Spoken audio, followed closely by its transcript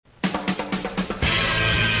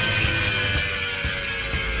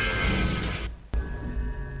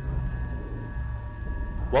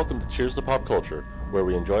Welcome to Cheers to Pop Culture, where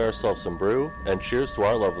we enjoy ourselves some brew and cheers to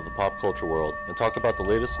our love of the pop culture world and talk about the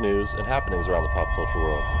latest news and happenings around the pop culture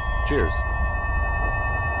world. Cheers.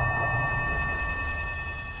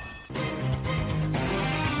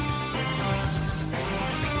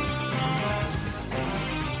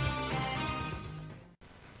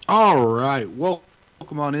 All right,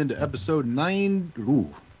 welcome on into episode 9.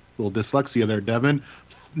 Ooh, little dyslexia there, Devin.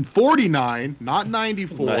 49, not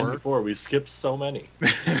 94. 94, we skipped so many.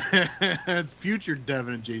 That's future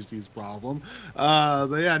Devin and JC's problem.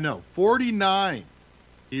 But yeah, no, 49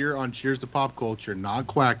 here on Cheers to Pop Culture, not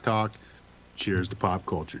Quack Talk. Cheers to Pop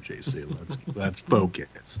Culture, JC. Let's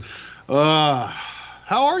focus. How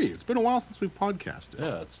are you? It's been a while since we've podcasted.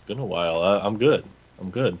 Yeah, it's been a while. I'm good.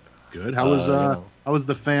 Good. How was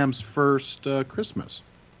the fam's first Christmas?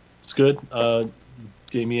 It's good.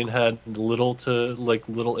 Damien had little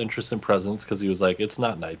interest in presents because he was like, it's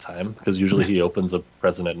not nighttime, because usually he opens a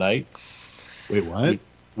present at night. Wait, what?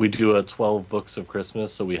 We do a 12 books of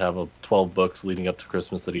Christmas, so we have 12 books leading up to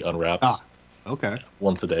Christmas that he unwraps. Okay.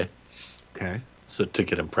 Once a day. Okay. So to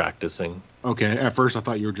get him practicing. Okay. At first, I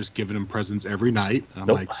thought you were just giving him presents every night. I'm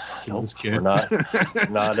nope. like, this kid. We're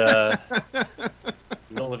not.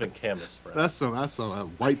 We don't live in Camas, friend. That's some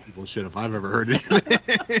white people shit if I've ever heard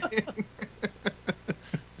anything.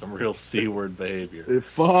 Some real C-word behavior.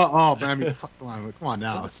 Oh, man, I mean, come on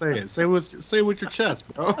now, say it. Say with your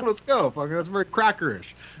chest, bro. Let's go. Fucking, that's very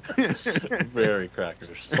crackerish. Very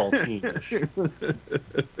crackerish, saltine-ish.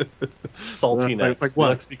 Saltine-X. Like what?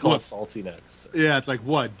 Let's be called Saltine-X. Yeah, it's like,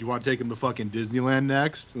 what? Do you want to take him to fucking Disneyland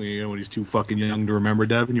next? You know, when he's too fucking young to remember,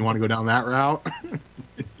 Devin? You want to go down that route?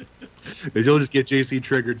 Because you'll just get JC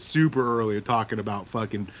triggered super early talking about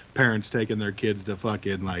fucking parents taking their kids to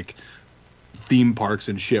fucking, like, theme parks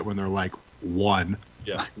and shit when they're like 1.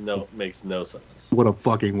 Yeah, no, makes no sense. What a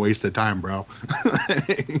fucking waste of time, bro.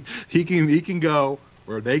 he can go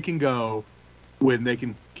where they can go when they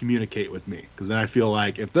can communicate with me, because then I feel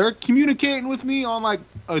like if they're communicating with me on like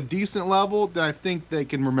a decent level, then I think they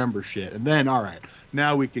can remember shit, and then all right,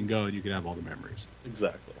 now we can go and you can have all the memories.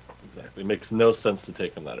 Exactly. It makes no sense to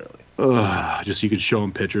take them that early. Just you could show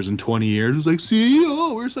them pictures in 20 years. It's like, see,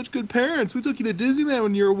 we're such good parents. We took you to Disneyland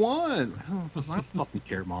when you were 1. I don't fucking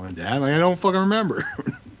care, Mom and Dad. Like, I don't fucking remember.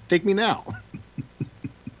 Take me now.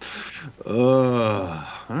 All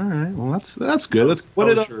right. Well, that's good.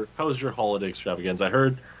 How was your holiday extravaganza? I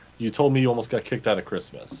heard you told me you almost got kicked out of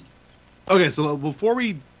Christmas. Okay, so before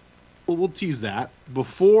we'll tease that.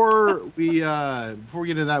 Before we get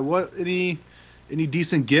into that, any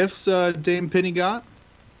decent gifts Dame Penny got?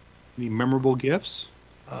 Any memorable gifts?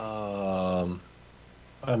 I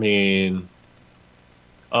mean,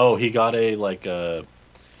 he got it's like a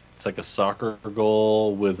soccer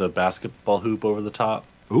goal with a basketball hoop over the top.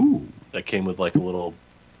 Ooh. That came with like a little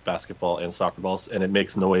basketball and soccer balls, and it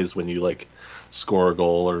makes noise when you like score a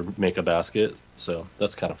goal or make a basket. So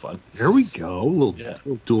that's kind of fun. There we go.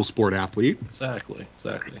 Little dual sport athlete. Exactly.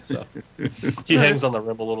 So he hangs on the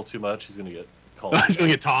rim a little too much. He's gonna get called. He's gonna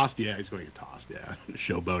get tossed. Yeah, he's gonna get tossed. Yeah,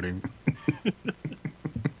 showboating.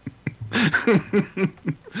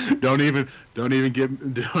 Don't even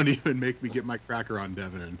make me get my cracker on,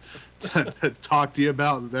 Devin, and to talk to you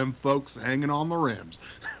about them folks hanging on the rims.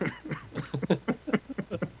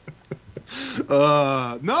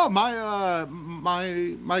 No,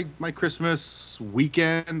 my Christmas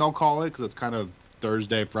weekend, I'll call it, because it's kind of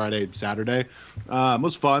Thursday, Friday, Saturday. It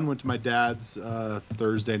was fun. Went to my dad's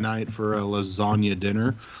Thursday night for a lasagna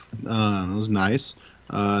dinner. It was nice.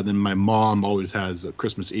 Then my mom always has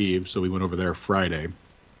Christmas Eve, so we went over there Friday,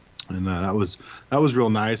 and that was real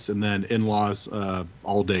nice. And then in-laws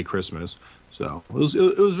all day Christmas, so it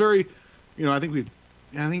was very, I think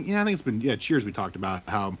it's been Cheers. We talked about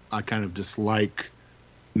how I kind of dislike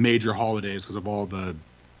major holidays because of all the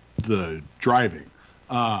driving,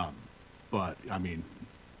 but I mean,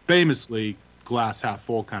 famously glass half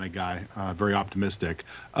full kind of guy, very optimistic,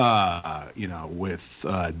 with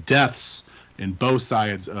deaths in both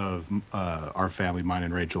sides of our family, mine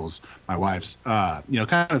and Rachel's, my wife's,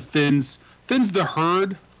 kind of thins the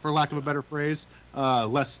herd, for lack of a better phrase,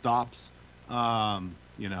 less stops, so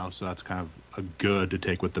that's kind of a good to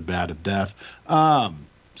take with the bad of death.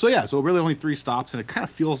 So really only 3 stops, and it kind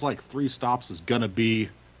of feels like 3 stops is going to be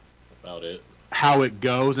about it, how it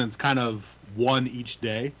goes, and it's kind of 1 each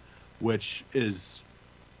day, which is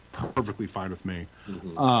perfectly fine with me.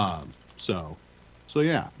 Mm-hmm. So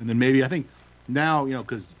yeah, and then maybe I think now,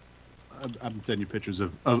 because I've been sending you pictures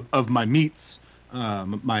of my meats.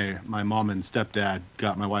 My mom and stepdad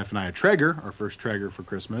got my wife and I a Traeger, our first Traeger for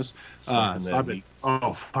Christmas. Fucking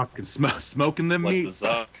smoking them like meats. The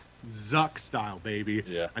Zuck. Zuck style, baby.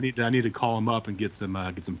 Yeah. I need to call him up and get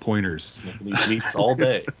some pointers. These meats all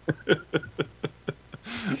day.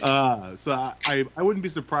 So I wouldn't be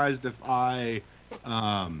surprised if I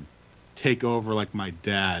take over like my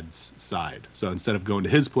dad's side. So instead of going to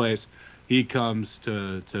his place, he comes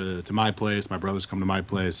to my place. My brothers come to my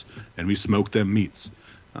place, and we smoke them meats.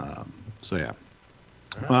 So yeah.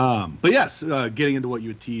 But yes, getting into what you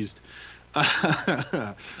had teased,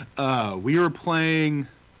 we were playing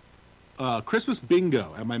Christmas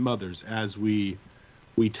bingo at my mother's, as we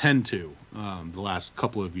tend to the last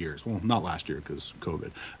couple of years. Well, not last year because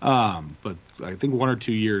COVID, but I think 1 or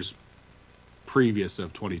 2 years previous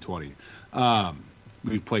of 2020.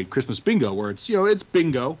 We've played Christmas bingo, where it's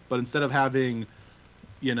bingo, but instead of having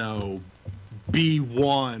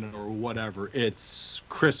B1 or whatever, it's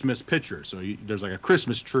Christmas picture. So there's like a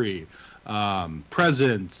Christmas tree,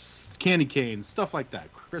 presents, candy canes, stuff like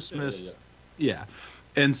that. Christmas, yeah.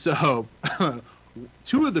 And so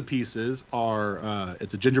 2 of the pieces are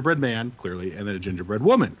it's a gingerbread man, clearly, and then a gingerbread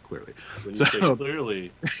woman, clearly. When you say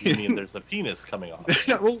clearly, you mean there's a penis coming off.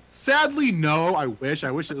 Well, sadly, no. I wish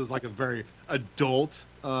it was like a very adult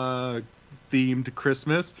themed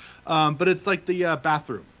Christmas, but it's like the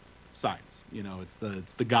bathroom signs.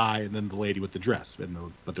 It's the guy and then the lady with the dress,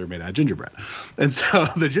 but they're made out of gingerbread. And so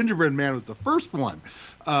the gingerbread man was the first one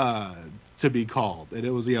to be called, and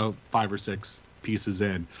it was 5 or 6 pieces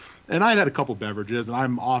in, and I'd had a couple beverages, and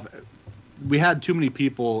I'm off. We had too many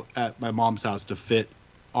people at my mom's house to fit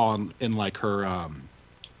in like her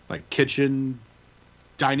like kitchen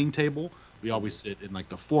dining table. We always sit in like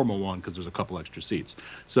the formal one because there's a couple extra seats.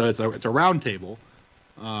 So it's a round table,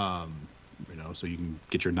 so you can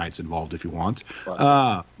get your knights involved if you want.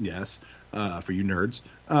 Yes, for you nerds.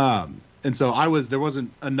 And so there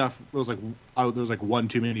wasn't enough. It was like there was like one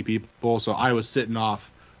too many people. So I was sitting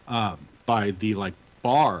off by the like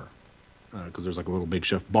bar, because there's like a little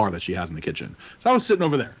makeshift bar that she has in the kitchen. So I was sitting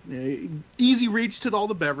over there, easy reach to all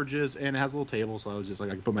the beverages, and it has a little table. So I was just like,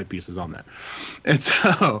 I can put my pieces on there. And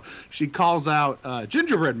so she calls out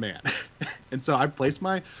gingerbread man, and so I place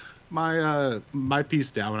my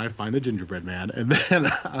piece down, and I find the gingerbread man, and then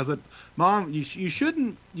I was like, Mom, you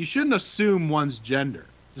shouldn't assume one's gender.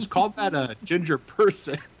 Just call that a ginger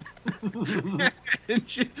person. and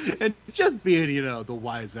just being, the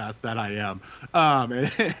wise ass that I am,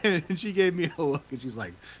 and she gave me a look, and she's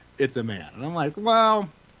like, "It's a man," and I'm like, "Well,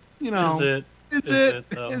 is it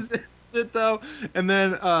though?" And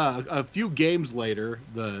then a few games later,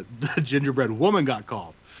 the gingerbread woman got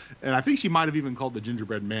called, and I think she might have even called the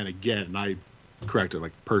gingerbread man again, and I corrected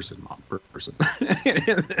like person, mom, person,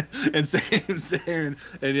 and same,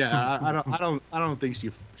 and yeah, I don't think she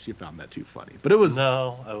found that too funny, but it was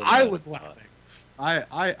I was laughing.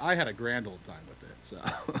 I had a grand old time with it. So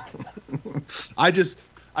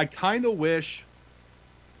I kind of wish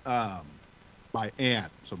my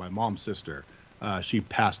aunt, so my mom's sister, she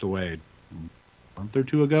passed away a month or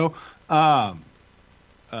 2 ago.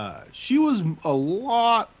 She was a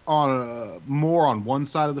lot more on one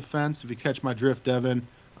side of the fence, if you catch my drift, Devin,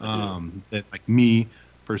 than like me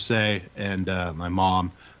per se, and my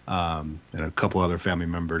mom, and a couple other family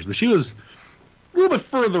members. But she was a little bit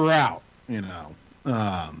further out, and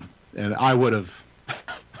I would have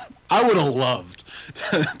loved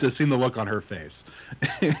to see the look on her face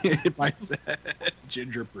if I said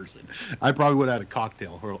ginger person. I probably would have had a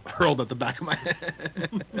cocktail hurled at the back of my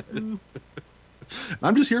head.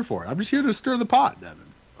 I'm just here for it. I'm just here to stir the pot, Devin.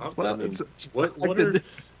 That's what are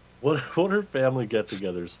family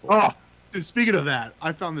get-togethers for? Oh, dude, speaking of that,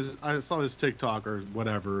 I saw this TikTok or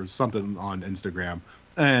whatever, something on Instagram,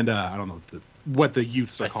 and I don't know what the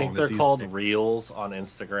youths are calling it. I think they're called Reels on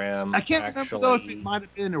Instagram. I can't remember though if it might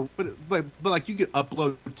have been, but like you could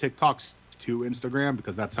upload TikToks to Instagram,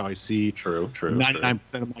 because that's how I see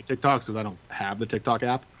 99% of my TikToks, because I don't have the TikTok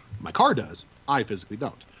app. My car does. I physically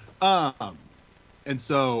don't. And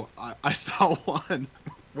so I saw one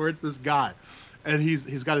where it's this guy, and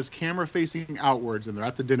he's got his camera facing outwards, and they're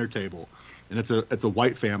at the dinner table, and it's a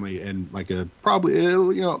white family, and like they're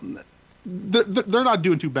not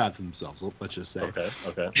doing too bad for themselves. Let's just say. Okay.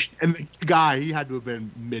 And the guy, he had to have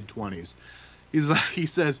been mid-20s. He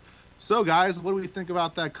says, "So guys, what do we think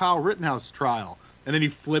about that Kyle Rittenhouse trial?" And then he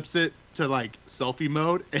flips it to like selfie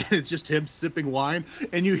mode, and it's just him sipping wine,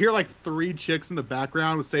 and you hear like 3 chicks in the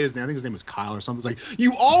background say his name. I think his name was Kyle or something. It's like,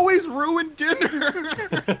 "You always ruin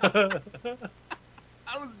dinner."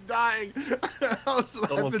 I was dying.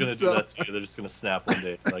 Someone's gonna do that to you. They're just gonna snap one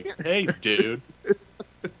day, like, "Hey, dude."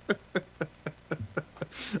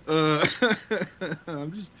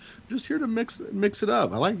 I'm just here to mix it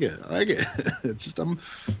up. I like it. It's just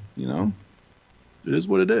it is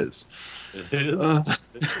what it is. It is.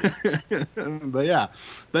 But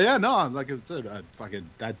yeah, no, like I said,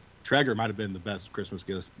 that Traeger might have been the best Christmas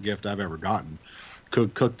gift I've ever gotten.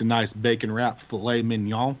 Cooked a nice bacon wrap filet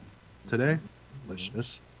mignon today.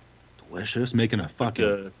 Delicious. Making a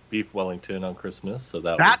fucking beef Wellington on Christmas. So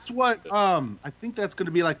that's what I think that's going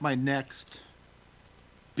to be like my next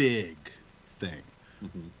big thing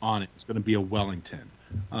on it. It's going to be a Wellington.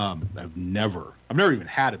 I've never even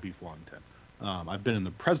had a beef Wellington. I've been in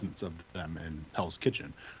the presence of them in Hell's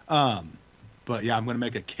Kitchen. But yeah, I'm going to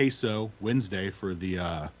make a queso Wednesday for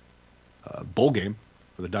the bowl game,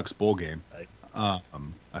 for the Ducks bowl game. Right.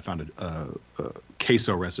 I found a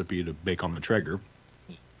queso recipe to bake on the Traeger.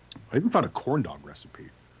 I even found a corn dog recipe.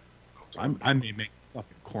 So I may make a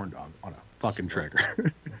fucking corn dog on a fucking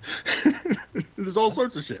Traeger. There's all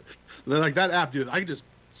sorts of shit. Like that app, dude, I can just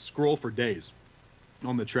scroll for days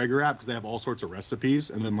on the Traeger app because they have all sorts of recipes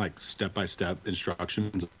and then like step-by-step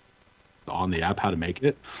instructions on the app how to make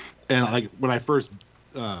it. And like when I first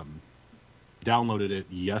downloaded it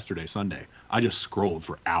yesterday, Sunday, I just scrolled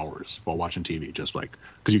for hours while watching TV, just like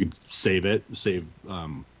because you can save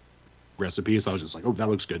recipes. So I was just like, oh, that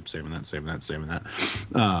looks good, saving that.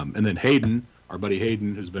 And then Hayden, our buddy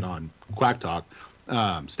Hayden, who's been on Quack Talk,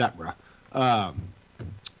 Statbra,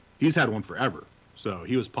 he's had one forever. So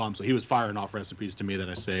he was pumped. So he was firing off recipes to me that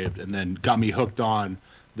I saved, and then got me hooked on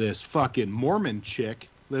this fucking Mormon chick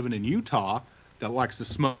living in Utah that likes to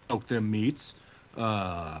smoke them meats.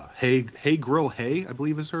 Hey Grill Hey, I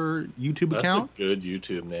believe is her YouTube account. That's a good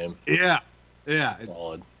YouTube name. Yeah.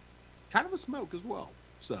 Solid. Kind of a smoke as well.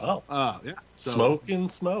 So, yeah. So,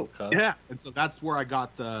 smoke, huh? Yeah, and so that's where I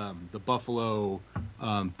got the Buffalo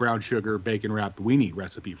brown sugar bacon wrapped weenie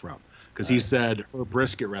recipe from, because he said her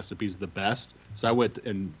brisket recipe is the best. So I went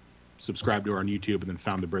and subscribed to her on YouTube and then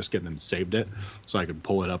found the brisket and then saved it so I could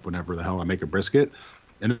pull it up whenever the hell I make a brisket.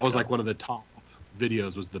 And it was like one of the top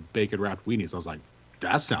videos was the bacon wrapped weenies. I was like,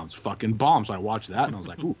 that sounds fucking bomb. So I watched that and I was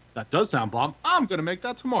like, ooh, that does sound bomb. I'm gonna make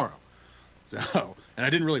that tomorrow. So, and I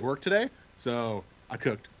didn't really work today, so I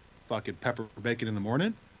cooked fucking pepper bacon in the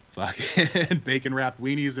morning, fucking bacon wrapped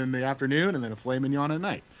weenies in the afternoon, and then a filet mignon at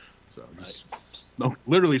night. So just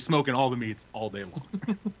literally smoking all the meats all day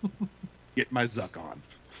long. Get my zuck on.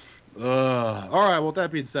 All right. Well, with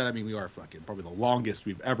that being said, I mean, we are fucking probably the longest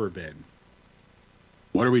we've ever been.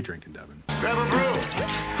 What are we drinking, Devin? Grab a brew.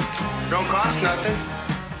 Don't cost nothing.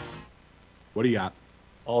 What do you got?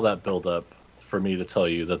 All that build up for me to tell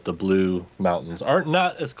you that the Blue Mountains aren't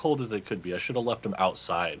not as cold as they could be. I should have left them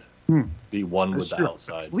outside. Be one with the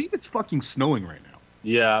outside. I believe it's fucking snowing right now.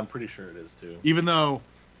 Yeah, I'm pretty sure it is too. Even though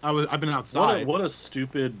I've been outside. What a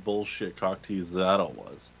stupid bullshit cock tease that all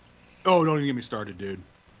was. Oh, don't even get me started, dude.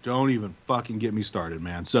 Don't even fucking get me started,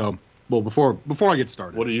 man. So, well, before I get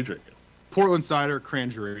started, what are you drinking? Portland cider,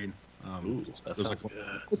 Crangerine. Ooh, that sounds good.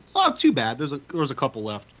 It's not too bad. There's a couple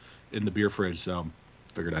left in the beer fridge, so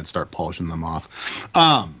figured I'd start polishing them off.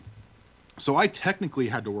 So I technically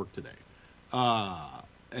had to work today,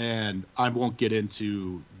 and I won't get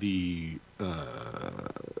into the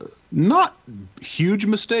not huge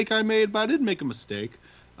mistake I made, but I did make a mistake.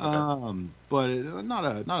 Okay. But not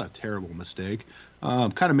a terrible mistake.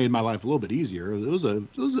 Kind of made my life a little bit easier. It was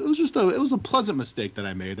a pleasant mistake that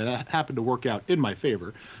I made that happened to work out in my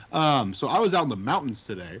favor. So I was out in the mountains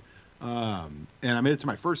today, and I made it to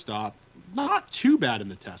my first stop. Not too bad in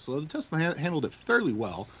the Tesla. The Tesla handled it fairly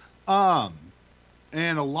well.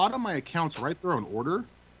 And a lot of my accounts write their own order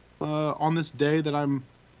on this day that I'm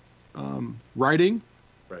writing.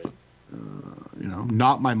 Right.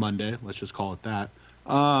 Not my Monday. Let's just call it that.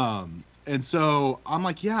 And so I'm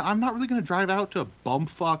like, yeah, I'm not really going to drive out to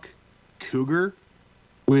bumfuck Cougar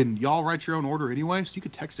when y'all write your own order anyway, so you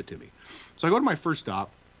could text it to me. So I go to my first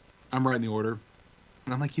stop. I'm writing the order.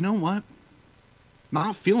 And I'm like, you know what?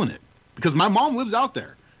 Not feeling it. Because my mom lives out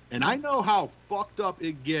there. And I know how fucked up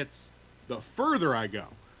it gets the further I go.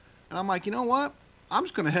 And I'm like, you know what? I'm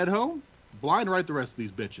just going to head home, blind write the rest of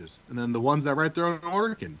these bitches. And then the ones that write their own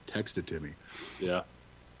order can text it to me. Yeah.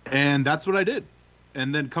 And that's what I did.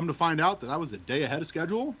 And then come to find out that I was a day ahead of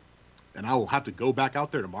schedule, and I will have to go back out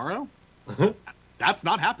there tomorrow. That's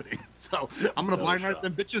not happening. So I'm going to blind write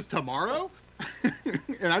them bitches tomorrow,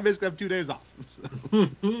 and I basically have 2 days off.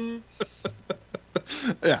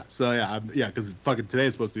 Yeah, so yeah, because fucking today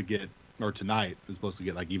is supposed to get, or tonight is supposed to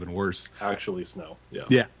get like even worse. Actually snow, yeah.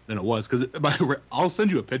 Yeah, than it was. Because I'll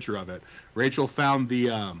send you a picture of it. Rachel found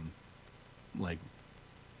the, like,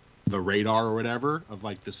 the radar or whatever of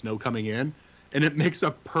like the snow coming in. And it makes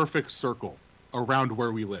a perfect circle around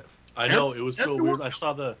where we live. I know, it was so weird. I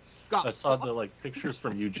saw the like pictures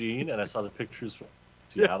from Eugene, and I saw the pictures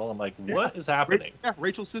Seattle. I'm like, what is happening? Yeah,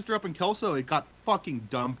 Rachel's sister up in Kelso, it got fucking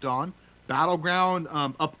dumped on. Battleground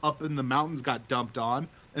up in the mountains got dumped on,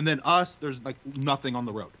 and then us, there's like nothing on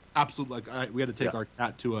the road. Absolutely, we had to take our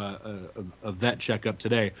cat to a vet checkup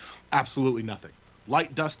today. Absolutely nothing.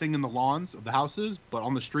 Light dusting in the lawns of the houses, but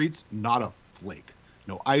on the streets, not a flake.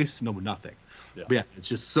 No ice, no nothing. Yeah. But yeah, it's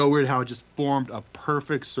just so weird how it just formed a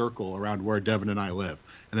perfect circle around where Devin and I live,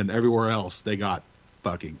 and then everywhere else they got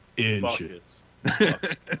fucking inches.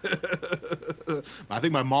 Buckets. I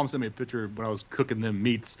think my mom sent me a picture when I was cooking them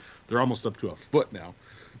meats. They're almost up to a foot now.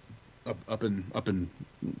 Up in what do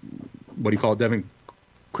you call it, Devin?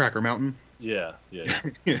 Cracker Mountain. Yeah.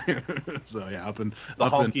 So yeah, up in The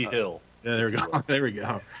up Honky in, Hill. Yeah, there we go. There we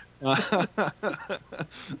go.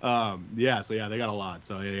 Yeah, so yeah, they got a lot.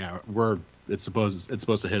 So yeah, it's supposed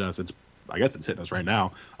to hit us. I guess it's hitting us right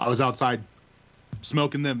now. I was outside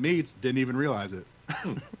smoking them meats, didn't even realize it.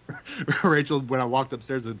 Rachel, when I walked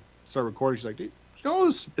upstairs to start recording, she's like, "Dude, you know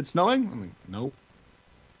it's snowing?" I'm like, "Nope.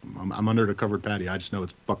 I'm under the covered patio. I just know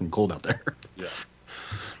it's fucking cold out there." Yeah.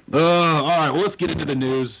 All right, well, let's get into the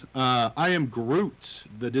news. I Am Groot,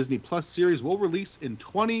 the Disney Plus series, will release in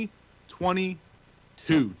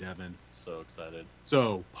 2022, Devin. So excited.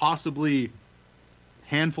 So possibly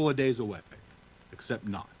handful of days away, except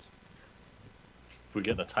not. If we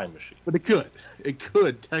get in a time machine. But it could. It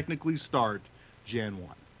could technically start Jan 1,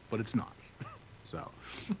 but it's not. So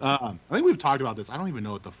I think we've talked about this. I don't even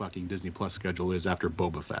know what the fucking Disney Plus schedule is after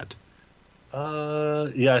Boba Fett.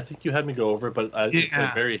 Yeah, I think you had me go over it, but it's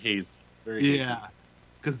like very hazy. Very hazy. Yeah,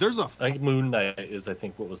 because there's a. I think Moon Knight is, I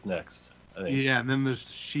think, what was next. I think. Yeah, and then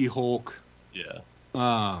there's She-Hulk. Yeah.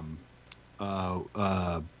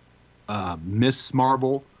 Miss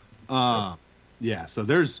Marvel. Yeah, so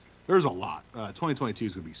there's a lot. 2022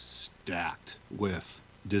 is going to be stacked with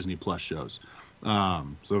Disney Plus shows. So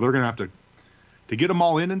they're going to have to get them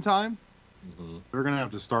all in time. Mm-hmm. They're going to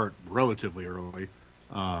have to start relatively early.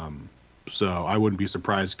 So I wouldn't be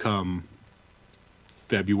surprised come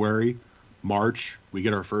February, March, we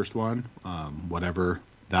get our first one, whatever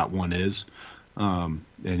that one is. And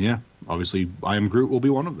yeah, obviously I Am Groot will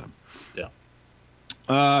be one of them. Yeah.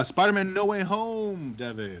 Spider-Man No Way Home,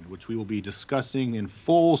 Devin, which we will be discussing in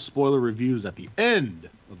full spoiler reviews at the end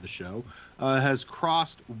of the show, has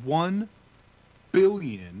crossed 1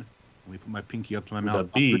 billion. Let me put my pinky up to my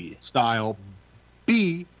mouth. B. Style.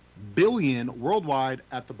 Billion worldwide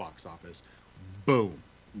at the box office. Boom.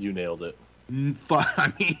 You nailed it.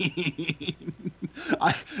 I mean,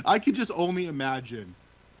 I could just only imagine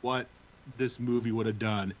what this movie would have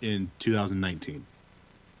done in 2019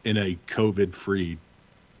 in a COVID-free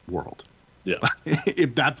world. Yeah.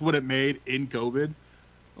 If that's what it made in COVID.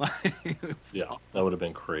 Yeah, that would have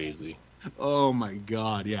been crazy. Oh my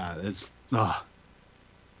God. Yeah. It's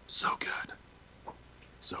so good.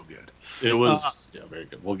 So good. It was very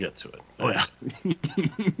good. We'll get to it. Oh yeah.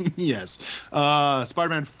 Yes.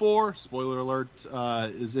 Spider-Man 4, spoiler alert,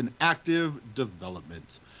 is in active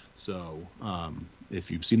development. So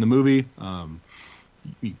if you've seen the movie,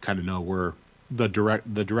 you kind of know where the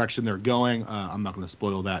direction they're going. I'm not going to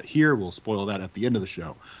spoil that here. We'll spoil that at the end of the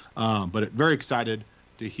show. But very excited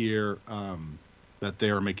to hear that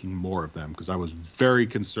they are making more of them, because I was very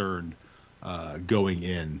concerned going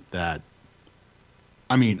in that.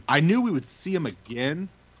 I mean, I knew we would see him again,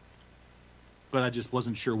 but I just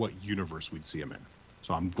wasn't sure what universe we'd see him in.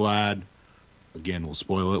 So I'm glad, again, we'll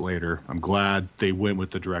spoil it later, I'm glad they went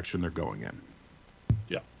with the direction they're going in.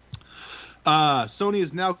 Yeah. Sony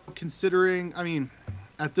is now considering, I mean,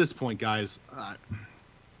 at this point, guys,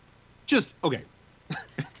 okay.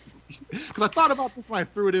 Because I thought about this when I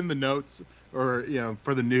threw it in the notes, or,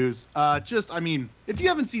 for the news. I mean, if you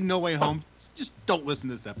haven't seen No Way Home, just don't listen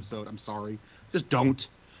to this episode. I'm sorry. Just don't.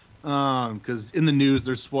 Because in the news,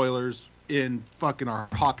 there's spoilers. In fucking our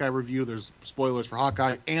Hawkeye review, there's spoilers for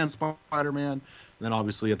Hawkeye and Spider-Man. And then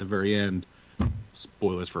obviously at the very end,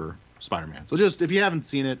 spoilers for Spider-Man. So just, if you haven't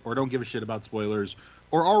seen it or don't give a shit about spoilers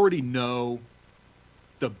or already know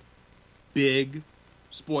the big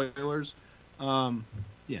spoilers,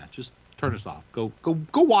 just turn us off. Go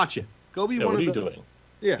watch it. Go be one of the... What are you doing?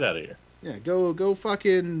 Yeah. Get out of here. Yeah, go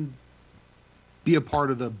fucking be a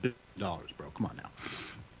part of the $1 billion, bro. Come on now.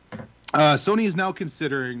 Sony is now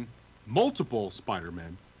considering multiple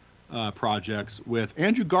Spider-Man projects with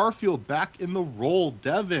Andrew Garfield back in the role.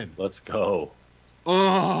 Devin. Let's go.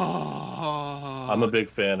 Oh, I'm a big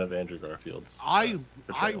fan of Andrew Garfield's. I'm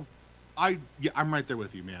right there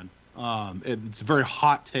with you, man. It's a very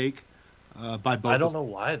hot take by both. I don't know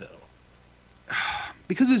why though.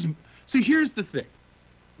 Because here's the thing.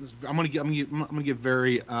 I'm gonna get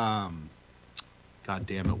very God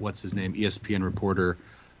damn it, what's his name? ESPN reporter.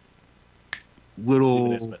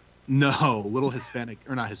 Stephen Little Hispanic,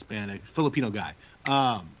 or not Hispanic, Filipino guy.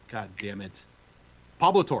 God damn it.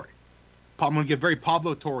 Pablo Torre. I'm going to get very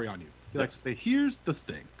Pablo Torre on you. He likes to say, here's the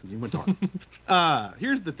thing, because he went on.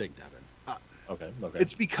 Here's the thing, Devin. Okay.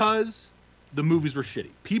 It's because the movies were shitty.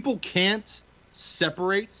 People can't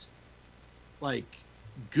separate, like,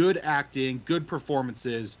 good acting, good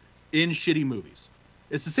performances in shitty movies.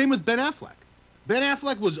 It's the same with Ben Affleck. Ben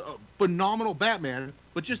Affleck was a phenomenal Batman,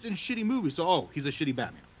 but just in shitty movies. So, he's a shitty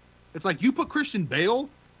Batman. It's like you put Christian Bale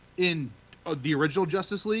in the original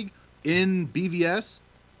Justice League, in BVS,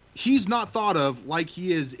 he's not thought of like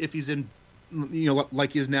he is if he's in,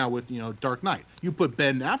 like he is now with, Dark Knight. You put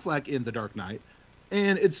Ben Affleck in The Dark Knight,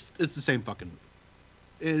 and it's the same fucking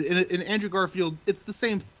movie. In Andrew Garfield, it's the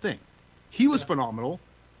same thing. He was phenomenal,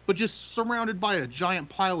 but just surrounded by a giant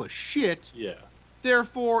pile of shit. Yeah.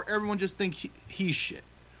 Therefore, everyone just thinks he's shit.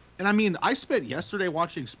 And I mean, I spent yesterday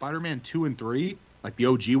watching Spider-Man 2 and 3, like the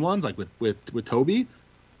OG ones, like with Tobey.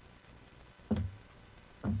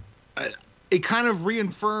 It kind of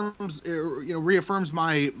reaffirms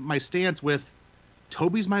my stance with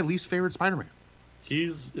Tobey's my least favorite Spider-Man.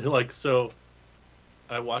 He's like, so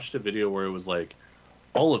I watched a video where it was like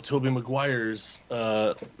all of Tobey Maguire's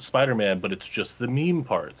Spider-Man, but it's just the meme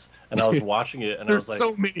parts. And I was watching it, and I was like,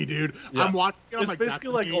 "There's so many, dude." Yeah. I'm watching it. I'm it's like,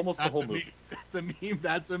 basically like almost the whole movie. That's a meme.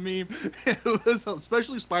 That's a meme. It was,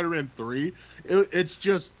 especially Spider-Man 3. It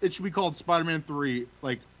should be called Spider-Man 3,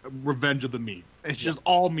 like Revenge of the Meme. It's just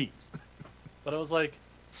all memes. But I was like,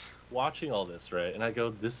 watching all this, right? And I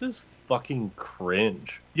go, this is fucking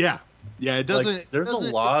cringe. Yeah. It doesn't. Like, there's a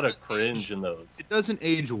lot of cringe in those. It doesn't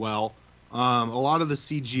age well. A lot of the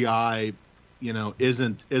CGI,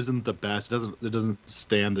 isn't the best. It doesn't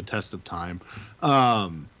stand the test of time.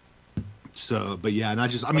 But yeah, and I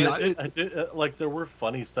did like there were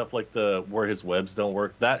funny stuff like where his webs don't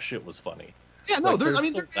work. That shit was funny. Yeah, no, like, there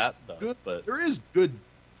is that stuff, but there is good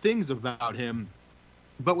things about him.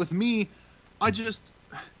 But with me, I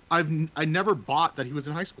never bought that he was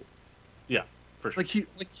in high school. Yeah, for sure. He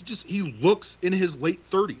looks in his late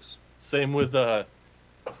 30s. Same with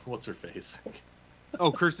what's her face?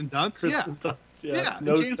 Oh, Kirsten Dunst. Kirsten Dunst. Yeah.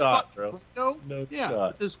 No James shot, bro. No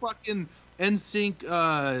shot. This fucking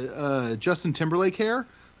NSYNC Justin Timberlake hair.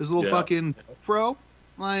 This little fucking fro.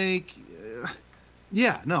 I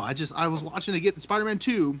was watching it again. Spider-Man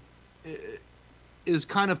 2 is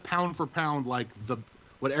kind of pound for pound like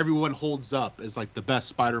what everyone holds up as like the best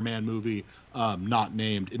Spider-Man movie, not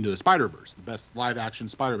named Into the Spider-Verse, the best live-action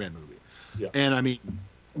Spider-Man movie. Yeah. And I mean,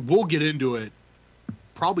 we'll get into it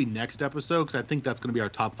probably next episode, because I think that's going to be our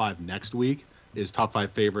top 5 next week, is top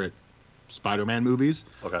 5 favorite Spider-Man movies.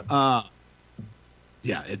 Okay. I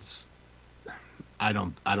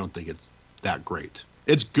don't think it's that great.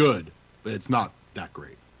 It's good, but it's not that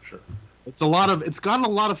great. Sure. It's got a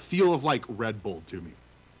lot of feel of like Red Bull to me,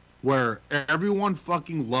 where everyone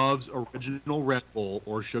fucking loves original Red Bull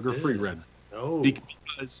or sugar-free Red Bull. No.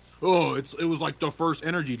 Because it was like the first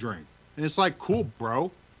energy drink. And it's like, cool,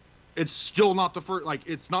 bro. It's still not the first, like,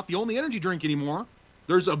 it's not the only energy drink anymore.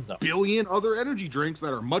 There's a billion other energy drinks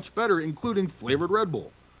that are much better, including flavored Red Bull.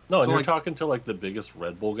 No, and you're talking to like the biggest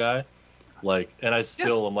Red Bull guy. Like, and I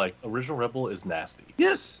still am like, original Red Bull is nasty.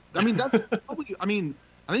 Yes. I mean, that's probably, I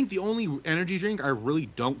think the only energy drink I really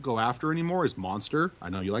don't go after anymore is Monster. I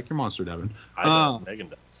know you like your Monster, Devin. I don't. Megan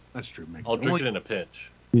does. That's true, Megan. I'll drink it in a pinch.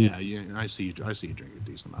 Yeah, I see you drink a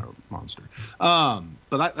decent amount of Monster.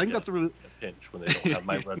 But I think that's a really pinch when they don't have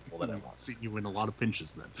my Red Bull that I want. I've seen you in a lot of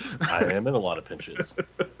pinches then. I am in a lot of pinches.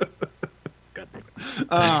 God damn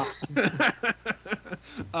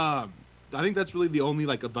it. I think that's really the only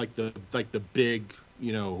like the big,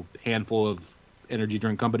 handful of energy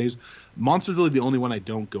drink companies. Monster's really the only one I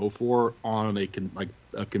don't go for on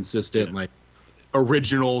a consistent like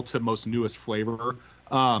original to most newest flavor.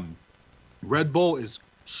 Red Bull is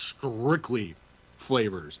strictly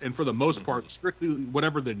flavors, and for the most part, strictly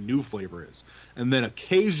whatever the new flavor is. And then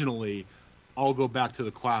occasionally, I'll go back to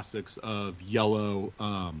the classics of yellow,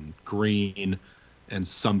 green, and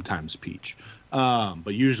sometimes peach.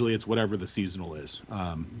 But usually, it's whatever the seasonal is.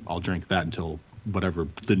 I'll drink that until whatever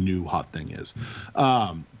the new hot thing is.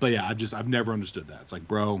 But yeah, I've never understood that. It's like,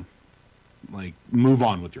 bro, like, move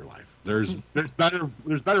on with your life. There's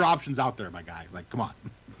better options out there, my guy. Like, come on.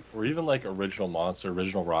 Or even like original Monster,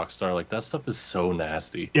 original Rockstar, like that stuff is so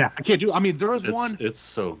nasty. Yeah, I can't do. I mean, there was one. It's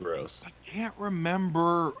so gross. I can't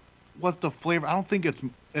remember what the flavor. I don't think it's.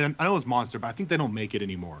 And I know it's Monster, but I think they don't make it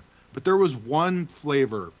anymore. But there was one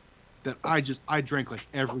flavor that I drank like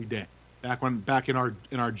every day back in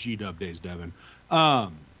our G-Dub days, Devin.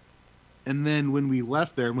 And then when we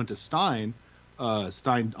left there and went to Stein,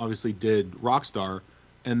 Stein obviously did Rockstar,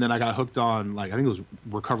 and then I got hooked on, like, I think it was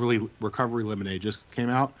Recovery Lemonade just came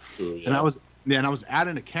out. Ooh, yeah. And I was at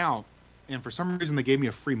an account, and for some reason they gave me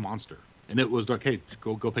a free monster, and it was like, hey,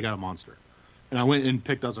 go pick out a monster. And I went and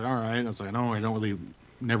picked. I was like, all right. And I was like, no, I don't really,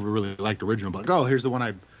 never really liked original, but like, oh, here's the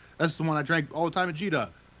one that's the one I drank all the time at Gita.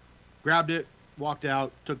 Grabbed it, walked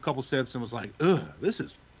out, took a couple sips, and was like, ugh, this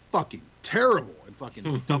is fucking terrible, and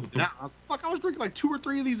fucking dumped it out. I was like, fuck, I was drinking like 2 or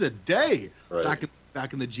 3 of these a day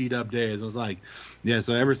back in the G-Dub days. I was like, yeah.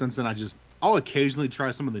 So ever since then, I'll occasionally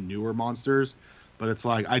try some of the newer monsters, but it's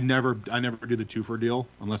like I never do the 2 for deal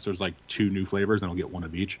unless there's like 2 new flavors, and I'll get 1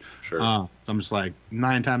 of each. Sure. So I'm just like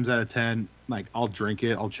 9 times out of 10, like I'll drink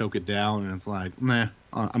it, I'll choke it down, and it's like, nah,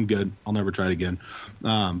 I'm good. I'll never try it again.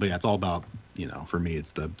 But yeah, it's all about, for me,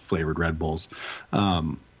 it's the flavored Red Bulls.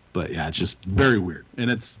 But yeah, it's just very weird, and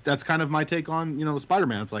that's kind of my take on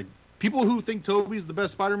Spider-Man. It's like people who think Tobey's the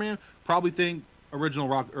best Spider-Man probably think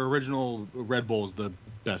original Red Bull is the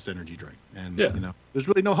best energy drink, and there's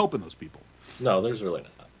really no hope in those people. No, there's really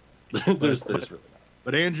not. there's really not.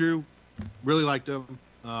 But Andrew really liked him,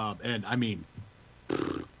 and I mean,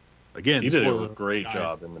 again, he did a great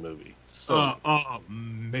job in the movie. So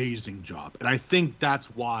amazing job, and I think that's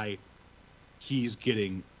why he's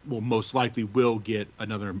most likely will get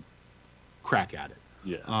another crack at it.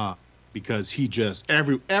 Yeah. Because he just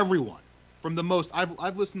everyone from the most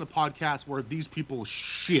I've listened to podcasts where these people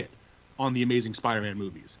shit on the Amazing Spider-Man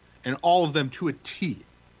movies, and all of them to a T.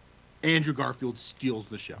 Andrew Garfield steals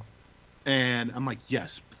the show, and I'm like,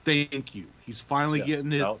 yes, thank you. He's finally getting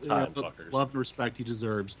his the love and respect he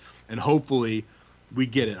deserves, and hopefully we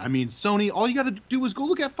get it. I mean, Sony, all you got to do is go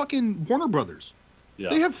look at fucking Warner Brothers. Yeah.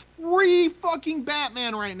 They have 3 fucking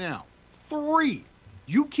Batman right now. 3.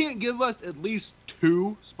 You can't give us at least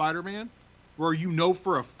 2 Spider-Man where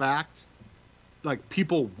for a fact, like,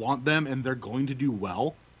 people want them and they're going to do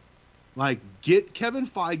well. Like, get Kevin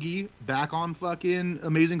Feige back on fucking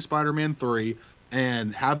Amazing Spider-Man 3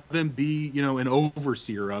 and have them be, an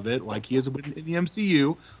overseer of it like he is in the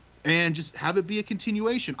MCU, and just have it be a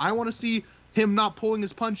continuation. I want to see him not pulling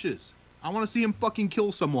his punches. I want to see him fucking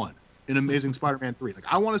kill someone in Amazing Spider-Man 3.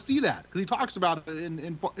 Like, I want to see that because he talks about it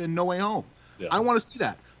in No Way Home. Yeah. I want to see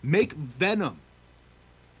that. Make Venom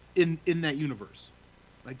in that universe.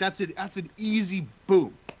 Like, that's it. That's an easy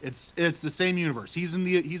boom. It's the same universe. He's in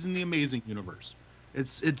the Amazing universe.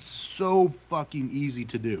 It's so fucking easy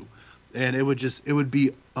to do, and it would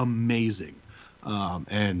be amazing.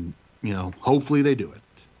 And hopefully they do it.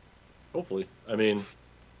 Hopefully, I mean,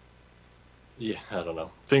 yeah, I don't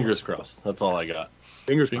know. Fingers crossed. That's all I got.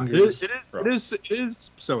 Fingers crossed. It is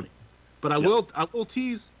Sony, but I will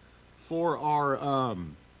tease for our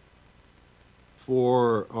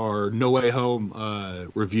No Way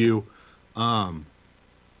Home review. I'm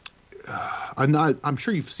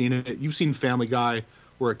sure you've seen it. You've seen Family Guy,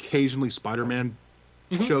 where occasionally Spider-Man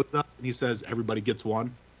shows up and he says everybody gets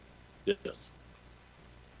one. Yes.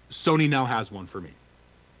 Sony now has one for me.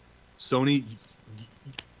 Sony,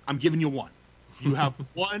 I'm giving you one. You have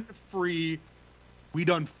one free. We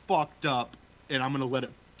done fucked up, and I'm gonna let it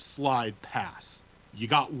slide pass. You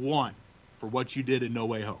got one for what you did in No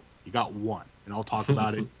Way Home. You got one, and I'll talk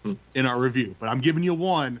about it in our review. But I'm giving you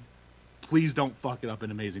one. Please don't fuck it up in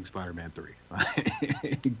Amazing Spider-Man 3.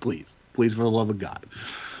 Please, for the love of God.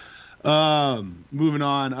 Moving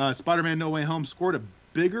on. Spider-Man No Way Home scored a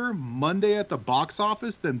bigger Monday at the box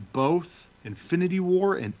office than both Infinity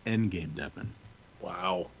War and Endgame, Devin.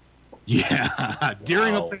 Wow. Yeah,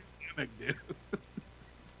 during a pandemic, dude.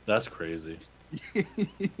 That's crazy.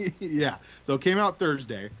 Yeah. So it came out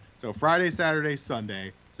Thursday. So Friday, Saturday,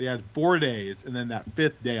 Sunday. So you had 4 days, and then that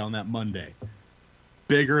 5th day on that Monday.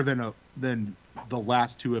 Bigger than the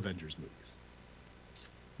last 2 Avengers movies.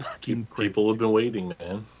 Fucking crazy. People have been waiting,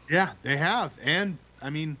 man. Yeah, they have. And, I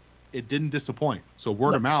mean, it didn't disappoint. So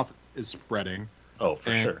word of mouth is spreading. Oh,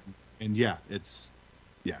 for sure. And yeah, it's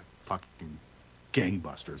fucking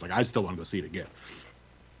gangbusters. Like, I still want to go see it again.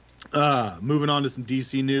 Moving on to some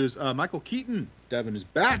DC news. Michael Keaton, Devin, is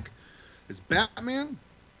back as Batman.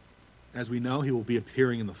 As we know, he will be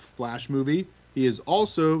appearing in the Flash movie. He has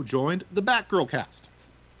also joined the Batgirl cast.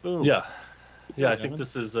 Boom. Yeah, I think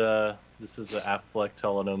this is Affleck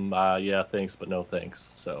telling him, yeah, thanks, but no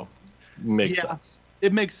thanks. So makes sense.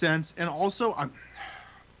 It makes sense, and also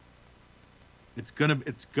it's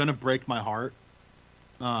gonna break my heart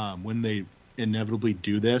when they inevitably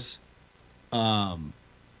do this.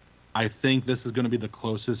 I think this is going to be the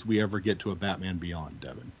closest we ever get to a Batman Beyond,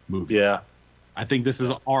 Devin, movie. Yeah. I think this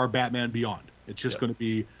is our Batman Beyond. It's just going to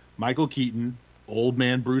be Michael Keaton, old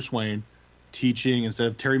man Bruce Wayne, teaching instead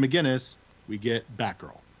of Terry McGinnis, we get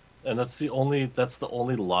Batgirl. And that's the only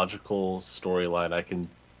logical storyline I can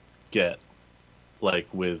get, like,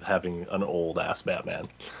 with having an old ass Batman.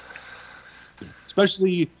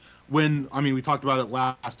 Especially when, I mean, we talked about it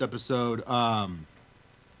last episode. God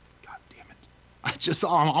damn it! I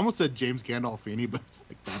almost said James Gandolfini, but it's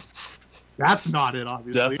like that's not it.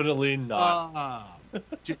 Obviously, Definitely not.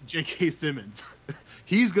 J.K. Simmons,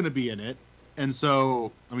 he's going to be in it, and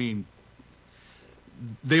so I mean,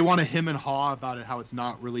 they want to hem and haw about it, how it's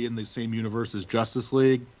not really in the same universe as Justice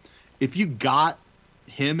League. If you got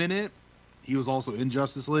him in it, he was also in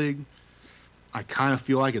Justice League. I kind of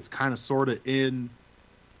feel like it's kind of sort of in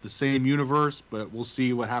the same universe, but we'll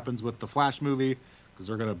see what happens with the Flash movie, because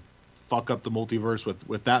they're gonna fuck up the multiverse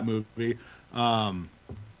with that movie.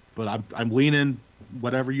 But I'm leaning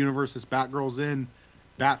whatever universe this Batgirl's in.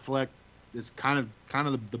 Batfleck is kind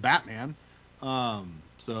of the Batman.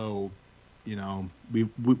 So, you know,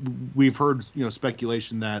 we've heard, you know,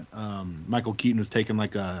 speculation that Michael Keaton has taken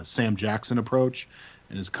like a Sam Jackson approach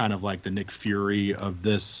and is kind of like the Nick Fury of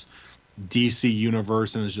this DC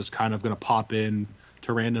universe, and is just kind of going to pop in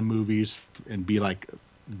to random movies and be like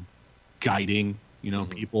guiding, you know,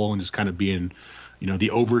 people, and just kind of being, you know,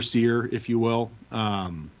 the overseer, if you will,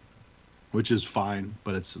 which is fine.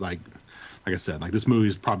 But it's like I said, like, this movie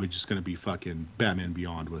is probably just going to be fucking Batman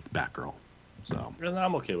Beyond with Batgirl. So And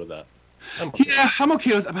I'm okay with that. I'm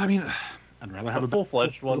okay with it. I mean, I'd rather have a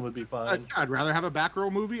full-fledged one would be fine. I'd rather have a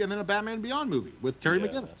Batgirl movie and then a Batman Beyond movie with Terry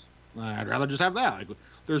McGinnis. I'd rather just have that. Like,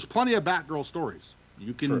 there's plenty of Batgirl stories.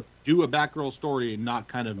 You can do a Batgirl story and not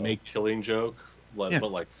kind of make Killing Joke, but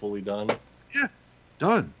like fully done. Yeah,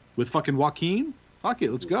 done with fucking Joaquin. Fuck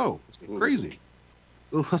it, let's go. Let's go crazy.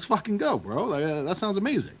 Let's fucking go, bro. That sounds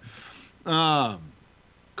amazing.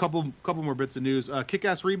 Couple more bits of news.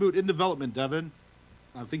 Kick-Ass reboot in development, Devin.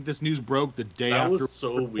 I think this news broke the day after. That was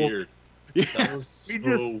so weird. Yeah, that was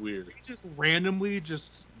so weird. We just randomly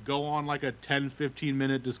go on like a 10-15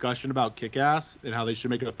 minute discussion about Kick-Ass and how they should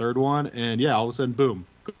make a third one, and yeah, all of a sudden, boom,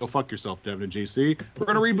 go fuck yourself, Devin and JC. We're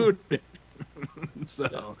gonna reboot it.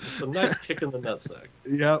 So it's a nice kick in the nutsack.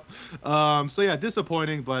 Yep. So yeah,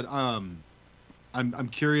 disappointing, but I'm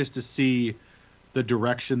curious to see the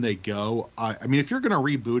direction they go. I mean, if you're gonna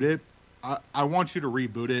reboot it, I want you to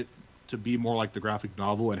reboot it to be more like the graphic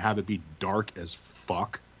novel and have it be dark as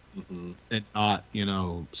fuck. And not, you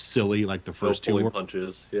know, silly like the first two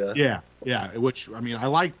punches. Yeah. Which, I mean, I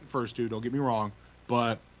like the first two, don't get me wrong,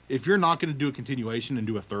 but if you're not going to do a continuation and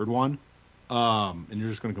do a third one, and you're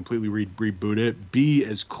just going to completely reboot it, be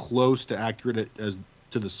as close to accurate as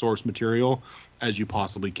to the source material as you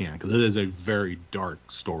possibly can, because it is a very dark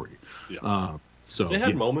story. So they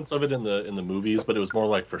had moments of it in the movies, but it was more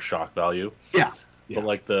like for shock value. But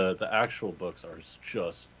like the actual books are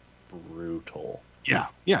just brutal. Yeah,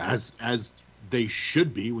 as they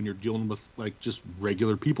should be when you're dealing with like just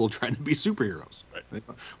regular people trying to be superheroes, right?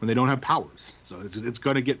 When they don't have powers, so it's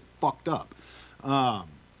going to get fucked up.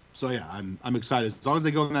 So yeah, I'm excited. As long as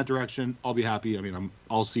they go in that direction, I'll be happy. I mean,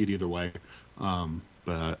 I'll see it either way,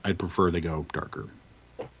 but I'd prefer they go darker.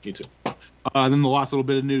 Me too. Then the last little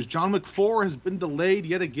bit of news: John McFour has been delayed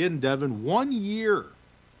yet again, Devin, 1 year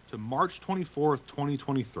to March 24th,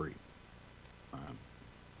 2023.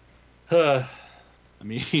 I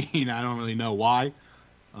mean, I don't really know why.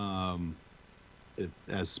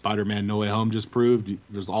 As Spider-Man No Way Home just proved,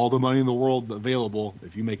 there's all the money in the world available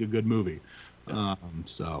if you make a good movie.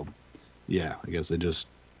 So, yeah, I guess I just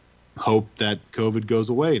hope that COVID goes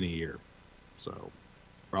away in a year. So,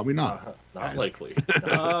 probably not. Not likely.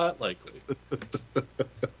 Not likely.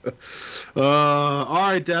 All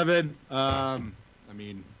right, Devin. I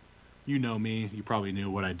mean, you know me. You probably knew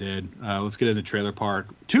what I did. Let's get into Trailer Park.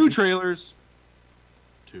 2 trailers.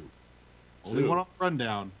 Only one on the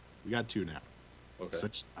rundown. We got 2 now. Okay.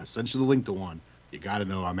 I sent you the link to one. You got to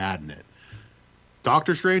know I'm adding it.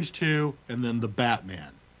 Doctor Strange 2, and then the Batman.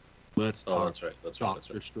 Let's talk. That's right.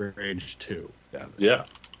 Doctor Strange 2. Yeah.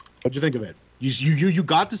 What'd you think of it? You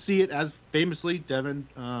got to see it, as famously Devin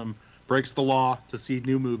breaks the law to see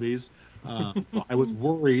new movies. I was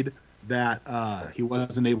worried that he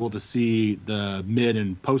wasn't able to see the mid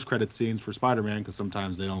and post credit scenes for Spider-Man, because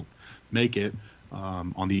sometimes they don't make it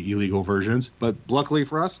on the illegal versions. But luckily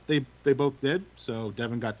for us, they both did. So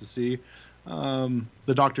Devin got to see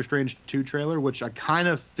the Doctor Strange 2 trailer, which I kind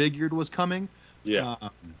of figured was coming. Yeah.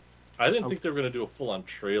 I didn't think they were going to do a full-on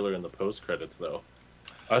trailer in the post-credits, though.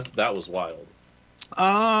 That was wild.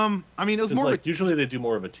 I mean, it was more like usually they do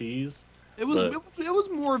more of a tease. It was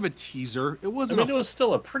more of a teaser. It wasn't. I mean, it was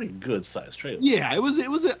still a pretty good-sized trailer. Yeah, it was.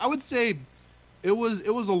 I would say it was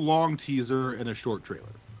a long teaser and a short trailer.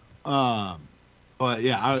 But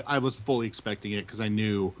yeah, I was fully expecting it because I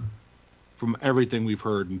knew from everything we've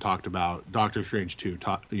heard and talked about, Doctor Strange 2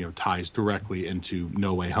 ties directly into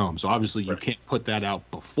No Way Home. So obviously you can't put that out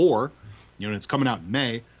before, it's coming out in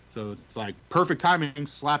May. So it's like perfect timing,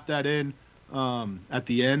 slap that in at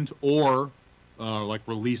the end, or like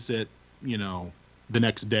release it, the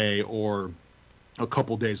next day or a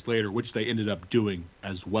couple days later, which they ended up doing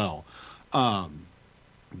as well.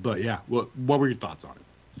 But yeah, what were your thoughts on it?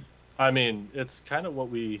 I mean, it's kind of what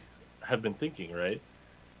we have been thinking, right?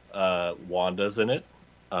 Wanda's in it.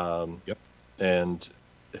 Yep. And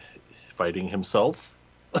fighting himself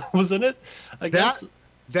was in it, I guess.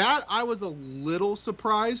 That I was a little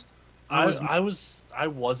surprised. I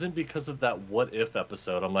wasn't, because of that What If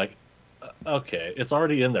episode. I'm like, okay, it's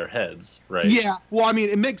already in their heads, right? Yeah. Well, I mean,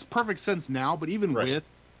 it makes perfect sense now, but even Right. with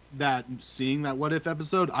that, seeing that What If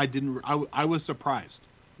episode, I was surprised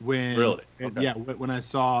when Really? Okay. yeah, when I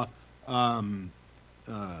saw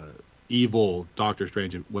evil Doctor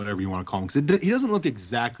Strange, whatever you want to call him, because he doesn't look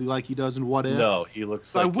exactly like he does in What If. No, he looks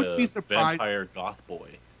So I like wouldn't a be surprised- vampire goth boy.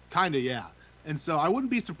 Kind of, yeah. And so I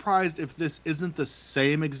wouldn't be surprised if this isn't the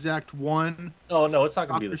same exact one, Oh no, it's not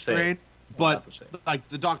going to be Doctor the same. Strange, It's but not the same. like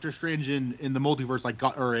the Doctor Strange in the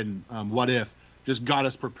multiverse, or in What If, just got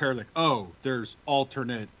us prepared. Like, oh, there's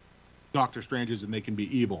alternate Doctor Stranges and they can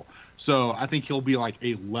be evil. So I think he'll be like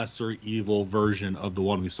a lesser evil version of the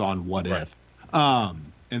one we saw in What Right. If.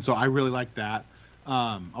 And so I really like that.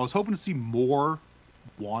 I was hoping to see more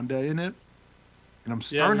Wanda in it, and I'm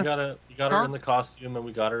Yeah, starting we got her in the costume, and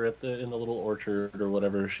we got her in the little orchard or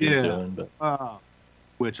whatever she was doing. But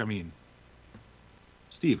which, I mean,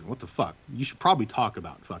 Steven, what the fuck? You should probably talk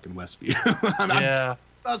about fucking Westview. I'm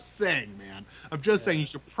just saying, man. I'm just saying you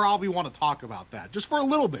should probably want to talk about that just for a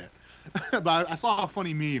little bit. But I saw a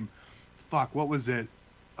funny meme. Fuck, what was it?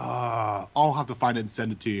 I'll have to find it and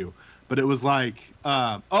send it to you. But it was like,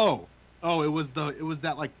 it was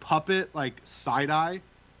that like puppet, like side eye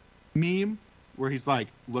meme where he's like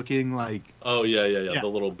looking like, oh yeah, the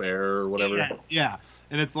little bear or whatever. yeah.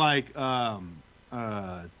 And it's like talk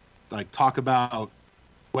about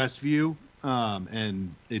Westview,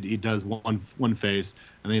 and he does one face,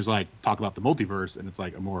 and then he's like talk about the multiverse, and it's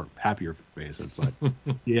like a more happier face. It's like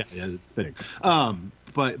yeah, it's fitting.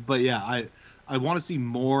 But yeah, I want to see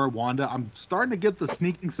more Wanda. I'm starting to get the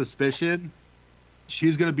sneaking suspicion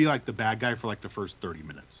she's gonna be like the bad guy for like the first 30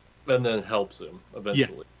 minutes, And then helps him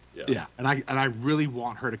eventually. yeah. And I really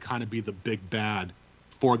want her to kind of be the big bad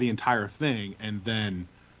for the entire thing, and then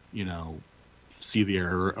see the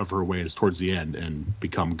error of her ways towards the end and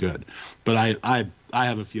become good. But I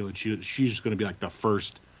have a feeling she's just going to be like the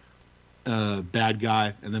first bad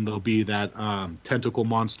guy, and then there'll be that tentacle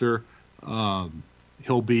monster.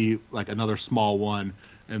 He'll be like another small one,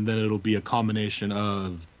 and then it'll be a combination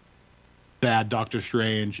of bad Doctor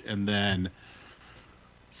Strange and then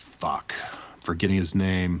forgetting his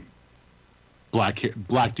name. Black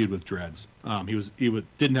dude with dreads. He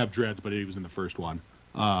didn't have dreads, but he was in the first one.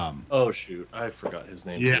 Oh shoot, I forgot his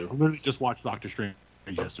name Yeah, I too. literally just watched Doctor Strange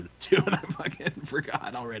yesterday too, and I fucking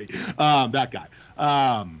forgot already. That guy,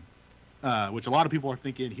 which a lot of people are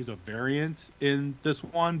thinking he's a variant in this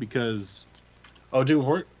one because Oh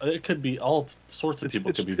dude, it could be all sorts of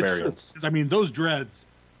people could be variants. Because I mean, those dreads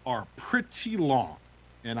are pretty long,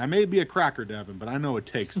 and I may be a cracker, Devin, but I know it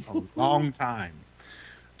takes a long time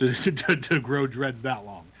to grow dreads that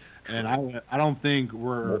long, and I don't think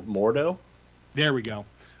we're Mordo? There we go.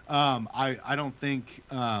 I don't think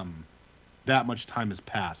that much time has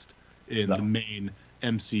passed in the main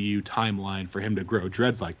MCU timeline for him to grow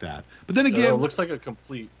dreads like that. But then again, it looks like a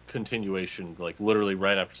complete continuation, like literally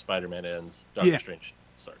right after Spider-Man ends, Doctor Strange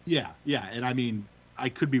starts. Yeah, and I mean, I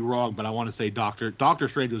could be wrong, but I want to say Doctor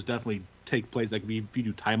Strange was definitely take place like if you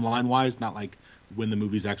do timeline wise, not like when the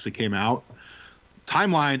movies actually came out.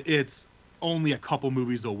 Timeline, it's only a couple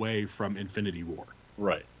movies away from Infinity War.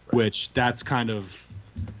 Right. Which that's kind of,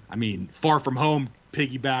 I mean, Far From Home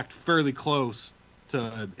piggybacked fairly close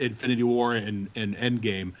to Infinity War and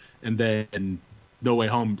Endgame, and then No Way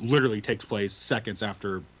Home literally takes place seconds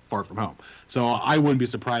after Far From Home. So I wouldn't be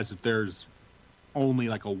surprised if there's only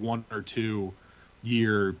like a 1 or 2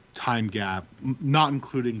 year time gap, not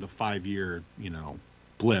including the 5-year,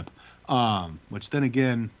 blip. Which then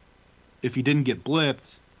again, if he didn't get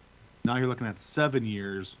blipped, now you're looking at 7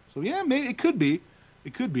 years. So yeah, maybe it could be.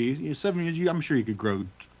 It could be 7 years. I'm sure you could grow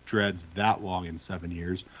dreads that long in 7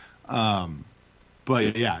 years.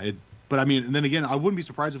 But yeah, But I mean, and then again, I wouldn't be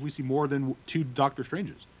surprised if we see more than 2 Doctor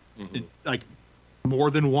Stranges, like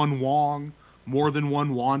more than one Wong, more than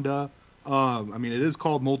one Wanda. I mean, it is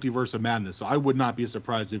called Multiverse of Madness, so I would not be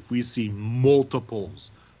surprised if we see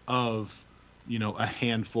multiples of, a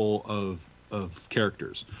handful of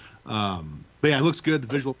characters. But yeah, it looks good. The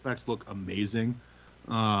visual effects look amazing.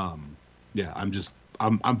 Yeah,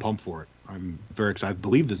 I'm pumped for it. I'm very excited. I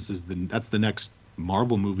believe that's the next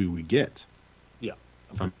Marvel movie we get. Yeah,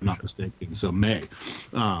 if I'm not mistaken. So May.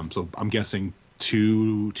 So I'm guessing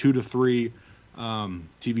two to three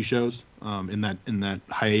TV shows in that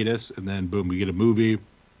hiatus, and then boom, we get a movie,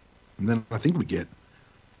 and then I think we get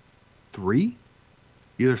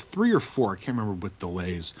either three or four. I can't remember with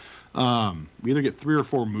delays. We either get 3 or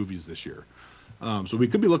 4 movies this year. So we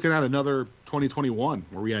could be looking at another 2021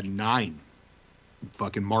 where we had 9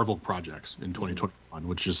 fucking Marvel projects in 2021,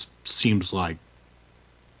 which just seems like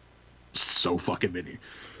so fucking many.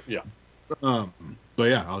 Yeah. But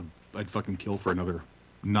yeah, I'd fucking kill for another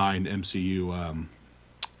 9 MCU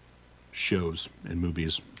shows and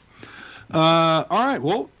movies. All right,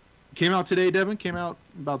 well, came out today, Devin. Came out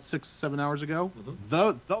about 6-7 hours ago.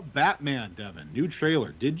 Mm-hmm. The Batman, Devin, new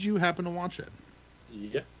trailer. Did you happen to watch it?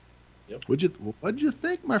 Yeah. Yep. What'd you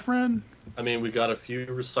think, my friend? I mean, we got a few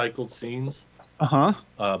recycled scenes.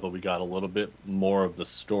 But we got a little bit more of the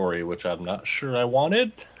story, which I'm not sure I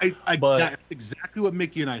wanted. That's exactly what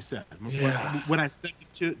Mickey and I said. Yeah. When I sent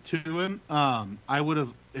it to him, I would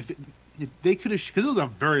have if they could have, because it was a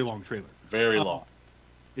very long trailer. Very long.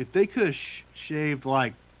 If they could have shaved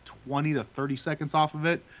like 20 to 30 seconds off of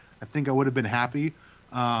it, I think I would have been happy.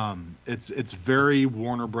 It's very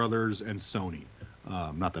Warner Brothers and Sony.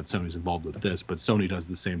 Not that Sony's involved with this, but Sony does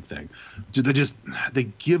the same thing. They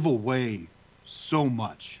give away so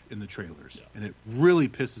much in the trailers, and it really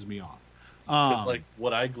pisses me off. Because like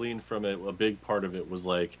what I gleaned from it, a big part of it was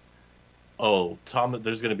like, oh,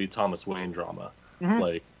 there's going to be Thomas Wayne drama,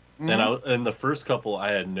 like, and the first couple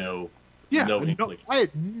I had no inkling. I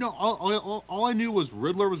had no. All I knew was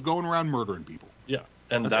Riddler was going around murdering people. Yeah,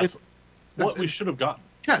 and that's what we should have gotten.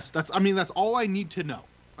 Yes, that's all I need to know.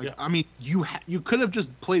 I mean, you could have just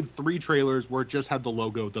played 3 trailers where it just had the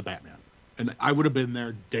logo, the Batman, and I would have been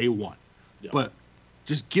there day one. Yeah. But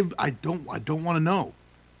just I don't want to know.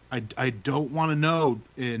 I don't want to know,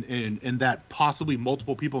 and that possibly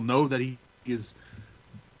multiple people know that he is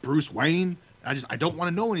Bruce Wayne. I don't want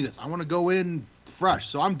to know any of this. I want to go in fresh.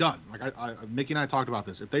 So I'm done. Like Mickey and I talked about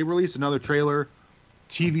this. If they release another trailer,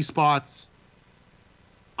 TV spots,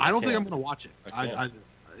 I don't think I'm going to watch it.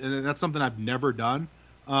 And that's something I've never done.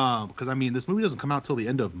 Because I mean, this movie doesn't come out till the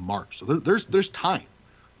end of March, so there's time.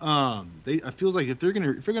 It feels like if you're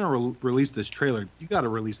gonna release this trailer, you got to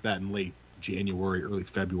release that in late January, early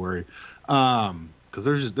February, because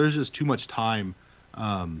there's just too much time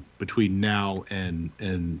between now and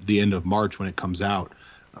the end of March when it comes out,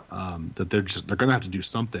 that they're gonna have to do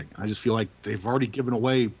something. I just feel like they've already given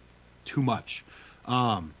away too much.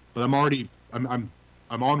 But I'm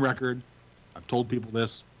on record. I've told people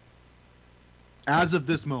this. As of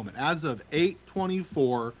this moment, as of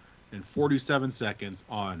 8:24 and 47 seconds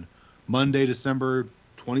on Monday, December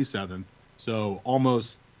 27th, so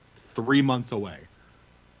almost 3 months away,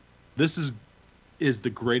 this is the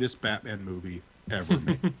greatest Batman movie ever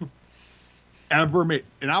made. Ever made.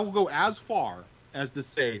 And I will go as far as to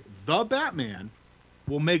say the Batman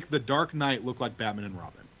will make The Dark Knight look like Batman and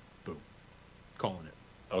Robin. Boom. Calling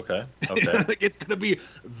it. Okay. It's going to be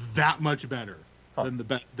that much better than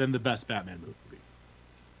the best Batman movie.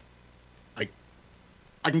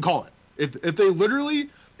 I can call it. If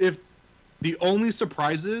the only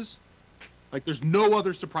surprises, like there's no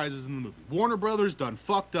other surprises in the movie. Warner Brothers done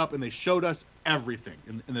fucked up and they showed us everything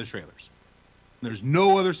in the trailers. There's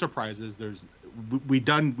no other surprises. We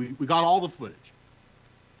got all the footage.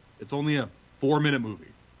 It's only a 4-minute movie.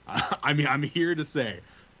 I mean, I'm here to say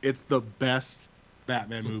it's the best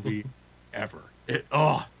Batman movie ever.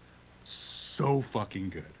 So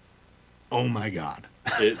fucking good. Oh my God.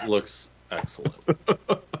 It looks excellent.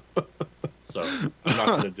 So I'm not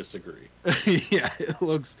going to disagree. Yeah, it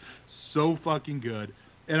looks so fucking good.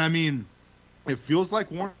 And I mean, it feels like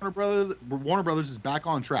Warner Brothers is back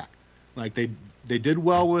on track. Like they did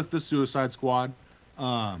well with the Suicide Squad.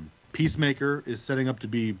 Peacemaker is setting up to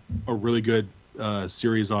be a really good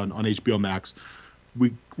series on HBO Max.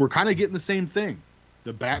 We're kind of getting the same thing.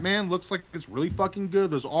 The Batman looks like it's really fucking good.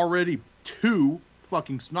 There's already 2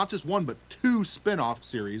 fucking, not just 1, but 2 spin-off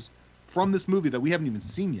series from this movie that we haven't even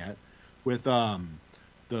seen yet, with the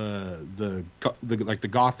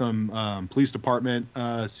Gotham Police Department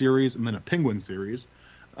series, and then a Penguin series.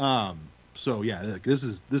 So yeah,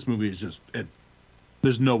 this movie is just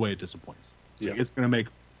there's no way it disappoints. Yeah. It's gonna make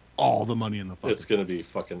all the money in the fucking. It's gonna be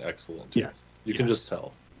fucking excellent. Yes, you can just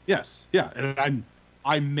tell. Yes, yeah, and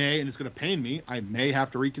I may, and it's gonna pain me, I may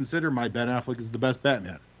have to reconsider my Ben Affleck is the best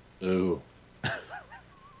Batman. Ooh.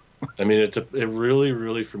 I mean, it really,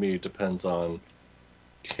 really for me depends on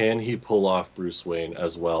can he pull off Bruce Wayne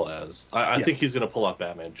as well as I think he's going to pull off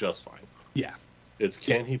Batman just fine. Yeah. It's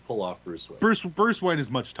can he pull off Bruce Wayne? Bruce Wayne is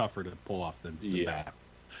much tougher to pull off than Batman.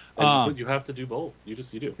 But you have to do both. You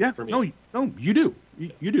do. Yeah. For me. No, you do.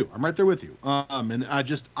 You do. I'm right there with you. And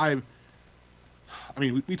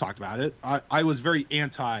we talked about it. I was very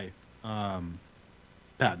anti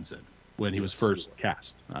Pattinson when he was first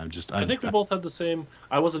cast. I think we both had the same.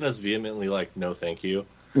 I wasn't as vehemently like, no, thank you.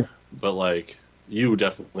 Yeah. But like, you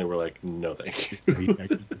definitely were like, no, thank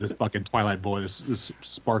you. This fucking Twilight boy, this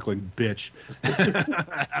sparkling bitch,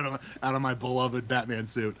 out of my beloved Batman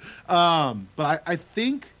suit. But I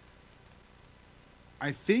think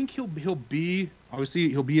he'll be, obviously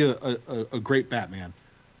he'll be a great Batman.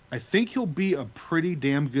 I think he'll be a pretty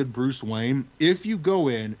damn good Bruce Wayne if you go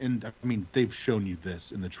in, and I mean they've shown you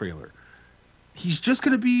this in the trailer. He's just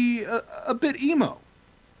going to be a bit emo.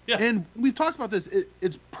 Yeah. And we've talked about this.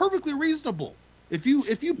 It's perfectly reasonable. If you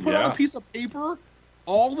put on a piece of paper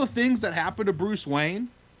all the things that happen to Bruce Wayne,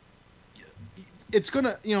 it's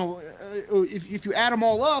gonna, if you add them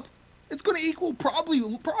all up, it's gonna equal probably a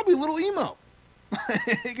little emo.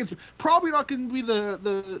 It's probably not going to be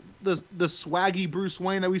the swaggy Bruce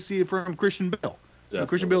Wayne that we see from Christian Bale.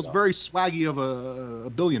 Christian Bale's very swaggy of a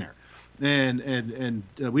billionaire, and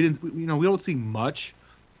we don't see much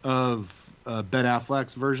of Ben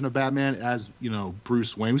Affleck's version of Batman as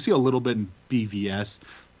Bruce Wayne. We see a little bit in BVS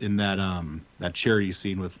in that charity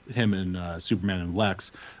scene with him and Superman and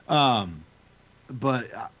Lex, but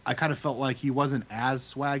I kind of felt like he wasn't as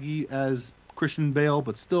swaggy as Christian Bale,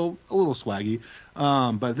 but still a little swaggy.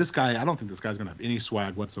 But this guy, I don't think this guy's gonna have any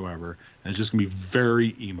swag whatsoever, and it's just gonna be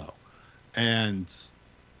very emo. And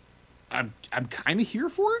I'm kind of here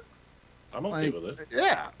for it. I'm okay with it.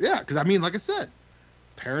 Yeah, because I mean, like I said,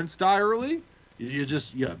 parents die early. You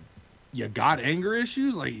got anger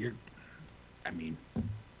issues. Like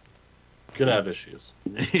gonna have issues.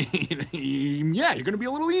 Yeah, you're gonna be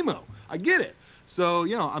a little emo. I get it. So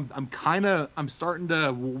I'm starting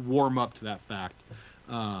to warm up to that fact,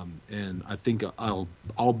 and I think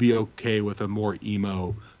I'll be okay with a more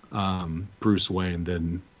emo Bruce Wayne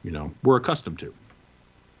than we're accustomed to.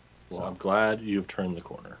 Well, I'm glad you've turned the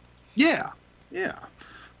corner. Yeah.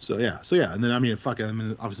 So and then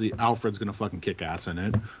obviously Alfred's gonna fucking kick ass in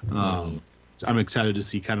it. So I'm excited to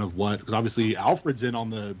see kind of because obviously Alfred's in on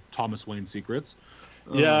the Thomas Wayne secrets.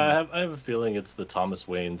 Yeah, I have a feeling it's the Thomas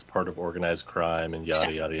Wayne's part of organized crime and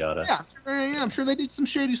yada yada yada. Yeah, I'm sure they did some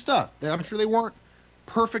shady stuff. I'm sure they weren't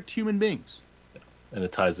perfect human beings. And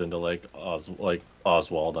it ties into like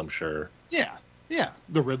Oswald, I'm sure. Yeah.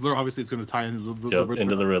 The Riddler, obviously, it's going to tie into the Riddler.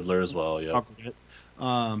 Into the Riddler as well. Yeah.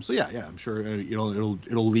 So I'm sure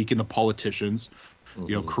it'll leak into politicians,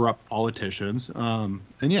 corrupt politicians. I'm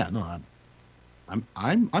here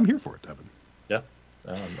for it, Devin. Yeah.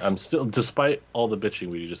 I'm still, despite all the bitching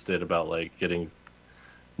we just did about like getting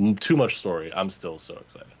too much story, I'm still so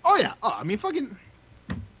excited. Oh yeah.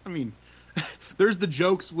 There's the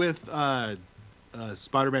jokes with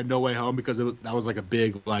Spider-Man No Way Home because that was like a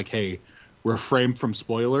big like, hey, refrain from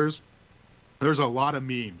spoilers. There's a lot of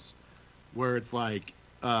memes where it's like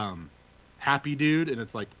happy dude and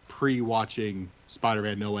it's like pre-watching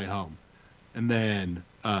Spider-Man No Way Home, and then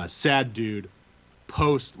sad dude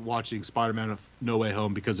post watching Spider-Man No Way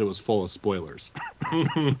Home because it was full of spoilers.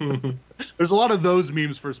 There's a lot of those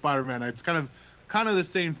memes for Spider-Man. It's kind of the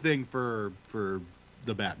same thing for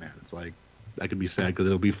the Batman. It's like that could be sad because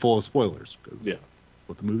it'll be full of spoilers. Yeah,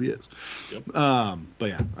 what the movie is. Yep. But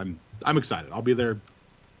yeah, I'm excited. I'll be there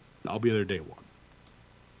day one.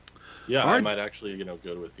 Yeah, I might actually go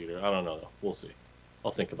to a theater. I don't know though. We'll see.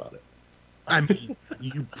 I'll think about it. I mean,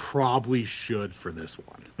 you probably should for this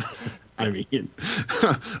one. I mean,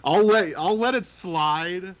 I'll let it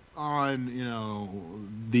slide on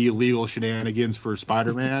the illegal shenanigans for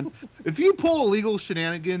Spider-Man. If you pull illegal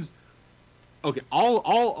shenanigans, okay, I'll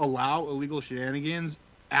allow illegal shenanigans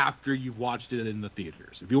after you've watched it in the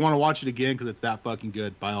theaters. If you want to watch it again because it's that fucking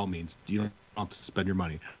good, by all means, you don't have to spend your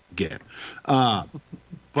money again.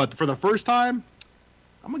 But for the first time,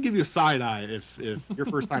 I'm gonna give you a side eye if your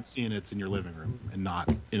first time seeing it's in your living room and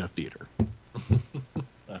not in a theater.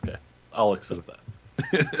 Okay, I'll accept that.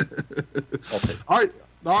 I'll take it.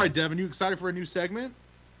 All right, Devin, you excited for a new segment?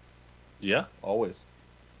 Yeah, always.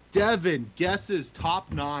 Devin guesses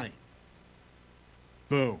top 9.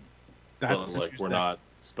 Boom. That's we're not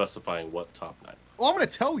specifying what top 9. Well, I'm going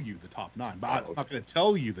to tell you the top 9, but I'm not going to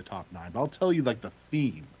tell you the top 9. But I'll tell you like the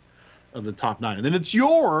theme of the top 9, and then it's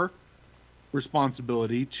your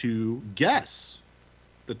responsibility to guess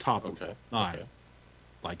the top 9,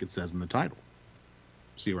 like it says in the title.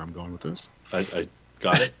 see where I'm going with this. I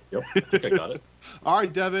got it. Yep, I think I got it. All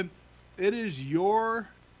right, Devin, it is your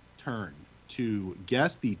turn to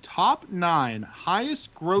guess the top 9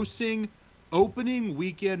 highest grossing opening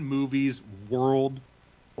weekend movies worldwide.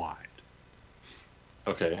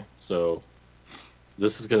 Okay, so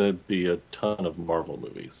this is going to be a ton of Marvel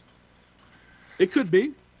movies. It could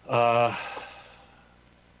be. Oh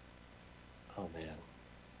man,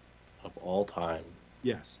 of all time.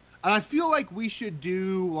 Yes. And I feel like we should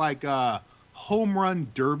do like a home run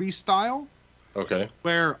derby style Okay.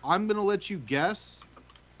 where I'm going to let you guess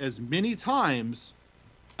as many times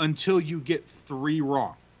until you get 3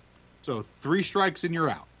 wrong. So 3 strikes and you're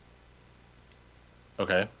out.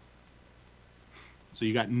 Okay. So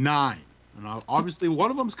you got 9. And obviously one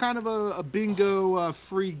of them's kind of a bingo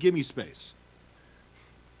free gimme space.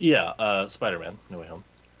 Yeah. Spider-Man: No Way Home.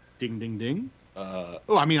 Ding, ding, ding. Uh,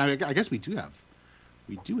 I mean, I guess we do have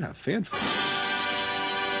fanfare.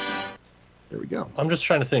 There we go. I'm just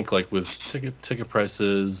trying to think, like with ticket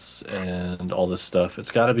prices and all this stuff.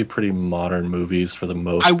 It's got to be pretty modern movies for the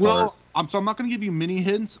most part. So I'm not going to give you many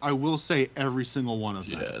hints. I will say every single one of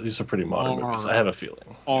them. Yeah, these are pretty modern movies. I have a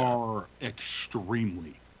feeling. Are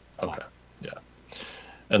extremely. Okay. Yeah.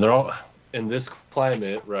 And they're all in this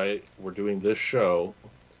climate, right? We're doing this show.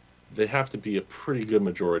 They have to be a pretty good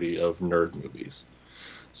majority of nerd movies.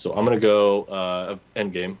 So I'm gonna go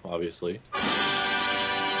Endgame, obviously.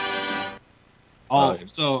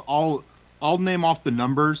 I'll name off the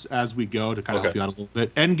numbers as we go to kind of help you out a little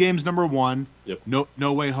bit. Endgame's number 1. Yep.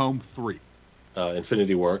 No Way Home 3.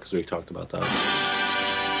 Infinity War, because we talked about that.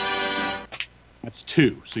 That's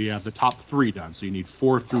 2. So you have the top 3 done. So you need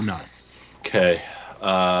 4 through 9. Okay.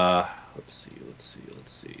 Let's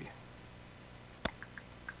see.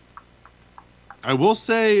 I will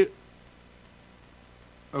say.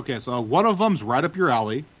 Okay, so one of them's right up your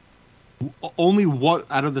alley. Only one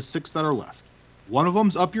out of the 6 that are left. One of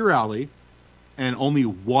them's up your alley, and only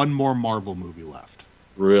one more Marvel movie left.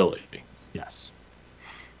 Really? Yes.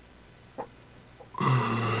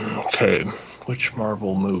 Okay. Which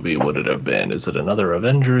Marvel movie would it have been? Is it another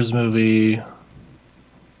Avengers movie?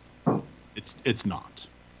 It's not.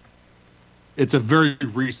 It's a very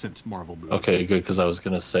recent Marvel movie. Okay, good, because I was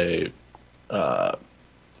gonna say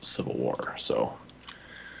Civil War. So,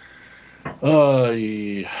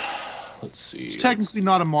 let's see. It's technically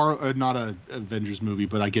not a Avengers movie,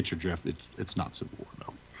 but I get your drift. It's not Civil War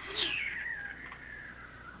though.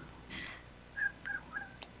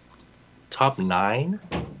 Top 9.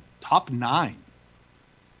 Top 9,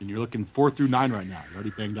 and you're looking 4 through 9 right now. You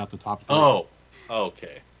already banged out the top 3. Oh,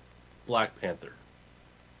 okay. Black Panther.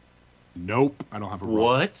 Nope, I don't have a wrong.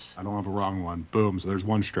 What? I don't have a wrong one. Boom. So there's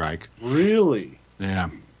 1 strike. Really? Yeah.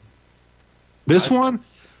 This one,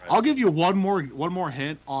 I'll give you one more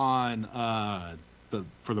hint on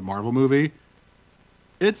for the Marvel movie.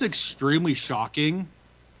 It's extremely shocking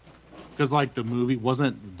because like the movie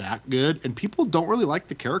wasn't that good, and people don't really like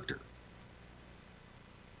the character.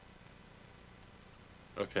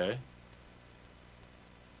 Okay.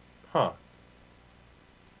 Huh.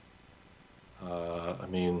 I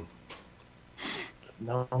mean,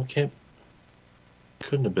 no,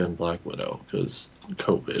 couldn't have been Black Widow because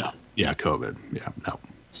COVID. No. Yeah, COVID. Yeah, no.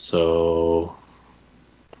 So,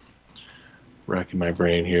 racking my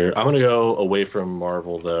brain here. I'm gonna go away from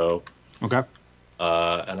Marvel though. Okay.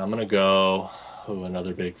 And I'm gonna go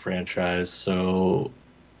another big franchise. So,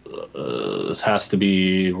 this has to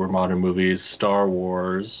be we're modern movies. Star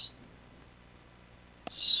Wars.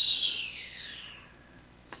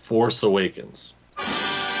 Force Awakens.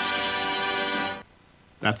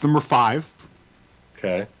 That's number 5.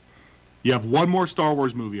 Okay. You have one more Star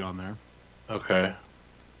Wars movie on there. Okay.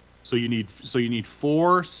 So you need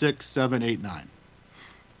 4, 6, 7, 8, 9.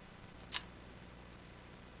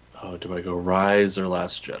 Oh, do I go Rise or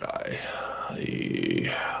Last Jedi?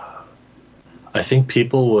 I think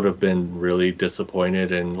people would have been really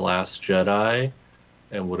disappointed in Last Jedi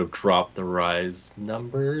and would have dropped the Rise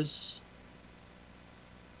numbers.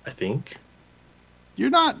 I think. You're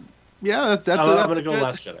not. Yeah, that's. I'm gonna go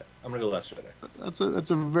Last Jedi. I'm gonna go Last Jedi. That's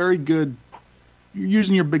a very good. You're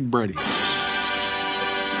using your big brain.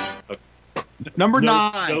 Okay. Number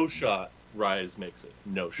 9. No shot. Rise makes it.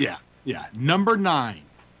 No shot. Yeah. Number 9,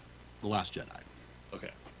 The Last Jedi. Okay.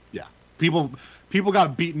 Yeah. People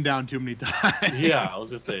got beaten down too many times. Yeah, I was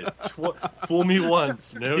gonna say, fool me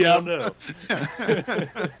once. No.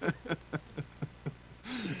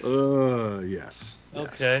 Yes.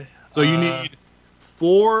 Okay. So you need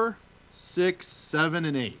 4, 6, 7,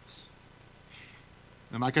 and 8.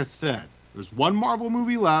 And like I said, there's one Marvel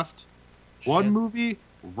movie left. One movie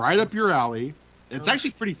right up your alley. It's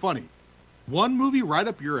actually pretty funny. one movie right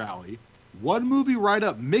up your alley, one movie right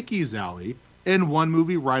up Mickey's alley, and one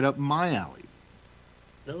movie right up my alley.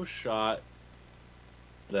 No shot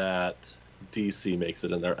that DC makes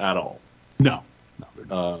it in there at all. No, they're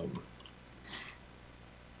not.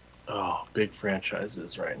 Big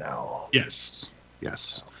franchises right now. Yes.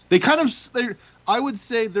 They I would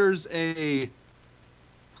say there's a.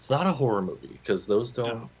 It's not a horror movie because those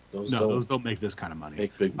don't make this kind of money.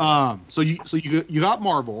 Make big money. So you got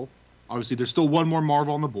Marvel. Obviously, there's still one more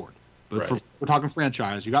Marvel on the board. But Right. we're talking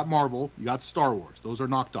franchise. You got Marvel. You got Star Wars. Those are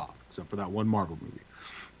knocked off, except for that one Marvel movie.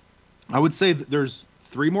 I would say that there's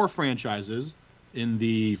 3 more franchises in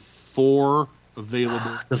the 4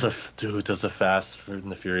 available. Does a Fast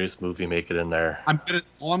and the Furious movie make it in there?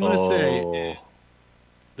 All I'm gonna say is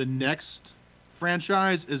the next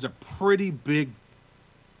franchise is a pretty big.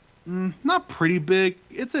 Not pretty big.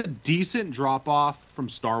 It's a decent drop off from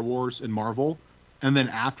Star Wars and Marvel, and then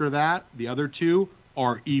after that, the other 2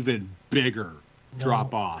 are even bigger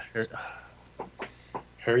drop off.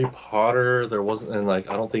 Harry Potter, there wasn't, and I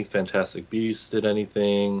don't think Fantastic Beasts did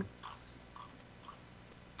anything.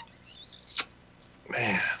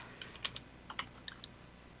 Man.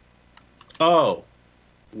 Oh,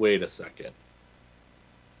 wait a second.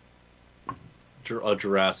 A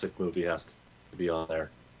Jurassic movie has to be on there.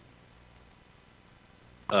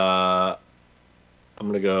 I'm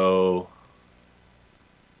gonna go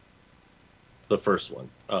the first one,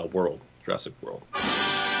 Jurassic World.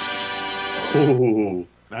 Ooh,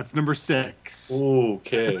 That's number 6.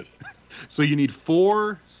 okay. So you need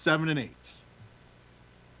 4, 7, and 8.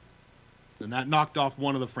 And that knocked off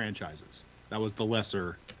one of the franchises. That was the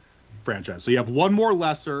lesser franchise. So you have one more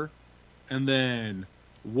lesser, and then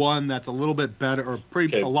one that's a little bit better, or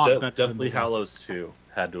a lot better. Deathly Hallows 2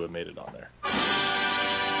 had to have made it on there.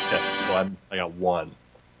 Okay, so I got one.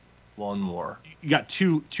 One more. You got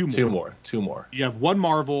two more. Two more. You have one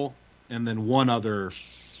Marvel, and then one other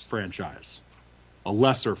franchise. A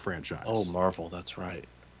lesser franchise. Oh, Marvel, that's right.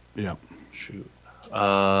 Yeah. Shoot.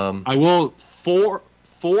 I will. 4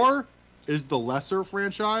 is the lesser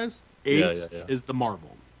franchise. 8 is the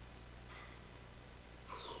Marvel.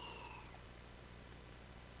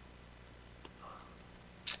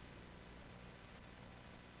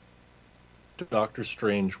 Doctor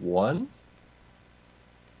Strange 1?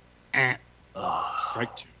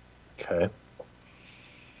 Strike 2. Okay.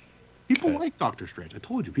 People like Doctor Strange. I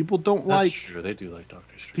told you. People don't That's like. true. They do like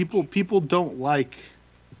Doctor Strange. People don't like.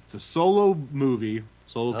 It's a solo movie.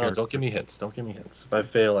 Solo character. Don't give me hints. If I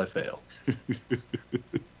fail, I fail.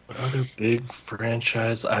 What other big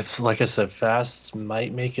franchise? Like I said, Fast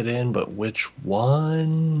might make it in, but which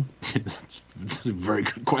one? That's a very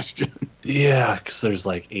good question. Yeah, because there's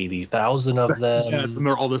 80,000 of them. Yes, and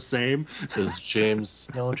they're all the same. Because James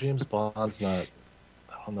Bond's not.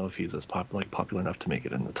 I don't know if he's as popular enough to make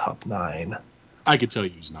it in the top 9. I could tell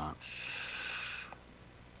you he's not.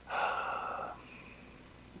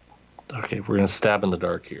 Okay, we're gonna stab in the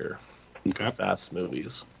dark here. Okay. Fast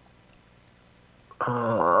movies. 8.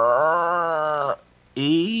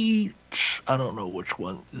 I don't know which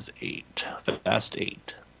one is 8. Fast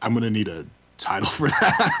 8. I'm gonna need a title for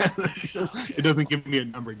that. It doesn't give me a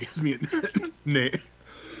number. It gives me a name.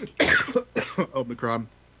 Omicron.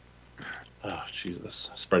 Oh, Jesus.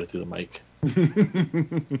 Spread it through the mic.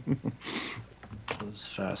 What is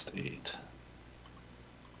Fast 8?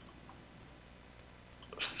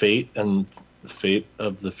 Fate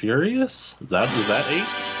of the Furious? Is that 8?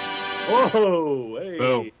 Whoa! Hey!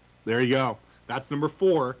 Oh, there you go. That's number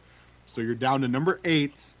 4. So you're down to number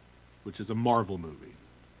 8, which is a Marvel movie.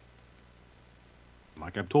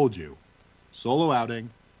 Like I've told you, solo outing.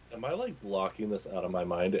 Am I blocking this out of my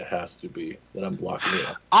mind? It has to be that I'm blocking it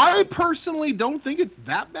out. I personally don't think it's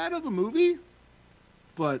that bad of a movie,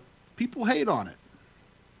 but people hate on it.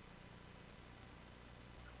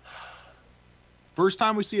 First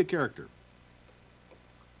time we see a character.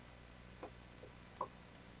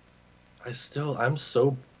 I'm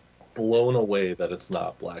so blown away that it's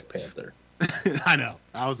not Black Panther. I know.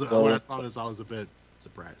 When I saw this, I was a bit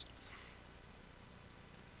surprised.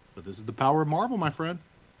 But this is the power of Marvel, my friend.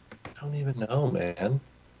 I don't even know, man.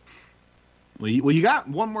 Well, you got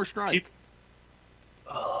one more strike.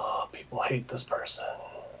 People hate this person.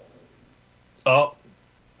 Oh,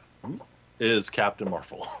 it is Captain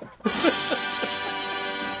Marvel.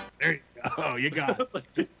 There you go. Oh, you got it.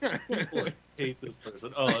 People hate this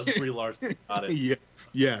person. Oh, that's Brie Larson. Got it. Yeah.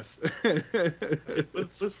 Yes.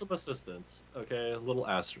 with some assistance, okay, a little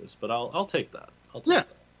asterisk, but I'll take that. Yeah,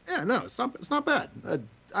 no, it's not bad.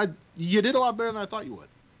 You did a lot better than I thought you would.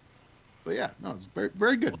 But yeah, no, it's very,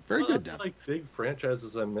 very good. Very good, Devin. Like big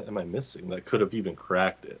franchises am I missing that could have even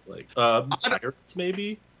cracked it? Like Pirates,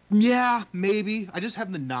 maybe. Yeah, maybe. I just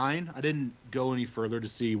have the 9. I didn't go any further to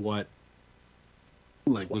see what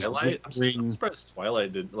like Twilight. was I'm surprised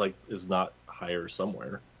Twilight is not higher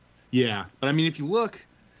somewhere. Yeah, but I mean, if you look,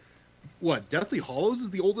 what Deathly Hallows is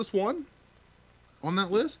the oldest one on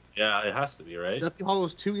that list. Yeah, it has to be, right? Deathly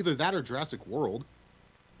Hallows 2, either that or Jurassic World.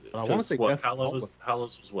 But I want to say Hallows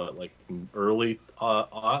was what, like early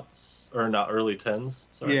aughts or not early 10s?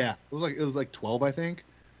 Sorry. Yeah, it was like 12, I think.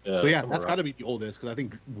 Yeah, so yeah, that's got to be the oldest because I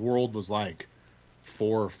think World was like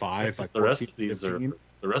 4 or 5. Like the rest of these 15.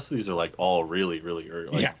 The rest of these are like all really, really early.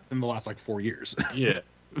 Like, yeah, in the last like 4 years. Yeah.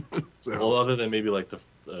 So. Well, other than maybe like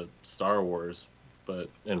the Star Wars, but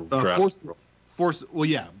and Jurassic World. Force. Well,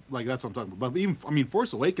 yeah, like that's what I'm talking about. But even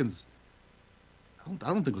Force Awakens. I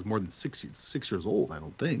don't think it was more than 6 years old. I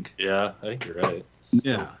don't think. Yeah, I think you're right.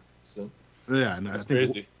 Yeah. So, yeah, and that's I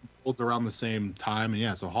think crazy. Both around the same time, and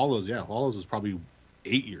yeah. So Hollows was probably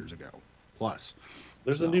 8 years ago plus.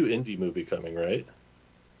 There's a new indie movie coming, right?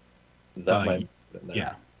 That might.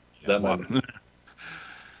 Yeah. That might.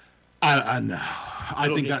 I know.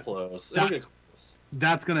 I think close.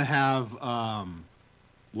 That's gonna have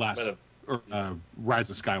Rise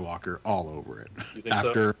of Skywalker all over it. You think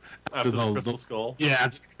after the Crystal Skull? Yeah,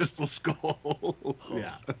 Crystal Skull.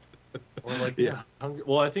 Yeah. Or like yeah.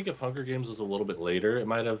 Well, I think if Hunger Games was a little bit later, it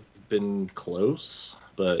might have been close.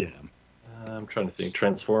 But yeah. I'm trying to think.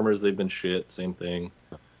 Transformers, they've been shit. Same thing.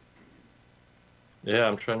 Yeah,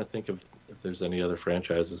 I'm trying to think of if there's any other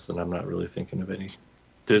franchises, and I'm not really thinking of any.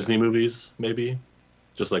 Disney movies, maybe,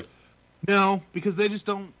 just like. No, because they just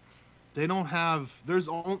don't. They don't have.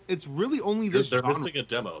 It's really only this. They're missing a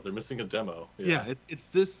demo. They're missing a demo. Yeah, it's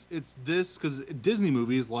this because Disney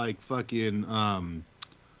movies like fucking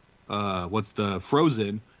what's the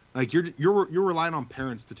Frozen? Like you're relying on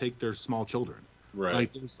parents to take their small children.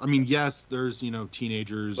 Right. Like yes, there's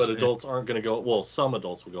teenagers, but adults aren't going to go. Well, some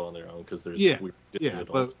adults will go on their own because there's weird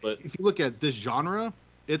adults. But if you look at this genre,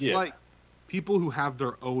 it's like people who have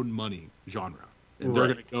their own money genre. And they're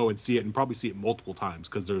going to go and see it and probably see it multiple times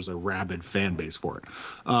because there's a rabid fan base for it.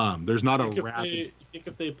 There's not a rabid. You think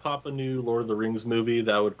if they pop a new Lord of the Rings movie,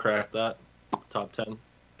 that would crack that top 10?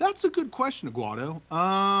 That's a good question, Aguado.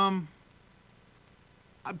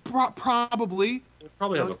 Probably. They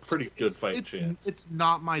probably have a pretty good fight chance. It's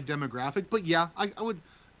not my demographic, but yeah, I would.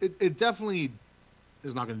 It definitely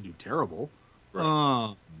is not going to do terrible.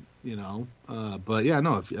 Right. But yeah,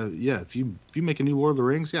 no. If you make a new Lord of the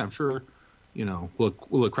Rings, yeah, I'm sure.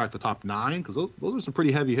 Will it crack the top 9? Because those are some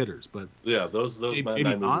pretty heavy hitters. But yeah, those maybe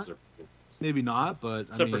 9 movies are maybe not. But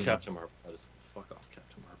except for Captain Marvel, fuck off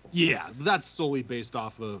Captain Marvel. Yeah, that's solely based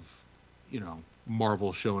off of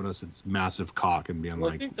Marvel showing us its massive cock and being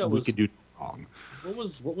like, we could do wrong.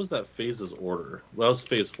 What was that phase's order? Well, that was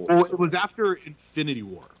phase 4. Well, it was after Infinity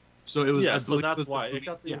War, so it was. Yeah, so that's why it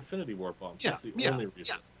got the Infinity War bump. Yeah, that's the only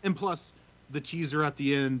reason. Yeah. And plus, the teaser at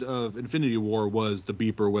the end of Infinity War was the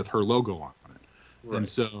beeper with her logo on it, right. And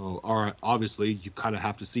so, obviously, you kind of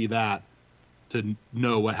have to see that to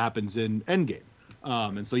know what happens in Endgame.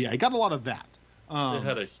 And so, yeah, it got a lot of that. It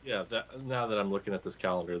had now that I'm looking at this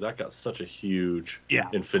calendar, that got such a huge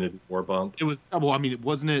Infinity War bump. It was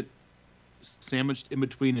wasn't it sandwiched in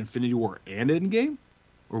between Infinity War and Endgame,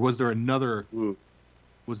 or was there another? Ooh.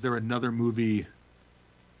 Was there another movie?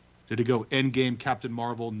 Did it go Endgame, Captain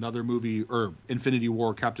Marvel, another movie, or Infinity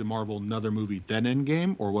War, Captain Marvel, another movie, then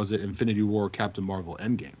Endgame, or was it Infinity War, Captain Marvel,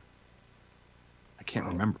 Endgame? I can't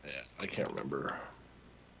remember. Yeah, I can't remember.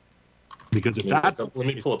 Because if that's let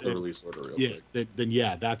me pull up the release order real quick. Then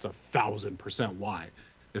yeah, that's 1,000% why.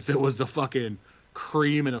 If it was the fucking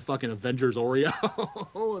cream and a fucking Avengers Oreo,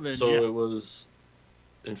 then it was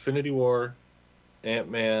Infinity War,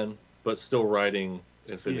 Ant-Man, but still writing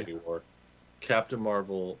Infinity War, Captain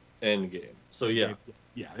Marvel, Endgame. So yeah,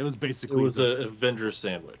 it was basically an Avengers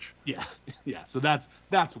sandwich. Yeah. So that's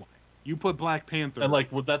why you put Black Panther and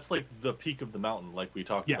that's like the peak of the mountain, like we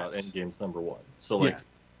talked about. Endgame's number 1. So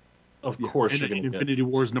of course you're going to Infinity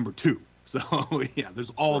War's number 2. So yeah, there's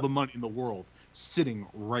all the money in the world sitting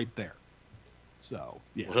right there. So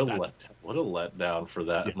yeah, what a letdown for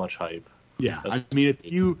that much hype. Yeah, I mean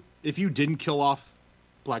if you didn't kill off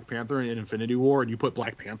Black Panther in Infinity War and you put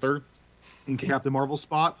Black Panther in Captain Marvel's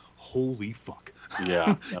spot, holy fuck.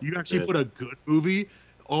 Yeah. You actually put a good movie.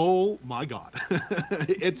 Oh my god.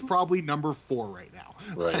 It's probably number 4 right now.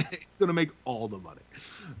 Right. It's gonna make all the money.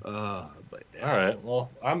 But all right. Well,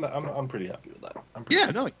 I'm pretty happy with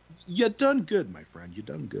that. You done good, my friend. You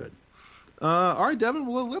done good. All right, Devin.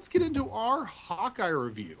 Well, let's get into our Hawkeye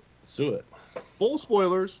review. Let's do it. Full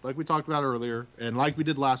spoilers, like we talked about earlier, and like we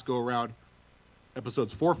did last go around,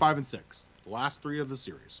 episodes 4, 5, and 6, the last 3 of the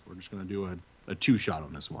series. We're just gonna do a 2-shot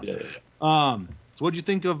on this one. Yeah. So what'd you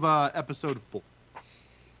think of episode 4?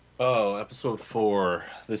 Oh, episode 4.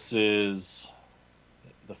 This is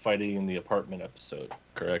the fighting in the apartment episode,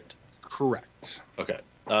 correct? Correct. Okay.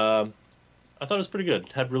 I thought it was pretty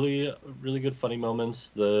good. Had really good funny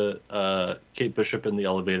moments. The Kate Bishop in the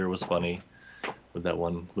elevator was funny with that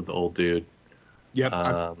one with the old dude. Yep.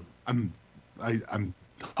 I'm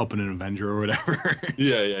helping an Avenger or whatever.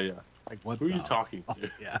 Yeah. Like what? Who are you talking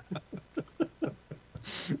to? Yeah.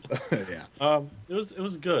 Yeah. It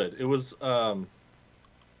was good. It was I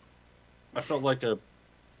felt like a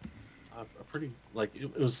pretty like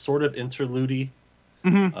it was sort of interlude-y.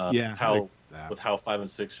 Mm-hmm. Yeah. With how 5 and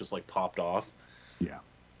 6 just like popped off. Yeah.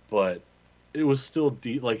 But it was still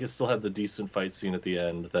it still had the decent fight scene at the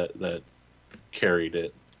end that carried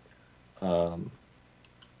it.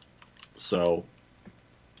 So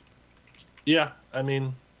yeah, I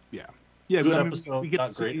mean, yeah, good episode, we get not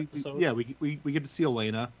to great see, episode. Yeah, we get to see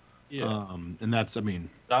Elena. Yeah. And that's, I mean,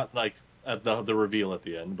 not like at the reveal at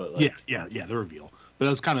the end, but like, yeah, the reveal. But it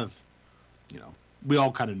was kind of, we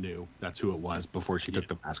all kind of knew that's who it was before she took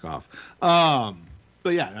the mask off.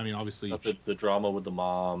 But yeah, I mean, obviously the drama with the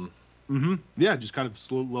mom. Mm-hmm. Yeah, just kind of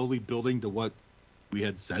slowly building to what we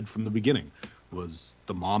had said from the beginning was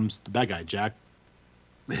the mom's the bad guy. Jack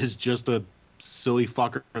is just a silly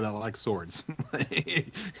fucker that likes swords.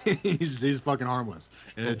 he's fucking harmless,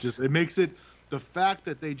 and it makes it the fact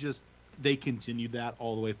that they continued that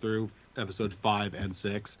all the way through episode 5 and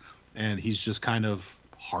 6, and he's just kind of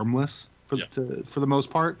harmless for the most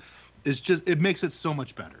part. It makes it so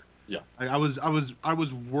much better. Yeah, I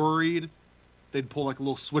was worried they'd pull like a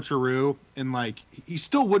little switcheroo and like he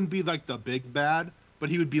still wouldn't be like the big bad, but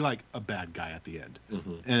he would be like a bad guy at the end,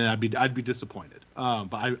 and I'd be disappointed.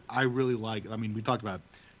 But I really like. I mean, we talked about.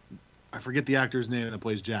 I forget the actor's name that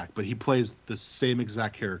plays Jack, but he plays the same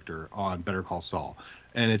exact character on Better Call Saul,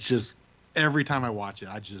 and it's just every time I watch it,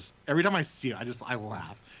 every time I see it, I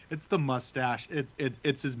laugh. It's the mustache.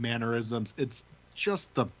 It's his mannerisms. It's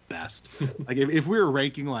just the best. Like if we were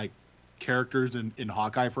ranking like characters in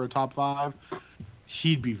Hawkeye for a top 5,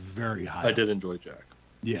 he'd be very high. I did enjoy Jack.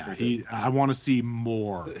 Yeah, I want to see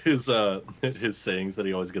more. His sayings that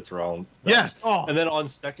he always gets wrong. Yes. Oh. And then on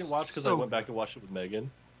second watch, because I went back and watched it with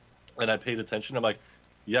Megan, and I paid attention. I'm like,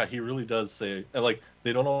 yeah, he really does say, and like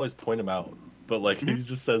they don't always point him out, but like he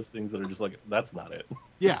just says things that are just like, that's not it.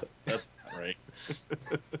 Yeah, that's not right.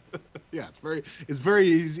 Yeah,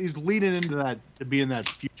 he's leaning into that to being that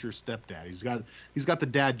future stepdad. He's got the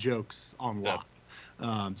dad jokes on lock.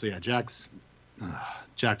 So yeah, Jack's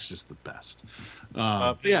just the best.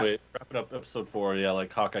 Anyway, wrapping up episode 4,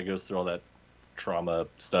 like Hawkeye goes through all that trauma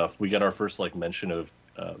stuff. We get our first like mention of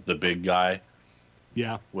the big guy.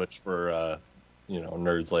 Yeah. Which for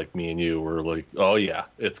nerds like me and you were like, oh yeah,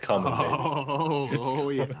 it's coming. Oh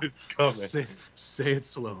yeah, it's coming. Say it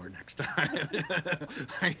slower next time.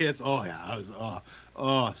 I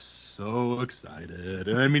was so excited.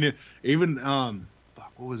 And I mean,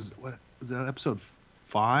 what was that, episode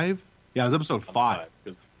 5? Yeah, it was episode 5.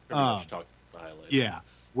 Because pretty much talked the highlights. Yeah,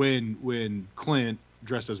 when Clint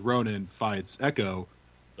dressed as Ronin fights Echo,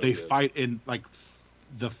 they fight in like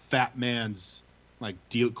the fat man's like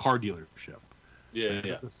car dealership.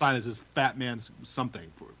 Yeah. The sign is his fat man's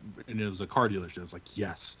something and it was a car dealership. It's like,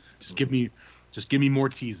 yes, just give me more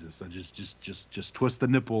teases. And just twist the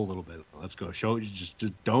nipple a little bit. Let's go. Just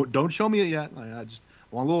don't show me it yet. I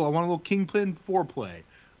want a little Kingpin foreplay.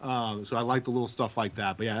 So I like the little stuff like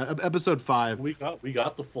that. But yeah, episode 5. We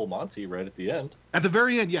got the full Monty right at the end. At the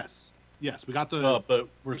very end, yes, we got the. But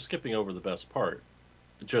we're skipping over the best part,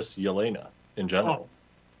 just Yelena in general.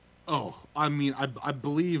 Oh, I mean, I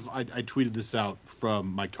believe I tweeted this out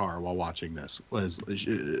from my car while watching this.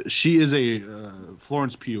 She is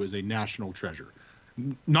Florence Pugh is a national treasure,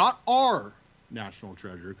 not our national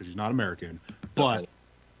treasure because she's not American, but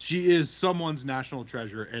she is someone's national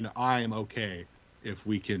treasure, and I am okay if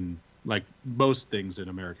we can, like most things in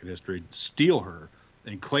American history, steal her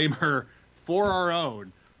and claim her for our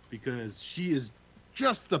own because she is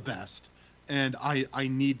just the best, and I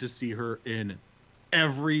need to see her in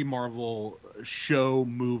every Marvel show,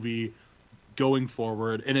 movie going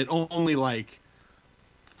forward, and it only like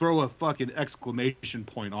throw a fucking exclamation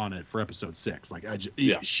point on it for episode 6. Like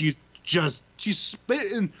she's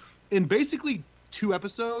spit in basically 2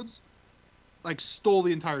 episodes, like stole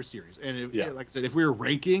the entire series. And like I said, if we were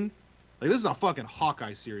ranking, like this is a fucking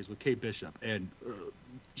Hawkeye series with Kate Bishop, and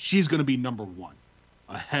she's gonna be number 1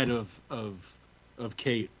 ahead of of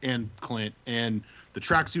Kate and Clint and the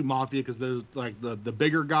Tracksuit Mafia, because there's like the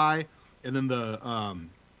bigger guy and then the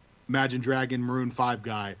Imagine Dragon Maroon 5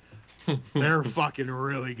 guy. They're fucking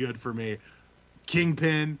really good for me.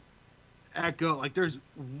 Kingpin, Echo, like there's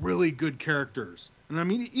really good characters. And I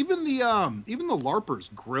mean even the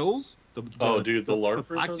LARPers, Grills. The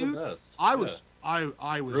LARPers are dude, the best. I was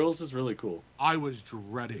Grills is really cool. I was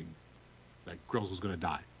dreading that Grills was gonna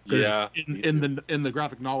die. Yeah. In the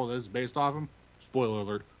graphic novel that is based off him, spoiler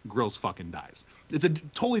alert, Grills fucking dies. It's a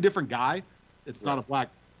totally different guy. It's not a black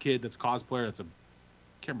kid that's a cosplayer. That's a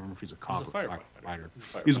can't remember if he's a firefighter.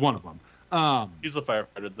 He's one of them. He's a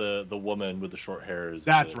firefighter. The woman with the short hair is.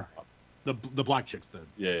 That's right. The black chick's the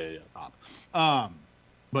yeah. Top.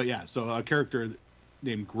 But yeah, so a character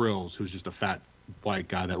named Grills, who's just a fat white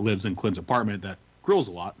guy that lives in Clint's apartment that grills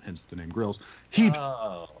a lot, hence the name Grills. He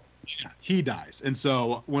dies, and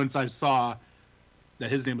so once I saw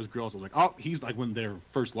that his name was Grills, I was like, oh, he's like when they're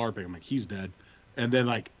first LARPing, I'm like, he's dead, and then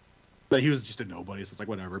like. But he was just a nobody, so it's like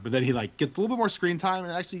whatever. But then he like gets a little bit more screen time,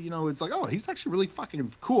 and actually, it's like, oh, he's actually really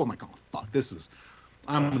fucking cool. I'm like, oh fuck, this is.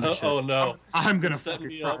 I'm gonna fucking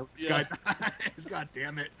cry. This guy dies. God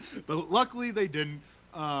damn it! But luckily they didn't.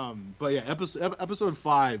 But yeah, episode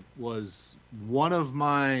 5 was one of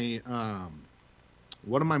my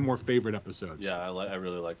more favorite episodes. Yeah, I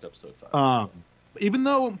really liked episode 5. Even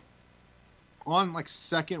though on like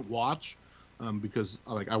second watch. Because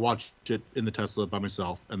like I watched it in the Tesla by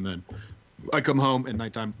myself, and then I come home at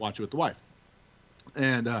nighttime, watch it with the wife.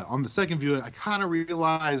 And on the second viewing, I kind of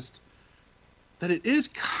realized that it is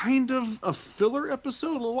kind of a filler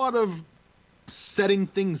episode, a lot of setting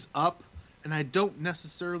things up, and I don't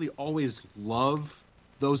necessarily always love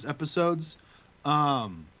those episodes.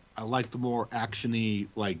 I like the more actiony,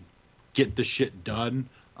 like get the shit done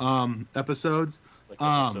episodes. Like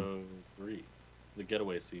episode 3, the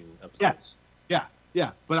getaway scene episode. Yes.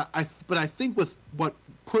 Yeah, but I think with what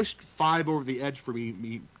pushed 5 over the edge for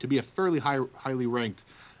me to be a fairly highly ranked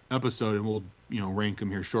episode, and we'll rank them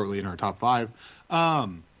here shortly in our top 5,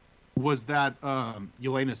 was that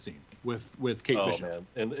Yelena scene with Kate Bishop.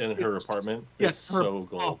 Man, in her apartment. Yes, so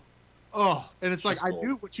gold. And it's like I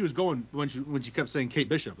knew what she was going when she kept saying Kate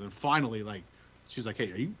Bishop, and finally like she's like,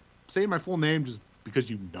 hey, are you saying my full name just because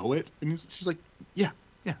you know it? And she's like, yeah.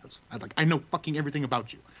 I know fucking everything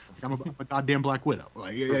about you. Like, I'm a goddamn Black Widow.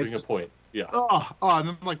 Like, proving a point. Yeah. And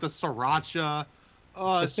then like the sriracha.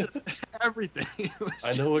 It's just everything.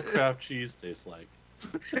 I know what Kraft cheese tastes like.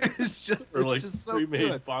 It's just so pre-made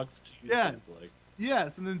good. Boxed cheese tastes like.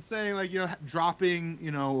 Yes, and then saying like dropping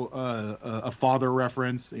a father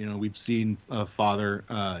reference. We've seen Father.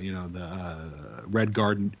 The Red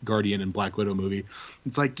Guardian and Black Widow movie.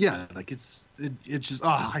 It's like it's just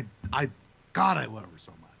God, I love her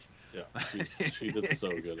so much. Yeah, she did so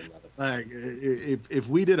good in that. Like, if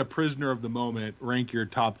we did a prisoner of the moment, rank your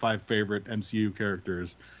top 5 favorite MCU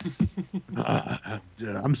characters.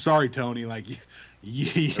 I'm sorry, Tony. Like,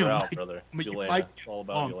 you're out, brother. Yelena. All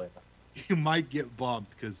about Yelena. You might get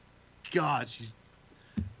bumped because, God,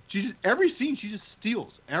 she's every scene she just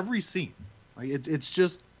steals every scene. Like it's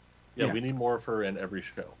just. Yeah, we need more of her in every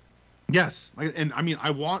show. Yes, and I mean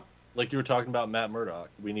I want. Like you were talking about Matt Murdock,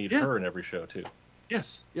 we need her in every show too.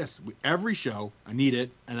 Yes. Every show, I need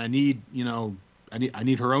it, and I need I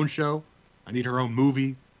need her own show, I need her own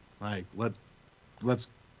movie. Like let's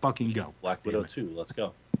fucking go. Black Widow 2, let's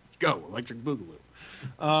go. Let's go, Electric Boogaloo.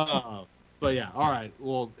 But yeah, all right.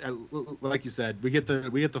 Well, like you said, we get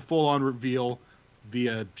the full on reveal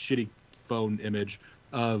via shitty phone image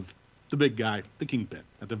of the big guy, the Kingpin,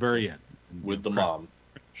 at the very end with the mom.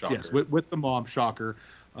 Shocker. Yes, with the mom. Shocker.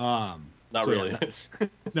 Not really. Yeah,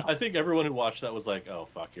 no. I think everyone who watched that was like, "Oh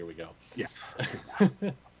fuck, here we go." Yeah.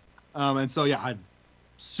 And so yeah, I'm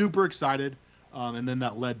super excited. And then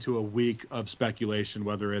that led to a week of speculation,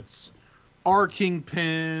 whether it's our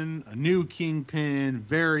Kingpin, a new Kingpin,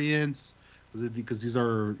 variants, because these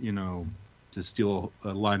are, to steal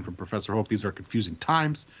a line from Professor Hulk, these are confusing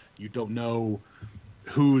times. You don't know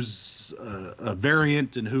who's a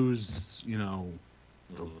variant and who's,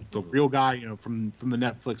 the real guy, from the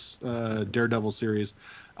Netflix Daredevil series.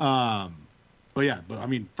 But I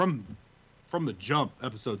mean, from the jump,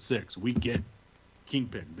 episode 6, we get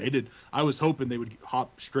Kingpin. They did. I was hoping they would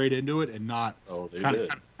hop straight into it and not kind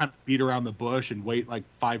of beat around the bush and wait like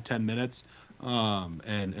 5-10 minutes,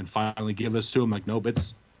 and finally give us to him. Like, nope,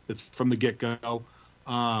 it's from the get go.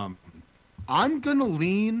 I'm gonna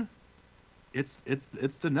lean. It's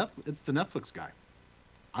the Netflix guy.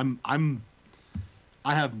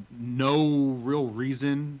 I have no real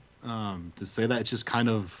reason to say that. It's just kind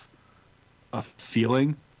of a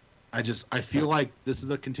feeling. I feel like this is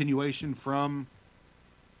a continuation from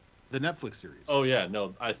the Netflix series. Oh yeah,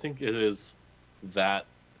 no, I think it is that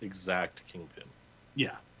exact Kingpin.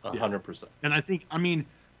 Yeah, 100%. And I think, I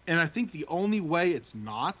think the only way it's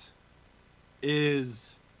not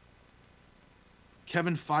is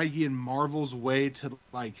Kevin Feige and Marvel's way to,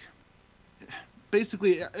 like,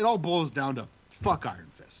 basically it all boils down to fuck Iron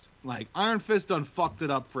Fist. Like, Iron Fist done fucked it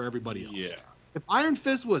up for everybody else. Yeah. If Iron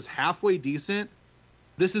Fist was halfway decent,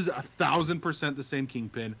 this is 1,000% the same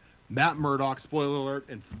Kingpin. Matt Murdock, spoiler alert,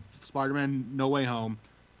 and Spider-Man No Way Home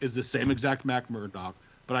is the same exact Matt Murdock.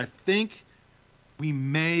 But I think they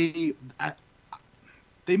may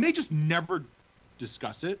just never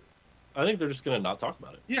discuss it. I think they're just gonna not talk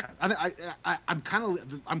about it. Yeah, I'm kind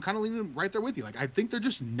of leaning right there with you. Like, I think they're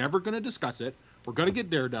just never gonna discuss it. We're gonna get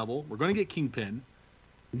Daredevil. We're gonna get Kingpin.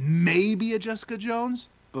 Maybe a Jessica Jones,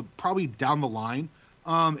 but probably down the line.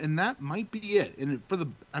 And that might be it. And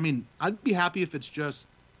I'd be happy if it's just,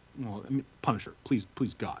 Punisher. Please,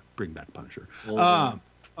 God, bring back Punisher.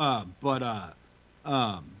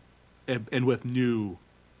 And with new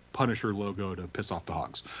Punisher logo to piss off the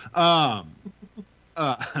hogs. Have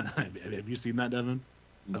you seen that, Devin?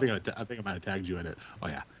 No. I think I might have tagged you in it. Oh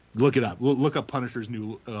yeah, look it up. Look up Punisher's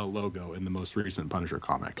new logo in the most recent Punisher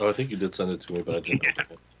comic. Oh, I think you did send it to me, but I didn't. Yeah.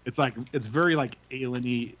 It's very like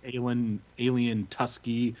alien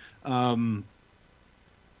tusky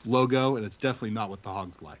logo, and it's definitely not what the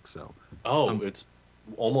hogs like. So it's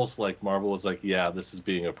almost like Marvel was like, yeah, this is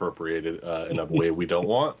being appropriated in a way we don't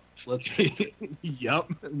want. Let's. Yep.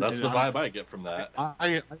 That's the vibe I get from that.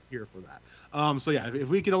 I'm here for that. So yeah, if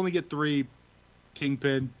we could only get 3,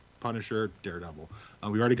 Kingpin, Punisher, Daredevil.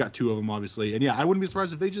 We already got 2 of them, obviously. And yeah, I wouldn't be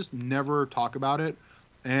surprised if they just never talk about it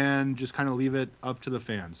and just kind of leave it up to the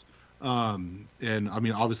fans. And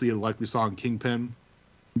obviously, like we saw in Kingpin,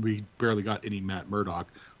 we barely got any Matt Murdock.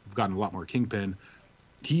 We've gotten a lot more Kingpin.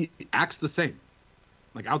 He acts the same.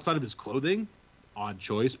 Like, outside of his clothing, odd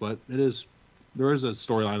choice, but there is a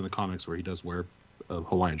storyline in the comics where he does wear a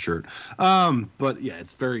Hawaiian shirt. But yeah,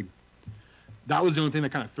 that was the only thing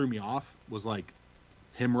that kind of threw me off, was like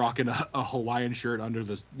him rocking a Hawaiian shirt under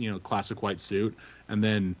this, classic white suit, and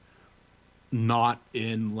then not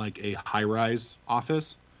in like a high-rise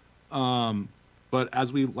office. But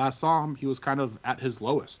as we last saw him, he was kind of at his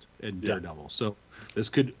lowest in Daredevil. So this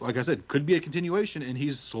could, like I said, could be a continuation, and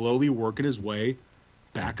he's slowly working his way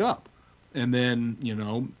back up. And then,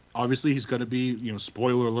 obviously he's going to be,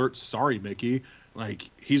 spoiler alert, sorry, Mickey, like,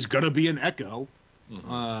 he's going to be an Echo.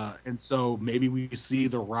 Mm-hmm. And so maybe we see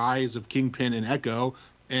the rise of Kingpin and Echo,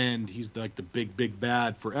 and he's like the big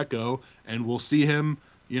bad for Echo, and we'll see him,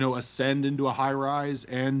 ascend into a high rise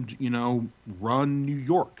and, run New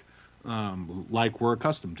York, like we're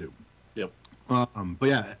accustomed to. Yep. But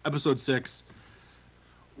yeah, episode 6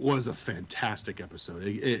 was a fantastic episode.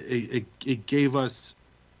 It gave us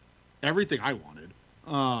everything I wanted.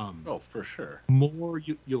 For sure. More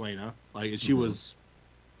Yelena, like, she was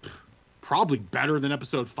probably better than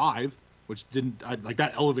episode 5, which like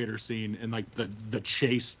that elevator scene and like the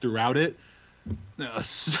chase throughout it.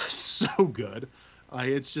 So good.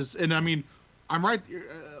 It's just, and I'm right.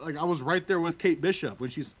 Like, I was right there with Kate Bishop when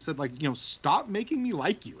she said, like, stop making me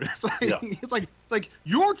like you. It's like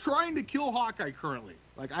you're trying to kill Hawkeye currently.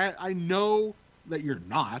 Like, I know that you're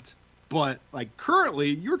not, but like currently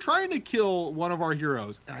you're trying to kill one of our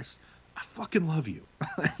heroes, and I fucking love you.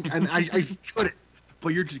 And I shouldn't.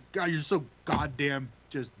 But you're so goddamn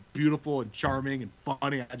just beautiful and charming and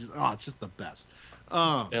funny. It's just the best.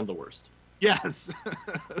 And the worst. Yes.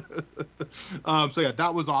 So yeah,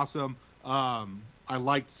 that was awesome. I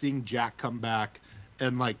liked seeing Jack come back,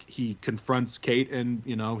 and like he confronts Kate, and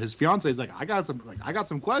his fiance is like, I got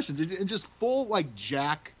some questions, and just full like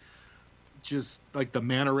Jack, just like the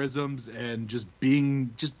mannerisms and just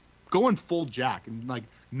going full Jack, and like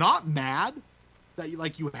not mad that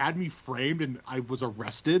you had me framed and I was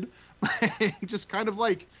arrested. Just kind of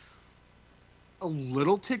like a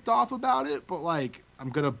little ticked off about it, but like I'm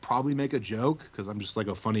gonna probably make a joke because I'm just like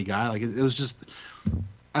a funny guy. Like it was just,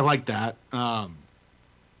 I like that.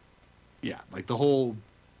 Yeah, like the whole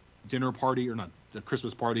dinner party, or not, the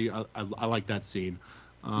Christmas party. I like that scene.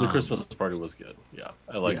 The Christmas party was good. Yeah,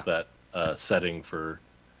 I like that setting for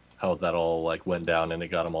how that all like went down and it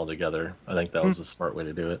got them all together. I think that was a smart way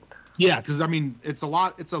to do it. Yeah, because it's a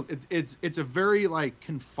lot. It's a very like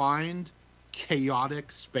confined,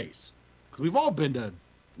 chaotic space. Because we've all been to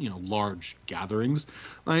large gatherings.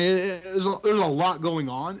 Like, there's a lot going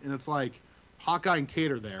on, and it's like Hawkeye and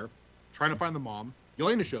Kate are there trying to find the mom.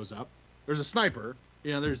 Yelena shows up. There's a sniper.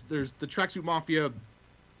 There's the Tracksuit Mafia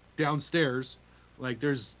downstairs. Like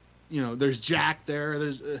there's Jack there.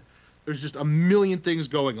 There's just a million things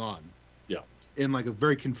going on. Yeah. in like a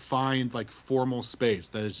very confined, like formal space.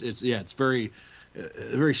 That is, it's very,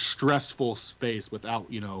 a very stressful space without,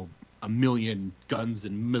 you know, a million guns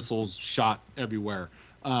and missiles shot everywhere.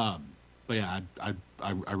 But yeah,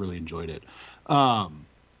 I really enjoyed it.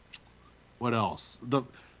 What else?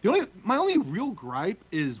 My only real gripe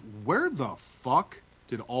is where the fuck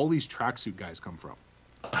did all these tracksuit guys come from?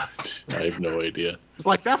 I have no idea.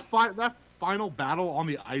 Like that final battle on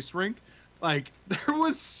the ice rink, like there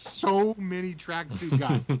was so many tracksuit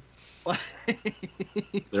guys.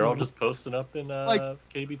 They're all just posting up in like,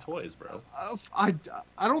 KB Toys, bro. I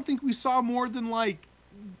don't think we saw more than like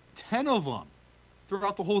 10 of them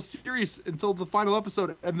throughout the whole series until the final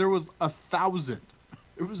episode, and there was 1,000.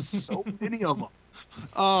 There was so many of them.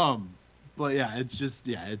 But yeah,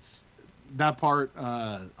 it's that part.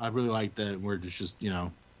 I really like that we're just you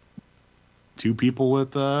know, two people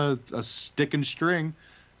with a stick and string,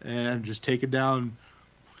 and just taking down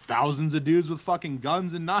thousands of dudes with fucking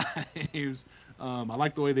guns and knives. I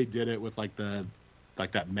like the way they did it with like that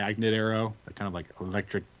magnet arrow, that kind of like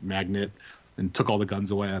electric magnet, and took all the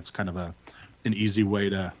guns away. That's kind of an easy way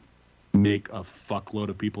to make a fuckload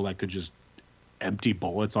of people that could just empty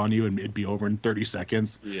bullets on you and it'd be over in 30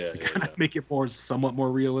 seconds. Yeah, kind of make it somewhat more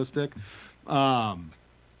realistic.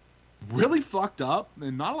 Really fucked up,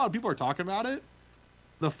 and not a lot of people are talking about it.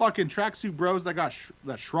 The fucking tracksuit bros that got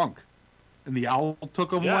that shrunk, and the owl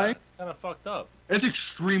took them away. It's kind of fucked up. It's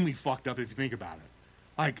extremely fucked up if you think about it.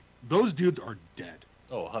 Like, those dudes are dead.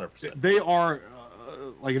 Oh, 100%. They are,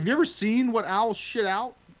 like, have you ever seen what owls shit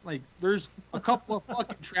out? Like, there's a couple of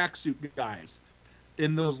fucking tracksuit guys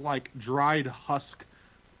in those, like, dried husk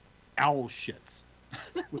owl shits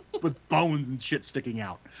with bones and shit sticking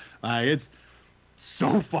out. It's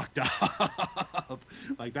so fucked up.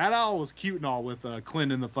 Like, that owl was cute and all with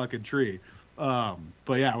Clint in the fucking tree. But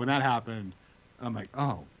yeah, when that happened, I'm like,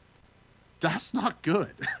 oh, that's not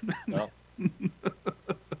good. No.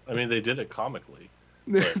 I mean, they did it comically.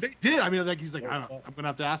 They did. I mean, like, he's like, I'm gonna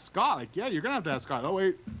have to ask Scott. Like, yeah, you're gonna have to ask Scott. Oh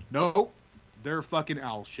wait, no, they're fucking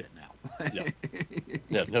owl shit now.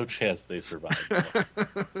 Yeah, no chance they survive.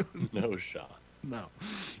 No shot. No.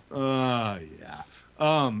 Yeah.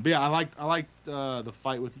 But yeah, I liked the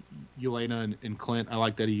fight with Yelena and Clint. I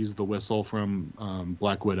like that he used the whistle from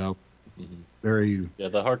Black Widow. Mm-hmm. Very. Yeah,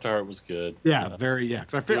 the heart to heart was good. Yeah, very. Yeah,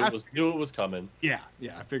 because I knew it was coming. Yeah.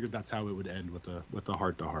 I figured that's how it would end with the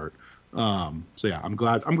heart to heart. So yeah, I'm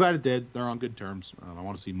glad it did. They're on good terms. I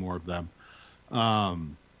want to see more of them. Yeah,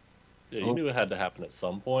 you knew it had to happen at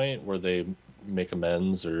some point where they make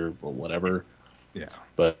amends or whatever. Yeah.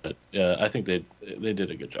 But yeah, I think they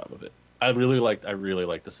did a good job of it. I really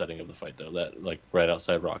liked the setting of the fight though. That like right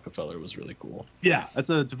outside Rockefeller was really cool. Yeah, it's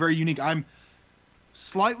a very unique. I'm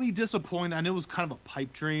slightly disappointed. I know it was kind of a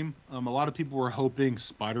pipe dream. A lot of people were hoping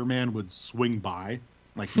Spider-Man would swing by,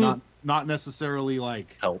 like not necessarily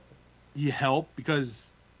like help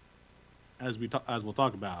because as we'll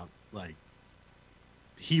talk about, like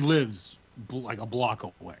he lives like a block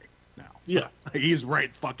away now. Yeah, he's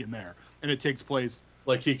right fucking there, and it takes place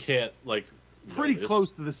like he can't like pretty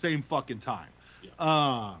close to the same fucking time.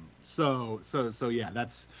 Yeah. So yeah,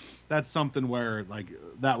 that's something where like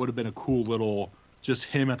that would have been a cool little just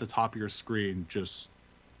him at the top of your screen, just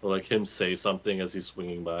or like him say something as he's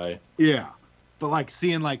swinging by. Yeah, but like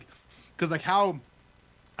seeing like because like how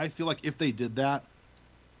I feel like if they did that,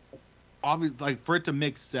 obviously like for it to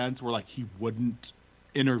make sense where like he wouldn't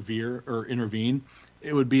intervene,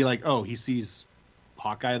 it would be like, oh, he sees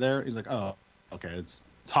Hawkeye there, he's like, oh, okay, it's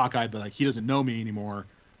Hawkeye, but like he doesn't know me anymore,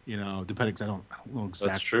 you know, depending, because I don't know exactly.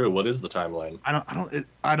 That's true. What is the timeline?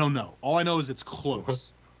 I don't know. All I know is it's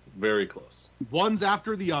close. Very close. One's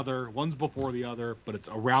after the other, one's before the other, but it's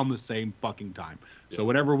around the same fucking time. Yeah. So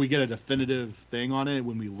whenever we get a definitive thing on it,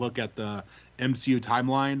 when we look at the MCU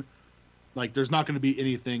timeline, like there's not going to be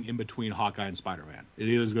anything in between Hawkeye and Spider-Man. It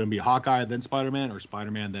either is going to be Hawkeye then Spider-Man or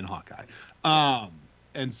Spider-Man then Hawkeye.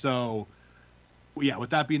 And so, yeah, with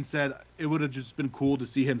that being said, it would have just been cool to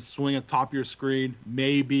see him swing at top of your screen,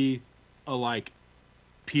 maybe a like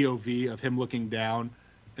POV of him looking down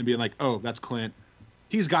and being like, oh, that's Clint.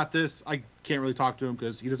 He's got this. I can't really talk to him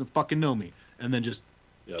because he doesn't fucking know me. And then just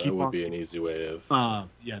that would be an easy way of.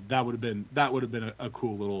 That would have been a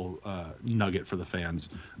cool little nugget for the fans.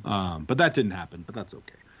 But that didn't happen. But that's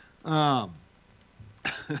okay.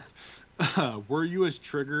 Were you as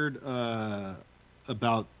triggered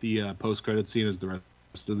about the post-credit scene as the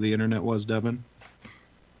rest of the internet was, Devin?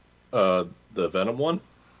 The Venom one?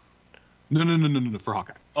 No, for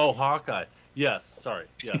Hawkeye. Oh, Hawkeye. Yes, sorry.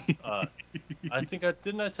 Yes. I think I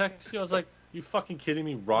text you. I was like, "You fucking kidding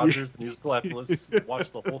me?" Rogers the musical. I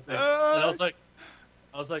watched the whole thing, and I was like,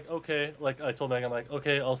 I was like, okay, like I told Megan, I'm like,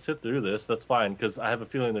 okay, I'll sit through this. That's fine because I have a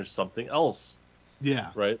feeling there's something else,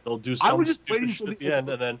 Yeah. right? They'll do I some was just stupid waiting shit for at the the end,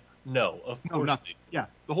 and then no, of No, course nothing. Yeah,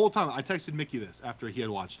 the whole time I texted Mickey this after he had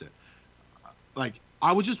watched it. Like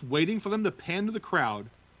I was just waiting for them to pan to the crowd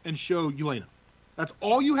and show Yelena. That's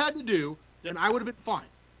all you had to do, and I would have been fine.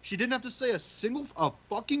 She didn't have to say a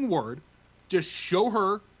fucking word. Just show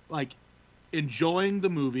her like enjoying the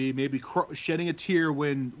movie, maybe shedding a tear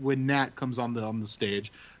when Nat comes on the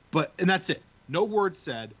stage, and that's it. No word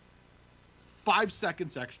said. 5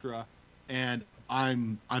 seconds extra, and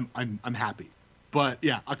I'm happy. But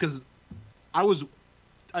yeah, because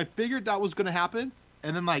I figured that was going to happen,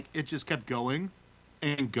 and then like it just kept going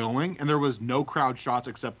and going, and there was no crowd shots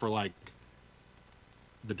except for like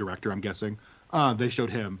the director, I'm guessing. They showed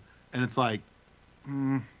him, and it's like,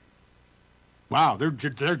 wow, they're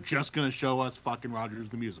just going to show us fucking Rogers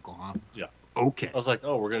the musical, huh? Yeah. Okay. I was like,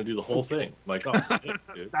 oh, we're gonna do the whole thing. I'm like, oh, sick,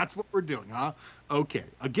 dude. That's what we're doing, huh? Okay.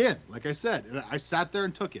 Again, like I said, I sat there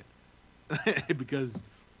and took it because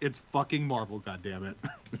it's fucking Marvel, goddammit.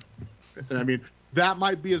 And I mean, that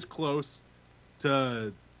might be as close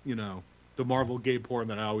to, the Marvel gay porn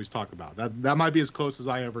that I always talk about. That might be as close as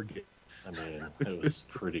I ever get. I mean, it was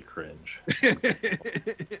pretty cringe.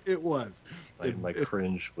 It was. My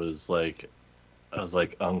cringe was like, I was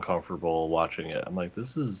like uncomfortable watching it. I'm like,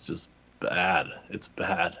 this is just bad. It's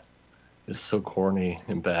bad. It's so corny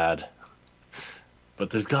and bad. But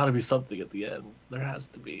there's got to be something at the end. There has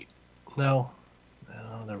to be. No,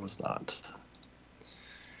 there was not.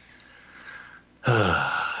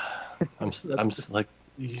 I'm like,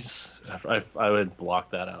 I would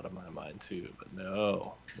block that out of my mind too. But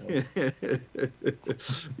no.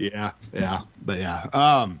 Yeah, but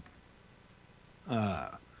yeah.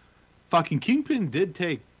 Fucking Kingpin did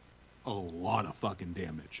take a lot of fucking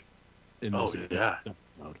damage in this episode.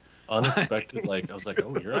 Unexpected. Like I was like,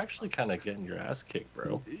 oh, you're actually kind of getting your ass kicked,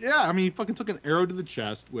 bro. Yeah, I mean, he fucking took an arrow to the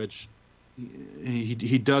chest, which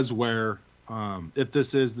he does wear. If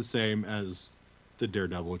this is the same as the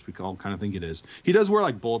Daredevil, which we all kind of think it is, he does wear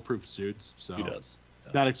like bulletproof suits. So he does.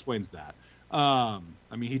 Yeah. That explains that. I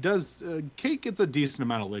mean, he does. Kate gets a decent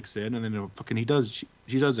amount of licks in, and then he does.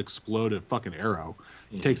 She does explode a fucking arrow.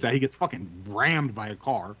 He takes that. He gets fucking rammed by a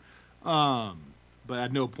car. But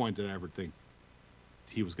at no point did I ever think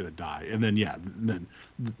he was gonna die. And then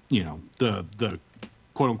the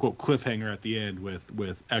quote unquote cliffhanger at the end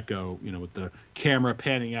with Echo, with the camera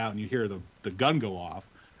panning out and you hear the gun go off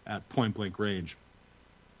at point blank range.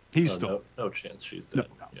 He's still no chance she's dead.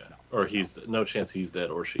 Or no chance he's dead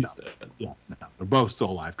or she's dead. Yeah, no, they're both still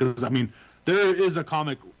alive. Because I mean, there is a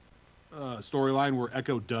comic storyline where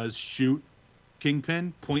Echo does shoot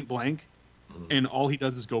Kingpin point blank, and all he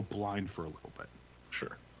does is go blind for a little bit.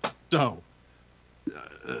 Sure. So,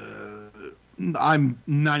 I'm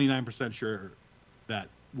 99% sure that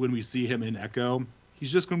when we see him in Echo,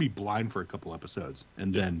 he's just going to be blind for a couple episodes,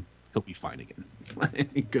 and then he'll be fine again.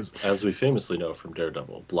 Because, as we famously know from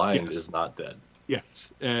Daredevil, blind is not dead.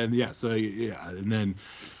 Yes, and and then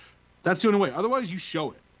that's the only way. Otherwise, you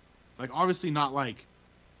show it. Like, obviously not like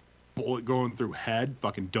bullet going through head,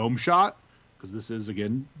 fucking dome shot, because this is,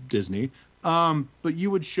 again, Disney. But you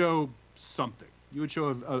would show something. You would show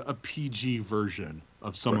a PG version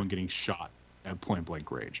of someone getting shot at point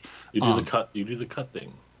blank range. You do the cut. You do the cut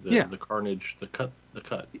thing. The carnage. The cut.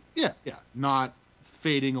 Yeah. Not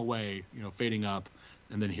fading away. Fading up,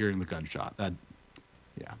 and then hearing the gunshot.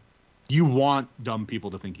 Yeah. You want dumb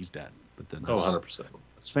people to think he's dead, but then 100%.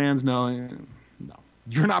 As fans know, no,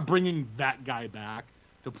 you're not bringing that guy back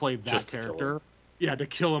to play that just character. To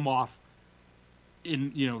kill him off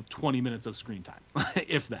in 20 minutes of screen time,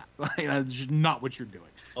 if that. That's just not what you're doing.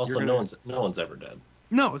 Also, no one's ever dead.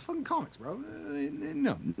 No, it's fucking comics, bro.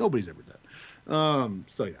 No, nobody's ever dead.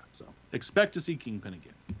 So expect to see Kingpin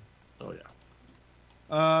again. Oh yeah.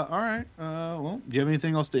 All right. Well, do you have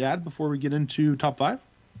anything else to add before we get into top 5?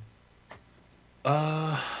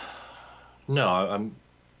 No, I'm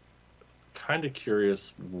kind of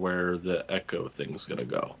curious where the Echo thing's gonna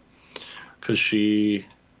go, because she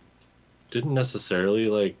didn't necessarily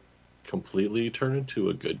like completely turn into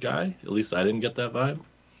a good guy. At least I didn't get that vibe.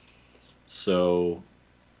 So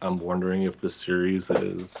I'm wondering if the series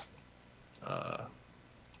is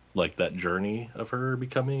like that journey of her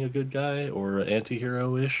becoming a good guy or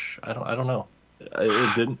anti-hero-ish. I don't know.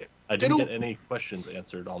 I didn't get any questions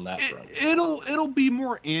answered on that front. It'll be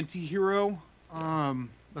more anti-hero.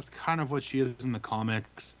 That's kind of what she is in the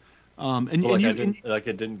comics.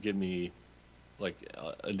 It didn't give me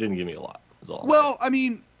a lot. Well, I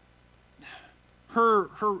mean, her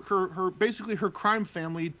basically her crime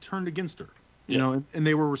family turned against her. You know, and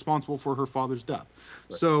they were responsible for her father's death.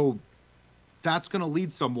 Right. So that's going to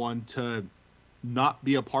lead someone to not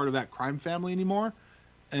be a part of that crime family anymore,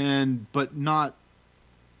 but not,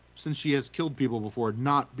 since she has killed people before,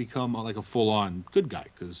 not become like a full-on good guy,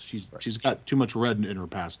 because she's got too much red in her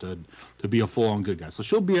past to be a full-on good guy. So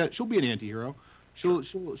she'll be an anti-hero.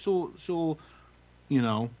 She'll you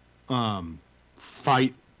know,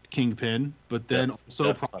 fight Kingpin, but then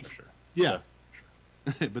also Punisher. Yeah.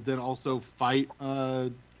 But then also fight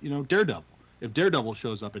you know, Daredevil. If Daredevil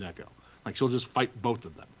shows up in Echo, like, she'll just fight both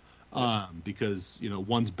of them. Because, you know,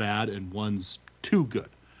 one's bad and one's too good.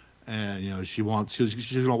 And, you know, she's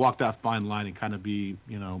going to walk that fine line and kind of be,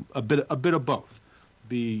 you know, a bit of both.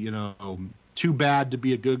 Be, you know, too bad to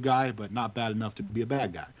be a good guy, but not bad enough to be a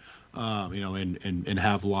bad guy. You know, and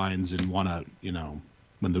have lines and want to, you know,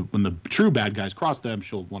 when the true bad guys cross them,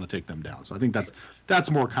 she'll want to take them down. So I think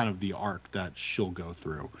that's more kind of the arc that she'll go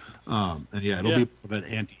through. And yeah, it'll be an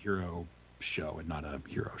anti-hero show and not a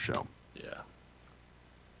hero show. Yeah.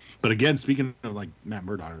 But again, speaking of like Matt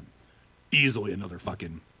Murdock, easily another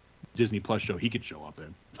fucking Disney Plus show he could show up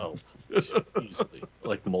in. Oh, easily,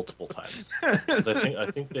 like multiple times. 'Cause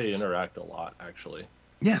I think they interact a lot, actually.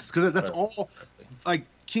 Yes, because that's all like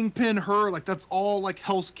Kingpin, her, like that's all like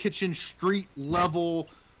Hell's Kitchen street level,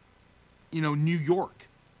 you know, New York,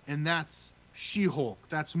 and that's She-Hulk,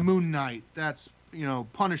 that's Moon Knight, that's, you know,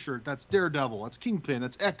 Punisher, that's Daredevil, that's Kingpin,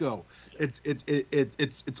 that's Echo. Yeah.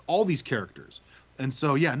 It's all these characters, and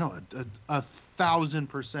so yeah, no,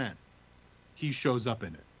 1,000% he shows up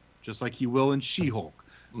in it, just like he will in She-Hulk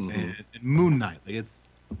and Moon Knight. Like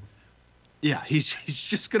he's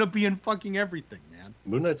just gonna be in fucking everything, man.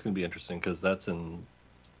 Moon Knight's gonna be interesting because that's in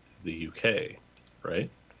the UK, right?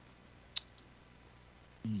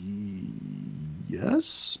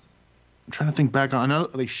 Yes. I'm trying to think back on. I know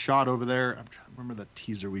they shot over there. I'm trying to remember that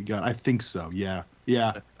teaser we got. I think so. Yeah.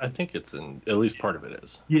 I think it's in, at least part of it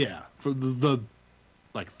is. Yeah, for the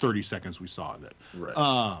like 30 seconds we saw of it.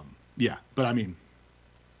 Right. Yeah, but I mean,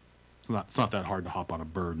 it's not that hard to hop on a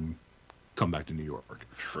bird and come back to New York.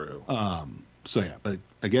 True. So yeah, but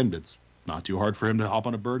again, it's not too hard for him to hop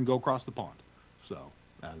on a bird and go across the pond. So,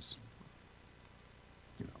 as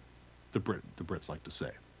you know, the Brits like to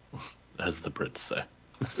say. As the Brits say.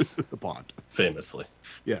 The pond. Famously.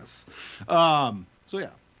 Yes. So yeah.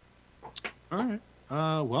 All right.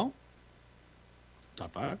 Well,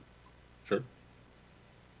 top 5. Sure.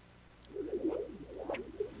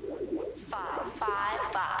 5.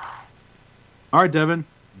 All right, Devin.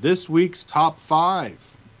 This week's top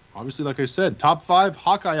 5. Obviously, like I said, top 5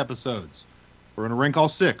 Hawkeye episodes. We're going to rank all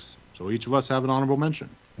 6. So each of us have an honorable mention.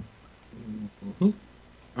 Mm-hmm.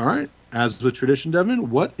 All right. As with tradition, Devin,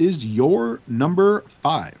 what is your number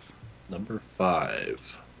 5? Number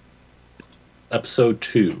 5. Episode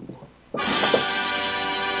 2.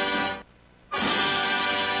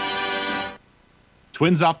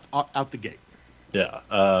 Twins out the gate. Yeah.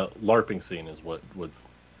 LARPing scene is what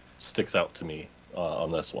sticks out to me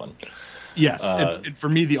on this one. Yes. And for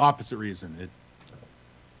me, the opposite reason.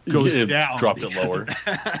 It goes down. Dropped it lower.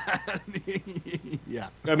 Yeah.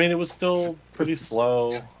 I mean, it was still pretty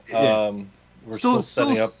slow. Yeah. We're still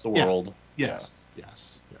setting up the world. Yes.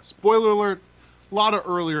 Spoiler alert, a lot of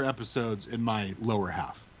earlier episodes in my lower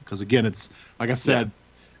half. Because again, it's like I said,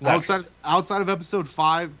 outside of episode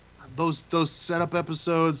 5, those setup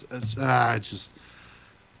episodes,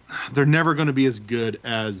 they're never going to be as good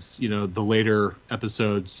as, you know, the later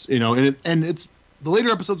episodes. You know, and it's the later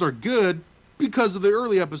episodes are good because of the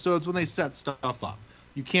early episodes when they set stuff up.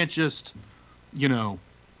 You can't just, you know,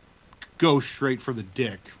 go straight for the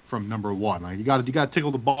dick from number 1. Like you got to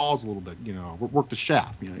tickle the balls a little bit, you know, work the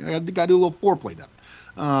shaft. You know, you got to do a little foreplay down.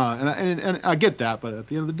 And I get that, but at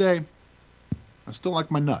the end of the day, I still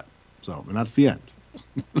like my nut. So, and that's the end.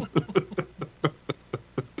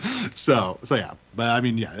 So yeah. But I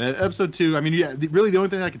mean, yeah, episode 2. I mean, yeah, really the only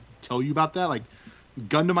thing I could tell you about that, like,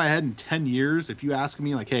 gun to my head in 10 years, if you ask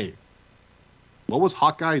me, like, hey, what was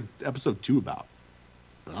Hawkeye episode 2 about?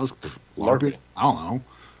 I was LARPing. I don't know.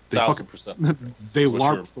 1,000%. They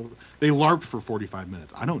LARPed for 45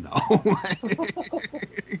 minutes. I don't know.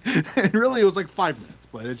 And really, it was like 5 minutes.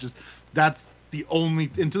 But it just that's the only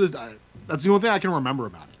that's the only thing I can remember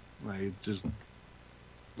about it. Like just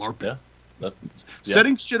LARPing. Yeah, that's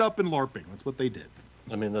setting shit up and LARPing. That's what they did.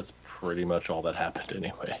 I mean, that's pretty much all that happened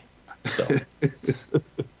anyway. So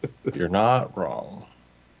you're not wrong.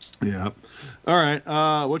 Yeah. All right.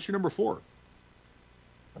 What's your number 4?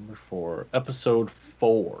 Number 4, episode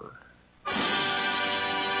 4.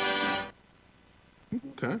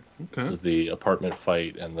 Okay. This is the apartment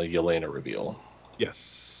fight and the Yelena reveal.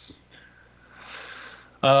 Yes.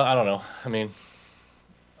 I don't know. I mean,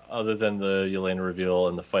 other than the Yelena reveal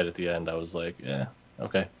and the fight at the end, I was like, yeah,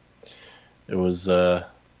 okay. It was a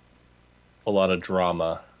lot of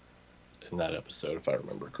drama in that episode, if I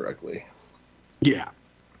remember correctly. Yeah.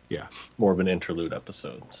 More of an interlude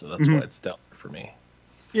episode, so that's why it's down there for me.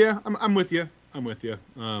 Yeah, I'm with you.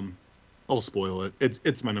 I'll spoil it.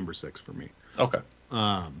 It's my number 6 for me. Okay.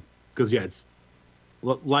 Because it's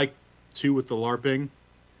like 2 with the LARPing.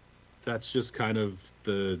 That's just kind of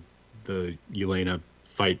the Yelena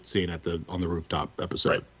fight scene on the rooftop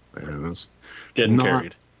episode. Right. And it was getting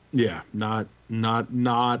carried. Yeah, not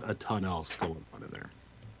a ton else going on in there.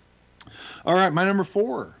 All right, my number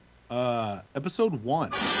 4, episode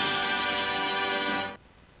 1.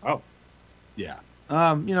 Oh, yeah.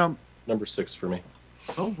 Number 6 for me.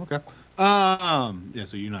 Oh, okay. Yeah.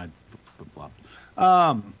 So you and I flip flopped.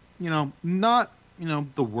 Not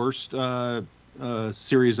the worst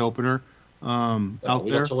series opener out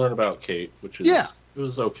we there. got to learn about Kate, which is it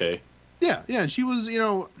was okay. Yeah. And she was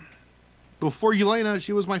before Yelena,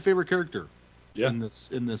 she was my favorite character. Yeah. In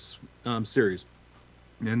this series,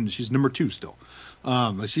 and she's number 2 still.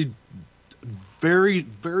 She very,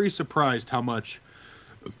 very surprised how much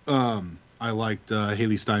I liked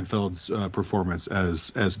Haley Steinfeld's performance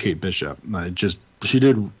as Kate Bishop. She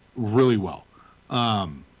did really well.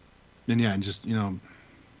 And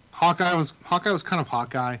Hawkeye was kind of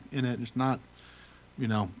Hawkeye in it. It's not,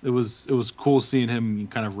 it was cool seeing him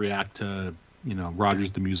kind of react to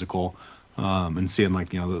Rogers the musical, and seeing the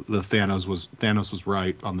Thanos was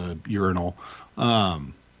right on the urinal.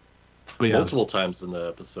 But yeah, multiple times in the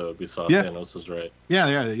episode we saw Thanos was right.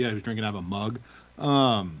 Yeah. He was drinking out of a mug.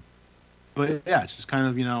 But yeah, it's just kind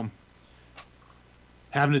of,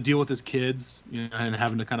 having to deal with his kids, and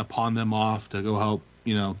having to kind of pawn them off to go help,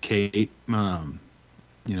 Kate.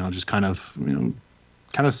 Just kind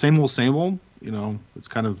of same old. It's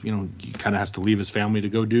kind of, he kind of has to leave his family to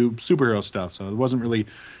go do superhero stuff. So it wasn't really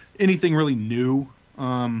anything really new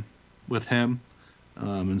with him.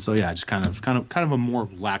 And so yeah, just kind of a more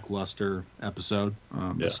lackluster episode.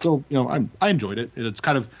 But still, I enjoyed it. It's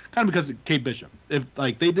kind of because of Kate Bishop. If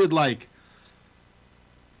they did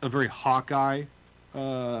a very Hawkeye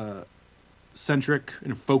centric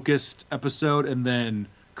and focused episode, and then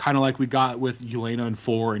kind of like we got with Yelena in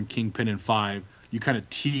 4 and Kingpin in 5, you kind of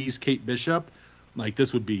tease Kate Bishop,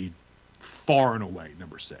 this would be far and away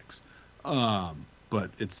number 6. But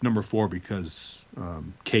it's number 4 because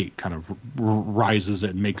Kate kind of rises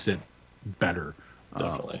it and makes it better.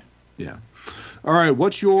 Definitely. Yeah. All right.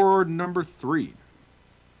 What's your number 3?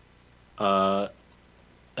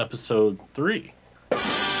 Episode 3.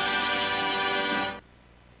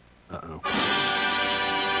 Uh-oh.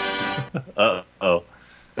 Uh-oh.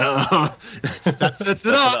 That sets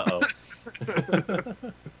it up.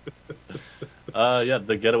 Yeah,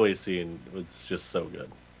 the getaway scene was just so good.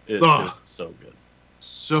 It was so good.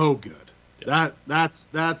 So good. Yeah. That's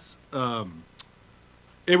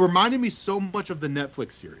it reminded me so much of the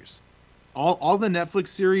Netflix series. All the Netflix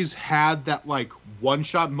series had that one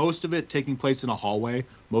shot, most of it taking place in a hallway,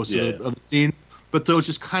 most of the scenes, but those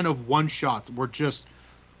just kind of one shots were just,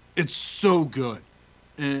 it's so good.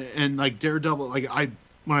 And Daredevil,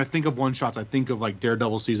 when I think of one shots, I think of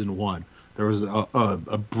Daredevil season 1. There was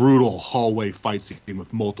a brutal hallway fight scene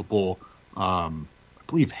with multiple, I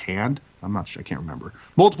believe I'm not sure, I can't remember,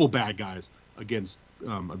 multiple bad guys against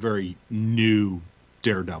a very new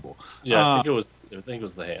Daredevil. Yeah, I think it was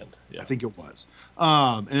the Hand. Yeah, I think it was,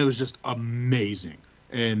 and it was just amazing,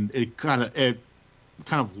 and it kind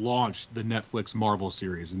of launched the Netflix Marvel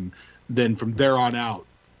series, and then from there on out,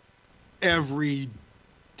 every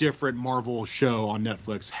different Marvel show on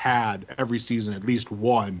Netflix had every season at least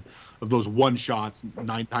one of those one shots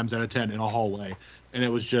 9 times out of 10 in a hallway, and it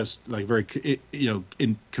was just very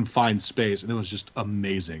in confined space, and it was just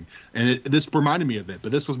amazing. And this reminded me of it,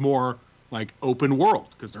 but this was more open world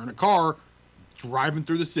because they're in a car driving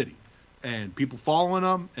through the city and people following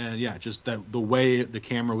them, and just the way the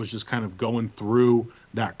camera was just kind of going through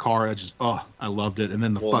that car. I loved it. And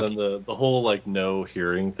then the whole no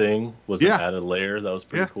hearing thing was an added layer that was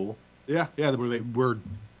pretty cool. Yeah, where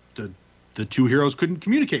the two heroes couldn't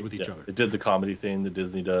communicate with each other. It did the comedy thing that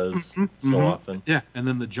Disney does often. Yeah, and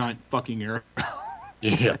then the giant fucking arrow.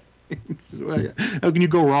 Yeah. How can you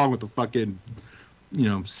go wrong with the fucking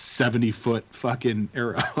 70-foot fucking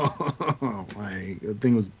arrow? The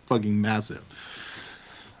thing was fucking massive.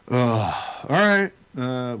 All right.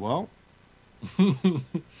 Well,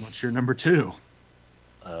 what's your number 2?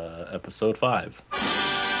 Episode 5.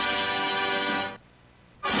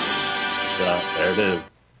 Yeah,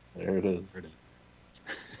 there it is.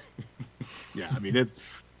 Yeah, I mean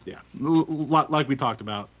Yeah, like we talked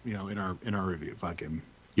about, in our review, fucking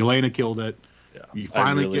Yelena killed it. Yeah, you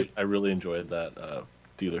finally I really enjoyed that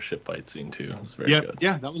dealership fight scene too. It was very yeah, good.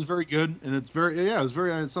 Yeah, that was very good, and it was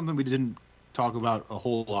it's something we didn't talk about a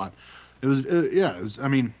whole lot. It was, I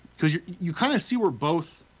mean, because you kind of see where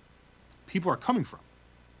both people are coming from,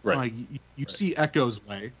 right? Like you see Echo's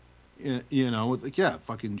way, it's like, yeah,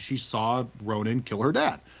 fucking, she saw Ronan kill her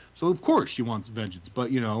dad, so of course she wants vengeance, but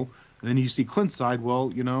and then you see Clint's side.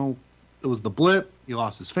 Well, it was the blip. He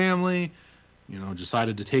lost his family.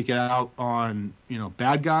 Decided to take it out on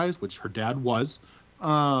bad guys, which her dad was,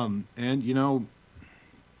 and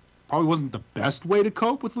probably wasn't the best way to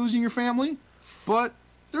cope with losing your family, but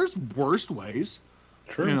there's worse ways.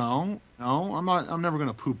 True. I'm never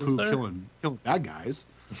gonna poo-poo killing bad guys.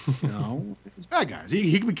 It's bad guys.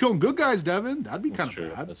 He could be killing good guys, Devin. That'd be kind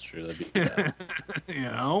of bad. That's true. That'd be bad.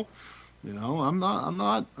 I'm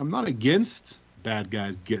not against bad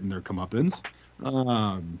guys getting their comeuppance.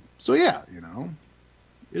 So yeah,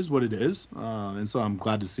 is what it is. And so I'm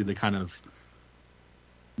glad to see they kind of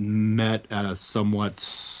met at a somewhat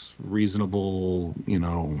reasonable,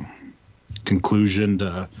 conclusion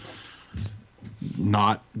to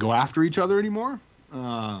not go after each other anymore.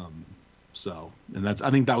 I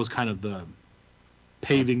think that was kind of the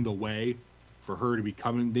paving the way for her to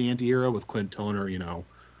becoming the anti-hero with Clint Toner,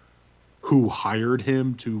 who hired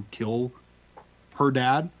him to kill her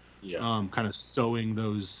dad. Yeah. Kind of sowing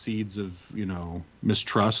those seeds of,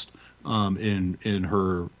 mistrust in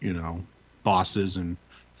her, bosses and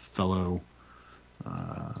fellow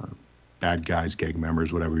bad guys, gang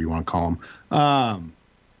members, whatever you want to call them.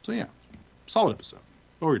 So yeah, solid episode.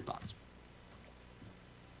 What were your thoughts?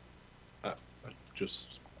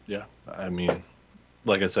 I mean,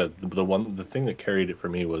 like I said, the thing that carried it for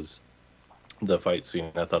me was the fight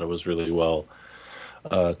scene. I thought it was really well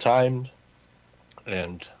timed,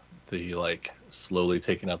 and the slowly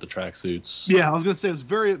taking out the tracksuits. Yeah, I was gonna say it was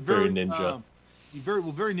very ninja. Very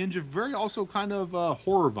ninja. Very also kind of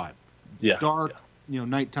horror vibe. Yeah, dark. Yeah.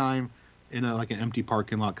 Nighttime in an empty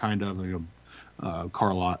parking lot, kind of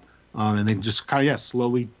car lot, and then just kind of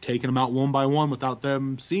slowly taking them out one by one without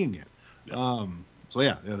them seeing it. Yeah.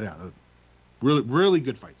 Really, really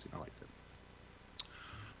good fight scene. I liked it.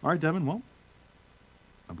 All right, Devin. Well,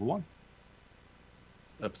 number 1,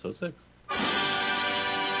 episode 6.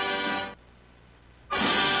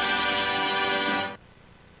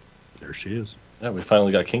 There she is. Yeah, we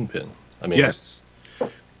finally got Kingpin. I mean, yes.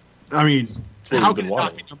 I mean, how can it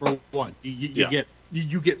not be number 1? You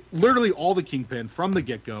get literally all the Kingpin from the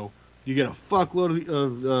get-go. You get a fuckload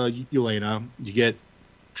of Yelena. You get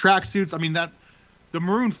tracksuits. I mean, the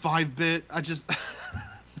Maroon 5 bit. I just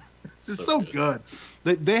it's so good.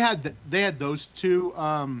 They had those two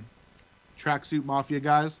tracksuit mafia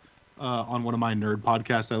guys on one of my nerd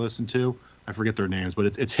podcasts I listen to. I forget their names, but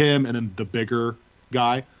it's him and then the bigger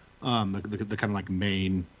guy, the kind of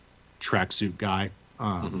main tracksuit guy.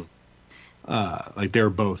 They're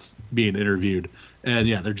both being interviewed, and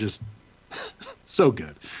yeah, they're just so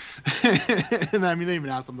good. And I mean, they even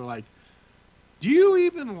asked them, they're like, do you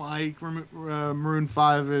even like Maroon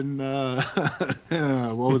 5 and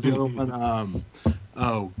what was the other one?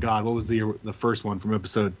 Oh God, what was the first one from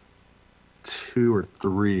episode 2 or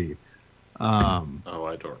 3? I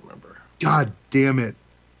don't remember. God damn it!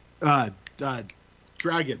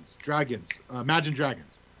 Dragons. Imagine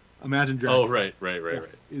Dragons. Oh, right.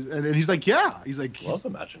 Yes. And he's like, yeah. He's like, love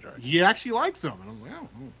Imagine Dragons. He actually likes them. And I'm like, oh,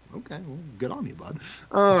 okay, well, good on you, bud.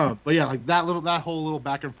 But yeah, that whole little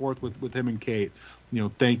back and forth with him and Kate,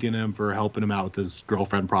 thanking him for helping him out with his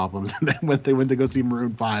girlfriend problems. And then when they went to go see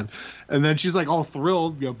Maroon 5, and then she's like all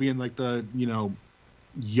thrilled, being like the,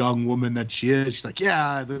 young woman that she is. She's like,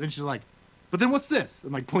 yeah. Then she's like, but then what's this?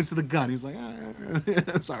 And points to the gun. He's like,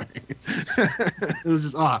 I'm sorry. It was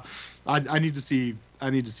just I need to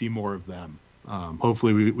see more of them.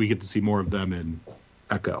 Hopefully we get to see more of them in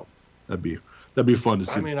Echo. That'd be fun to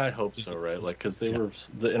see. I mean, I hope so, right? Because the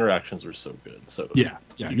interactions were so good. So yeah.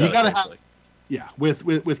 You gotta have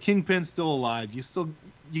with Kingpin still alive. You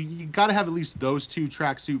gotta have at least those two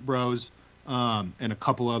tracksuit bros. And a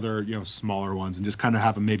couple other, smaller ones, and just kind of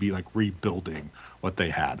have them maybe rebuilding what they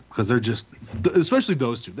had, because they're just, especially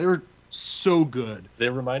those two, they were so good. They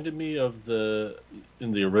reminded me of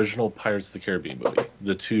in the original Pirates of the Caribbean movie,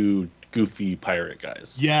 the two goofy pirate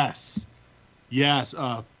guys. Yes.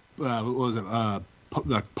 What was it?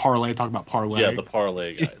 The parlay. Talk about parlay. Yeah, the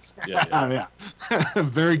parlay guys. Yeah.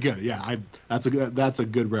 Very good. Yeah, that's a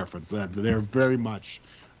good reference. That they're very much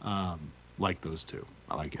like those two.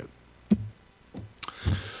 I like it.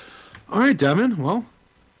 All right, Devin. Well,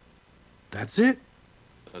 that's it.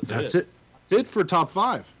 That's it. that's it for top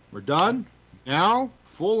 5. We're done. Now,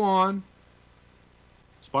 full on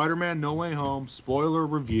Spider-Man No Way Home spoiler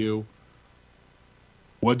review.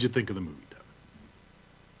 What'd you think of the movie, Devin?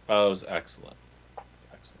 Oh, it was excellent.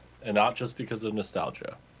 Excellent. And not just because of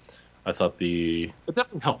nostalgia. I thought It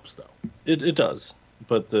definitely helps, though. It does.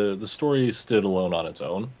 But the story stood alone on its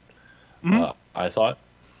own, I thought.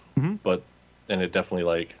 But, and it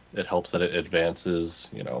definitely, it helps that it advances,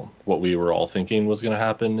 what we were all thinking was going to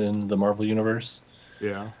happen in the Marvel Universe.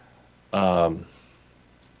 Yeah.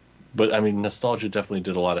 But, I mean, nostalgia definitely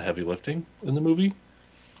did a lot of heavy lifting in the movie.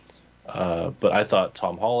 But I thought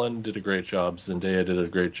Tom Holland did a great job. Zendaya did a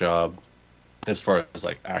great job. As far as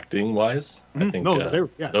acting wise, I think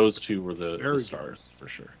those two were the stars for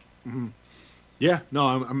sure. Yeah, no,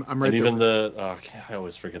 I'm right. And even I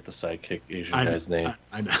always forget the sidekick Asian guy's name.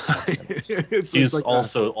 I know. He's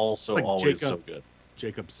also always Jacob, so good.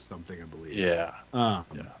 Jacob something, I believe. Yeah.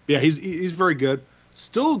 Yeah, he's very good.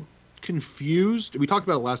 Still confused. We talked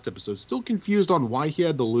about it last episode. Still confused on why he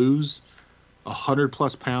had to lose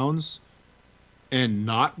 100+ pounds and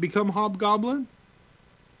not become Hobgoblin.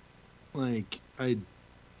 I don't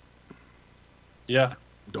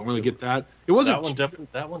really get that. It wasn't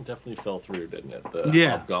that one definitely fell through, didn't it? The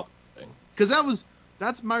Hobgoblin thing. Because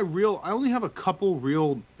that's my real. I only have a couple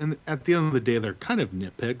real, and at the end of the day, they're kind of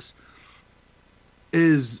nitpicks.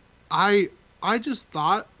 I just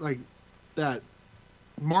thought that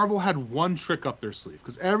Marvel had one trick up their sleeve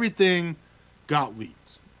because everything got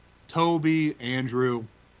leaked. Toby, Andrew,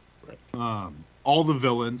 all the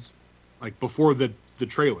villains, before the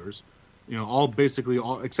trailers. All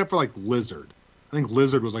except for Lizard. I think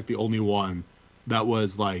Lizard was the only one that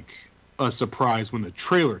was a surprise when the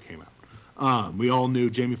trailer came out. We all knew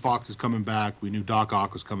Jamie Foxx is coming back. We knew Doc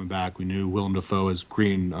Ock was coming back. We knew Willem Dafoe as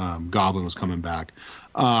Green Goblin was coming back.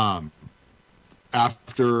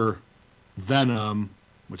 After Venom,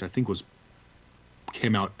 which I think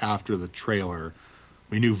came out after the trailer,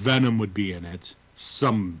 we knew Venom would be in it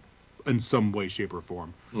in some way, shape, or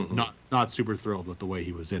form. Not super thrilled with the way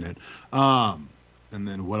he was in it. And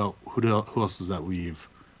then what else? Who else does that leave?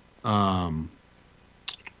 That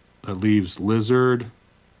leaves Lizard.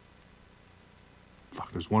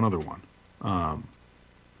 Fuck, there's one other one.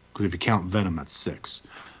 Because if you count Venom, that's 6.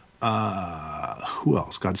 Who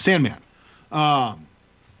else? God, Sandman.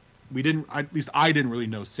 We didn't. At least I didn't really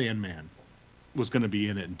know Sandman was going to be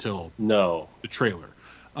in it until the trailer.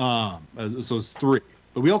 So it's 3.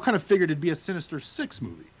 But we all kind of figured it'd be a Sinister 6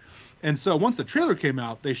 movie. And so once the trailer came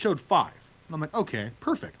out, they showed 5. And I'm like, okay,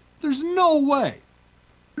 perfect. There's no way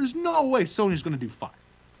Sony's going to do 5.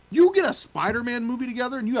 You get a Spider-Man movie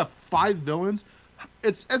together and you have 5 villains.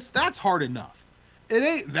 That's hard enough. It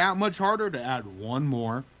ain't that much harder to add one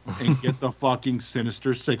more and get the fucking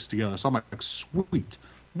Sinister 6 together. So I'm like, sweet.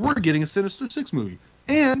 We're getting a Sinister 6 movie.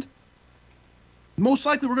 And most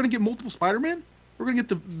likely we're going to get multiple Spider-Man. We're going to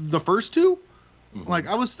get the first 2.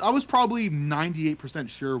 I was probably 98%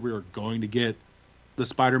 sure we were going to get the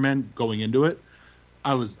Spider-Man going into it.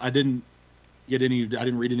 I didn't read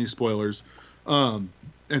any spoilers. And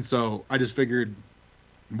so I just figured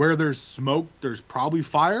where there's smoke, there's probably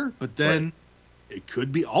fire, but then it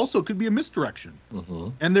could be a misdirection.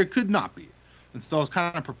 And there could not be. And so I was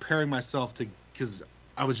kind of preparing myself because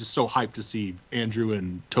I was just so hyped to see Andrew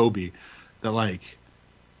and Toby that I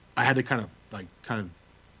had to kind of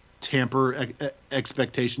tamper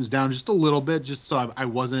expectations down just a little bit, just so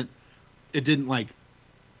it didn't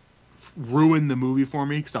ruin the movie for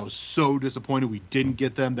me, because I was so disappointed we didn't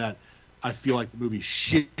get them that I feel like the movie's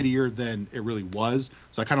shittier than it really was.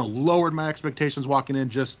 So I kind of lowered my expectations walking in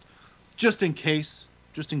just in case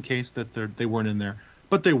that they weren't in there,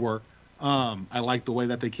 but they were. I like the way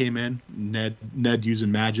that they came in. Ned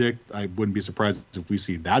using magic. I wouldn't be surprised if we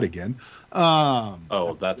see that again.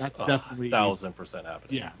 That's definitely 1,000% happening.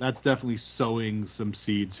 Yeah, that's definitely sowing some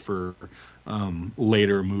seeds for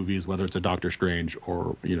later movies, whether it's a Doctor Strange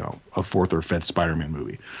or a 4th or 5th Spider-Man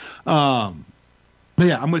movie. But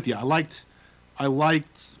yeah, I'm with you. I liked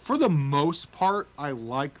for the most part. I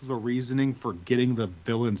like the reasoning for getting the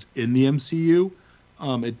villains in the MCU.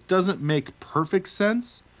 It doesn't make perfect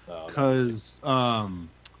sense. Because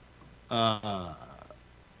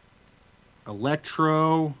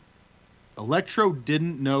Electro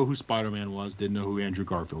didn't know who Spider-Man was, didn't know who Andrew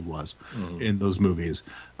Garfield was in those movies.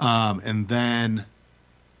 And then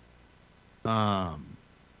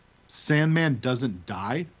Sandman doesn't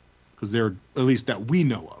die, because they're, at least that we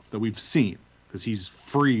know of, that we've seen, because he's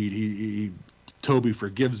freed. Toby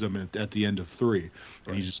forgives him at the end of 3,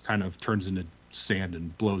 and he just kind of turns into sand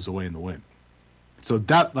and blows away in the wind. So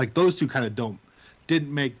that those two kind of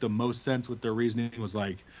didn't make the most sense with their reasoning. It was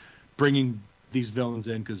bringing these villains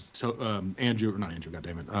in because Tom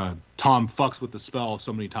fucks with the spell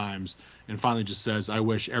so many times and finally just says, I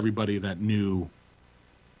wish everybody that knew,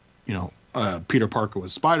 Peter Parker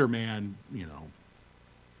was Spider-Man,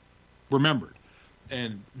 remembered.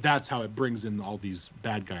 And that's how it brings in all these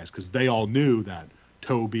bad guys, because they all knew that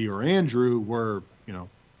Toby or Andrew were,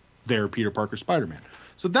 their Peter Parker Spider-Man.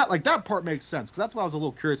 So that part makes sense, because that's why I was a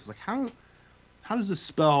little curious. It's like, how does this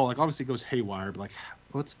spell, like, obviously it goes haywire, but like,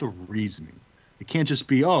 what's the reasoning? It can't just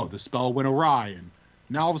be, the spell went awry and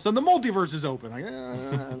now all of a sudden the multiverse is open.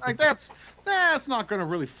 Like that's not going to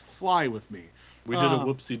really fly with me. We did a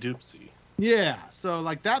whoopsie doopsie. Yeah, so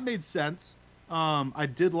like that made sense. I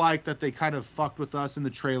did like that they kind of fucked with us in the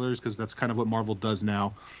trailers, because that's kind of what Marvel does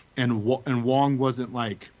now. And Wong wasn't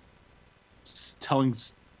like telling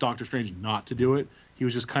Doctor Strange not to do it. He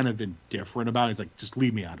was just kind of indifferent about it. He's like, just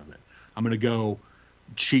leave me out of it. I'm going to go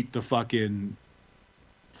cheat the fucking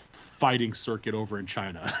fighting circuit over in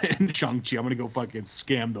China in Shang-Chi. I'm going to go fucking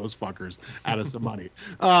scam those fuckers out of some money.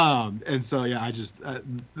 And so, yeah, I just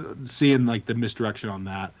seeing like the misdirection on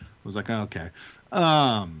that was like, okay.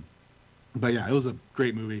 But yeah, it was a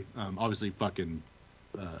great movie. Obviously fucking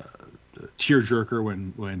tearjerker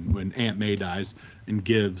when Aunt May dies and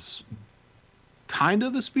gives kind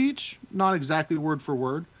of the speech, not exactly word for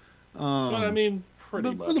word. But I mean, pretty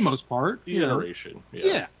much for the most part. The iteration.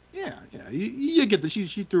 Yeah. You get that she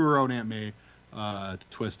threw her own Aunt May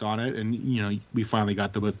twist on it, and we finally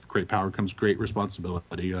got the with great power comes great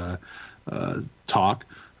responsibility talk.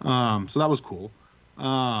 So that was cool.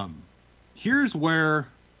 Here's where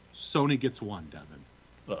Sony gets one, Devin.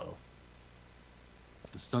 Uh-oh.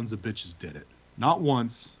 The sons of bitches did it. Not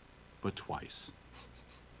once, but twice.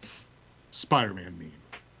 Spider-Man meme.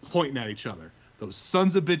 Pointing at each other. Those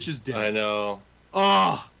sons of bitches did it. I know.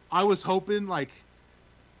 I was hoping, like,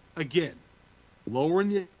 again, lowering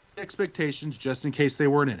the expectations just in case they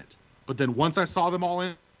weren't in it. But then once I saw them all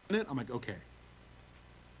in it, I'm like, okay,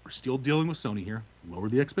 we're still dealing with Sony here. Lower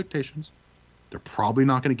the expectations. They're probably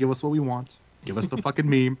not going to give us what we want. Give us the fucking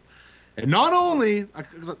meme. And not only,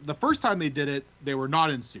 the first time they did it, they were not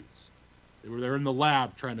in suits. They were in the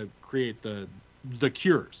lab trying to create the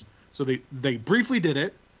cures. So they briefly did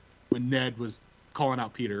it when Ned was calling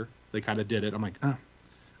out Peter. They kind of did it. I'm like,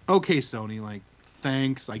 okay, Sony, like,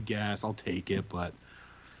 thanks, I guess. I'll take it, but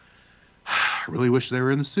I really wish they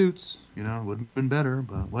were in the suits. It would have been better,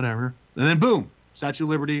 but whatever. And then, boom, Statue of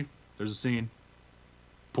Liberty. There's a scene.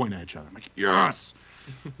 Pointing at each other. I'm like, yes!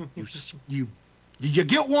 You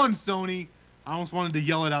get one, Sony. I almost wanted to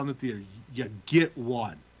yell it out in the theater. You get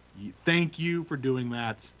one. Thank you for doing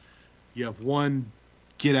that. You have one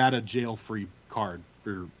get-out-of-jail-free card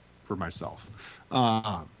for myself.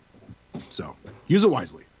 So, use it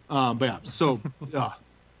wisely. But yeah,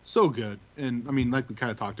 so good. And I mean, like we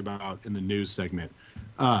kind of talked about in the news segment,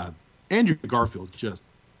 Andrew Garfield just,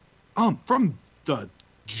 from the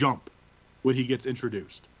jump when he gets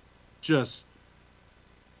introduced, just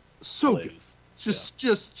so good.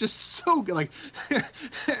 Just so good. Like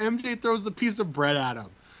MJ throws the piece of bread at him,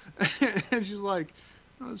 and she's like,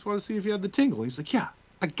 "I just want to see if you had the tingle." He's like, "Yeah,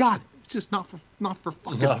 I got it. It's just not for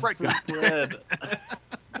fucking bread."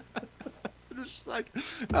 Just like,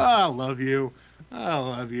 I love you,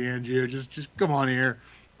 Andrew. Just come on here.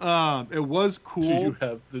 It was cool. Do you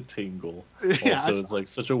have the tingle? Yeah, also, it's like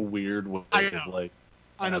such a weird way of like.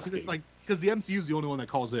 I know, because it's like the MCU is the only one that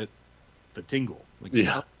calls it the tingle. Like,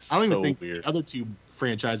 yeah, I don't even think weird. the other two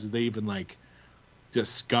franchises they even like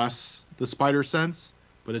discuss the spider sense,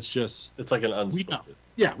 but it's like an unspoken. We know.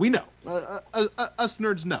 Yeah, we know. Us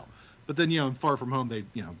nerds know. But then in Far From Home they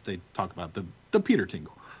talk about the Peter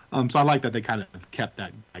tingle. So I like that they kind of kept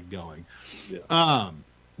that going. Yeah.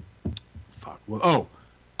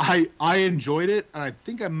 I enjoyed it, and I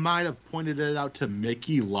think I might have pointed it out to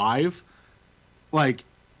Mickey live. Like,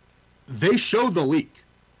 they showed the leak.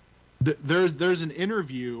 There's an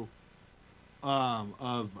interview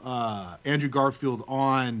of Andrew Garfield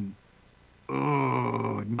on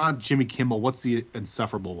not Jimmy Kimmel. What's the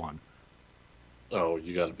insufferable one? Oh,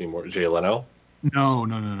 you got to be more Jay Leno.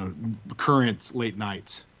 No. Current late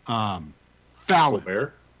night. Fallon.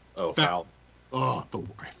 Colbert? Oh, Fallon. Oh,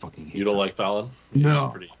 I fucking hate. You don't like Fallon?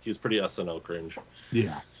 No. He's pretty SNL cringe.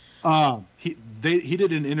 Yeah. He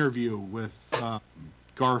did an interview with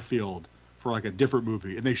Garfield for like a different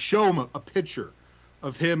movie, and they show him a picture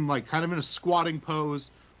of him like kind of in a squatting pose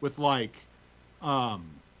with like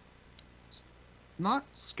not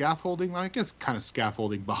scaffolding, I guess kind of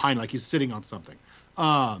scaffolding behind, like he's sitting on something.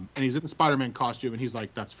 And he's in the Spider-Man costume, and he's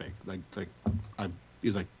like, "That's fake."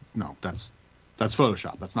 He's like, "No, that's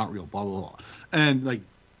Photoshop. That's not real." Blah blah blah. And like,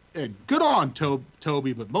 good on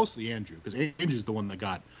Toby, but mostly Andrew, because Andrew's the one that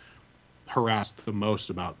got harassed the most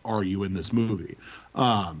about, are you in this movie?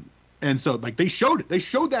 And so like they showed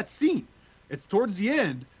that scene. It's towards the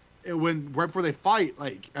end when right before they fight.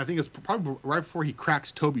 Like I think it's probably right before he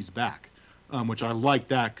cracks Toby's back, which I like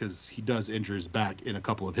that because he does injure his back in a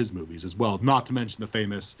couple of his movies as well. Not to mention the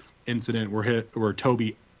famous incident where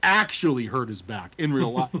Toby actually hurt his back in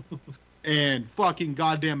real life. And fucking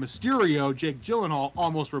goddamn Mysterio, Jake Gyllenhaal,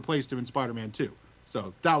 almost replaced him in Spider-Man 2.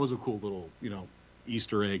 So that was a cool little,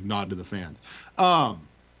 Easter egg nod to the fans.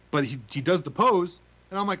 But he does the pose,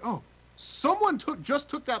 and I'm like, oh, someone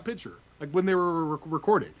just took that picture, like when they were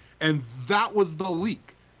recorded, and that was the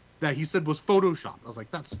leak that he said was photoshopped. I was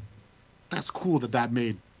like, that's cool that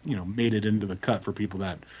made it into the cut for people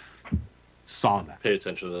that saw that. Pay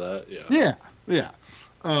attention to that. Yeah.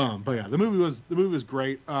 But yeah, the movie was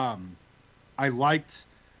great. I liked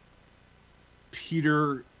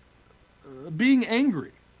Peter being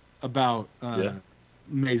angry about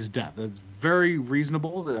May's death. That's very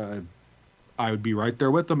reasonable. I would be right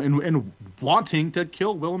there with him, and wanting to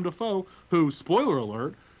kill Willem Dafoe, who, spoiler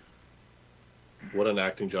alert, what an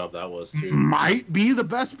acting job that was too. Might be the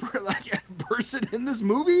best person in this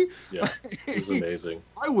movie. Yeah, it was amazing.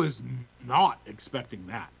 I was not expecting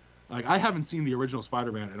that. Like, I haven't seen the original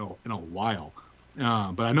Spider-Man in a while.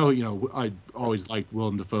 But I know, I always liked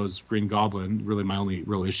Willem Dafoe's Green Goblin. Really, my only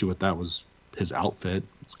real issue with that was his outfit.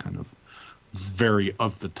 It's kind of very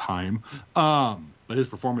of the time. But his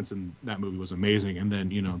performance in that movie was amazing. And then,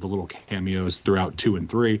 the little cameos throughout 2 and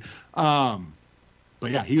 3. But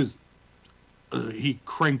yeah, he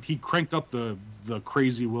cranked up the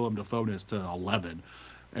crazy Willem Dafoe-ness to 11.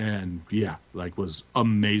 And yeah, was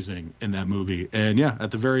amazing in that movie. And yeah,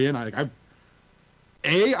 at the very end,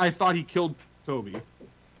 I thought he killed Toby,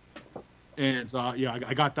 and so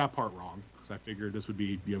I got that part wrong because I figured this would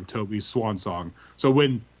be Toby's swan song. So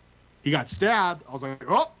when he got stabbed, I was like,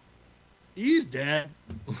 oh, he's dead.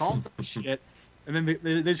 Call him shit. And then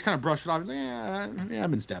they just kind of brushed it off. Like, yeah,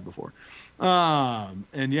 I've been stabbed before.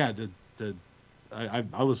 And yeah,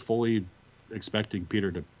 I was fully expecting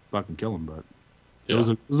Peter to fucking kill him, but it was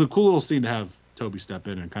a cool little scene to have Toby step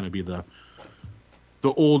in and kind of be the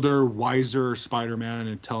older, wiser Spider-Man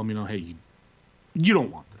and tell him, hey, you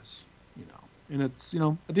don't want this, And it's, at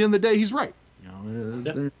the end of the day, he's right.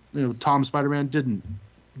 Tom Spider-Man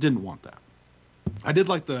didn't want that. I did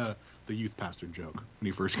like the youth pastor joke when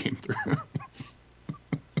he first came through.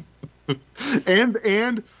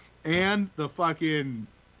 and the fucking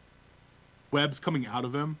webs coming out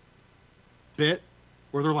of him bit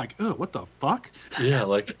where they're like, oh, what the fuck? Yeah,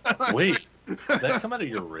 like, wait, did that come out of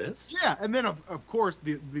your wrist? Yeah, and then of course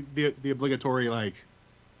the obligatory does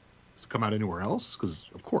it come out anywhere else? Because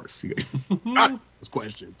of course you ask those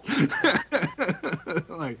questions.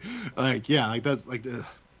 That's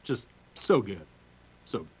just so good,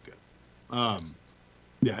 so good.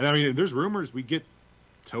 Yeah, and I mean, there's rumors we get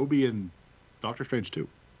Toby and Doctor Strange too.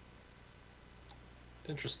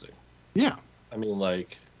 Interesting. Yeah, I mean,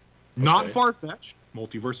 not far-fetched.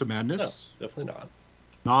 Multiverse of Madness. No, definitely not.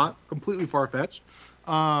 Not completely far-fetched.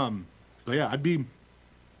 But yeah, I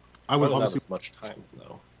would obviously have as much time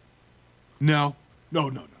though. No.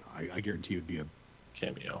 I guarantee it would be a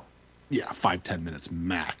cameo. Yeah, 5-10 minutes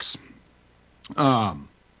max. But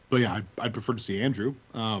yeah, I'd prefer to see Andrew.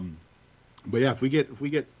 But yeah, if we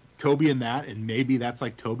get Toby in that, and maybe that's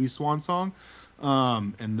like Toby's swan song,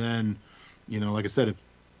 and then like I said, if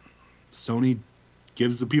Sony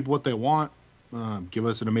gives the people what they want, give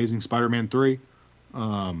us an Amazing Spider-Man 3,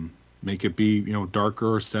 make it be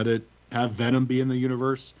darker, set it, have Venom be in the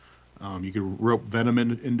universe. You could rope Venom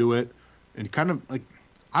into it, and kind of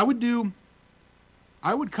I would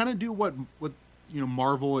kind of do what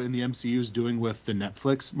Marvel in the MCU is doing with the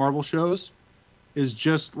Netflix Marvel shows, is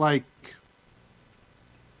just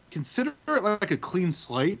consider it like a clean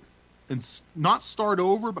slate and not start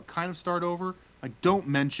over, but kind of start over. Don't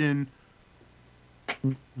mention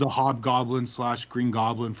the Hobgoblin / Green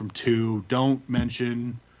Goblin from 2. Don't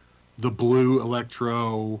mention the blue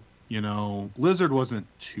Electro. Lizard wasn't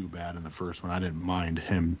too bad in the first one. I didn't mind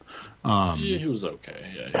him. Yeah, he was okay.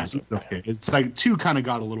 Yeah, he was okay. It's 2 kind of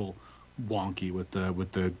got a little wonky with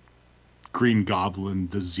the Green Goblin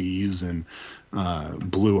disease and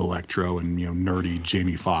blue Electro and nerdy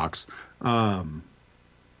Jamie Foxx.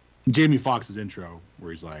 Jamie Foxx's intro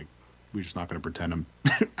where he's like, we're just not going to pretend I'm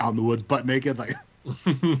out in the woods butt naked.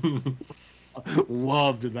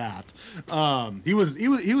 Loved that. He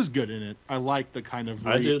was good in it. I like the kind of.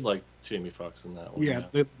 I did like Jamie Foxx in that one. Yeah,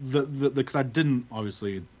 the because I didn't,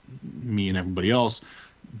 obviously, me and everybody else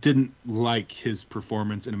didn't like his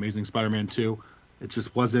performance in Amazing Spider-Man 2. It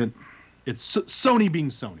just wasn't. It's Sony being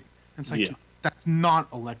Sony. It's like that's not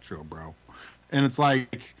Electro, bro. And it's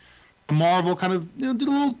like Marvel kind of did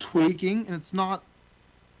a little tweaking, and it's not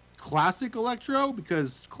classic Electro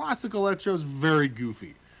because classic Electro is very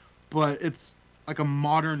goofy, but it's like a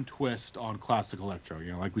modern twist on classic Electro.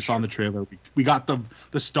 Like we saw in the trailer, we got the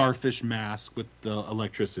starfish mask with the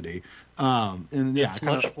electricity. And it's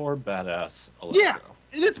much more badass Electro. Yeah,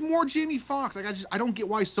 and it's more Jamie Foxx. Like I don't get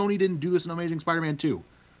why Sony didn't do this in Amazing Spider-Man 2.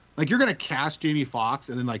 Like you're gonna cast Jamie Foxx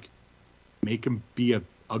and then like make him be a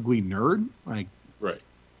ugly nerd. Like right.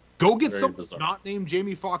 Go get someone not named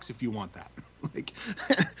Jamie Foxx if you want that. Like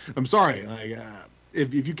I'm sorry. Like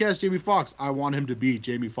if you cast Jamie Foxx, I want him to be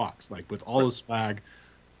Jamie Foxx, like with all the swag,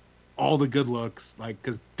 all the good looks, like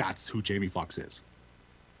because that's who Jamie Foxx is.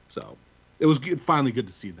 So it was finally good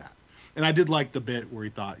to see that, and I did like the bit where he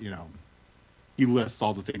thought, he lists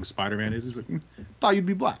all the things Spider-Man is. He's like, thought you'd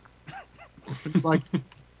be black. Like,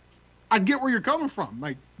 I get where you're coming from.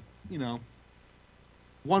 Like,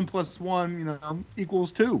 1 + 1,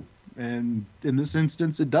 equals 2, and in this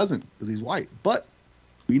instance, it doesn't because he's white. But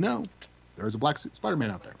we know. There's a black Spider-Man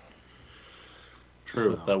out there.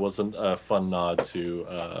 True. So. That wasn't a fun nod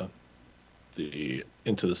to the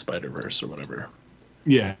Into the Spider-Verse or whatever.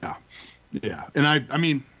 Yeah. And I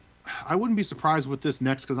mean, I wouldn't be surprised with this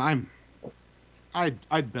next because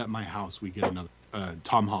I'd bet my house we get another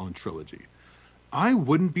Tom Holland trilogy. I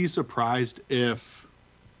wouldn't be surprised if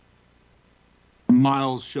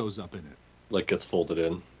Miles shows up in it. Like gets folded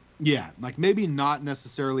in. Yeah, like maybe not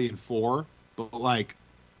necessarily in 4, but like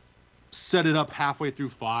set it up halfway through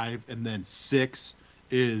 5, and then 6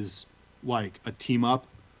 is like a team up,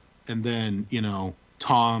 and then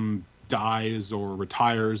Tom dies or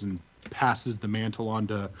retires and passes the mantle on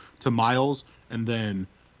to Miles, and then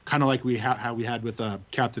kind of like how we had with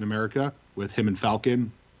Captain America with him and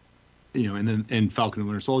Falcon, and then in Falcon and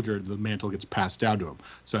Winter Soldier the mantle gets passed down to him.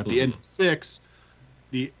 So at the end of 6,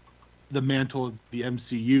 the mantle of the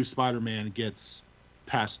MCU Spider-Man gets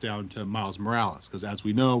passed down to Miles Morales because, as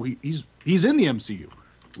we know, he's in the MCU.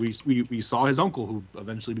 We saw his uncle who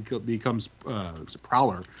eventually becomes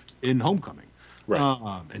Prowler in Homecoming,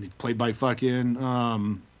 right? And he's played by fucking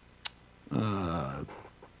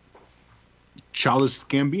Childish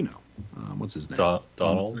Gambino. What's his name?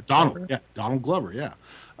 Donald. Donald. Yeah, Donald Glover. Yeah.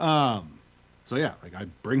 So yeah, like I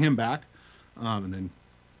bring him back, and then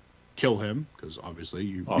kill him because obviously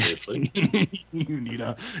you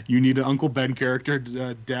need an Uncle Ben character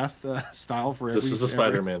death style for this is a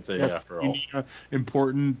Spider-Man thing after all. You need an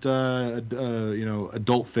important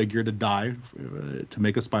adult figure to die to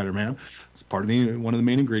make a Spider-Man. It's part of one of the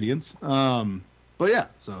main ingredients. But yeah,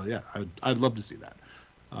 so yeah, I'd love to see that.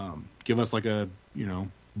 Give us like a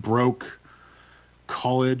broke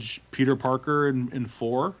college Peter Parker in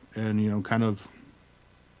 4, and kind of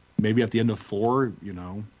maybe at the end of 4,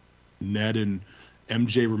 Ned and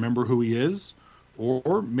MJ remember who he is,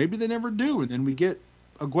 or maybe they never do, and then we get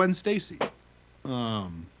a Gwen Stacy. I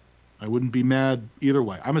wouldn't be mad either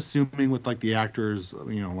way. I'm assuming with like the actors,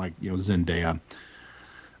 Zendaya,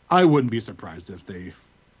 I wouldn't be surprised if they,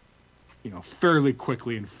 fairly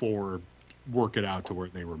quickly in 4 work it out to where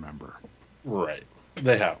they remember. Right.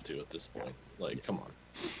 They have to at this point. Like, come on.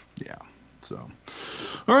 Yeah. So,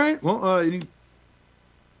 all right. Well,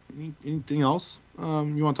 anything else you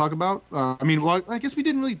want to talk about? I guess we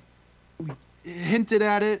didn't really hinted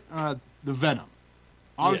at it. The Venom.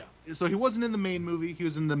 So he wasn't in the main movie. He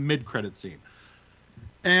was in the mid-credit scene.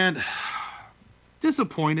 And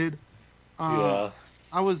disappointed. Yeah.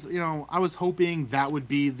 I was hoping that would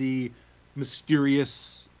be the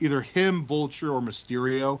mysterious, either him, Vulture, or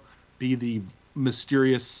Mysterio, be the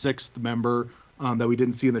mysterious 6th member that we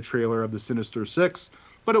didn't see in the trailer of the Sinister Six.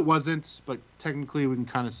 But it wasn't. But technically, we can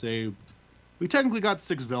kind of say we technically got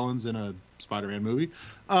 6 villains in a Spider-Man movie.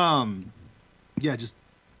 Yeah, just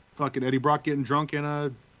fucking Eddie Brock getting drunk in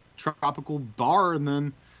a tropical bar and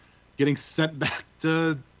then getting sent back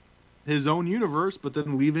to his own universe, but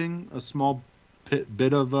then leaving a small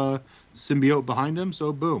bit of symbiote behind him.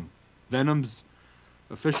 So boom, Venom's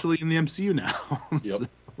officially in the MCU now. Yep.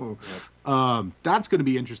 So, that's going to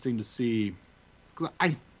be interesting to see. 'Cause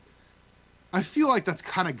I feel like that's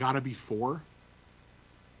kind of got to be 4.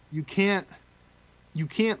 You can't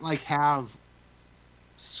like have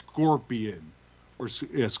Scorpion or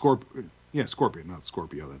Scorpion, not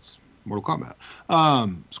Scorpio. That's Mortal Kombat.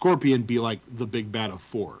 Scorpion be like the big bad of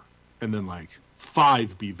 4, and then like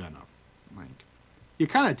 5 be Venom. Like you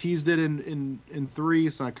kind of teased it in 3,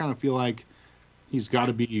 so I kind of feel like he's got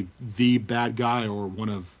to be the bad guy or one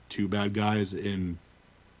of 2 bad guys in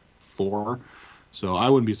 4. So I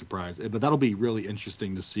wouldn't be surprised. But that'll be really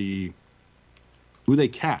interesting to see who they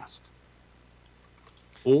cast.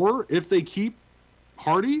 Or if they keep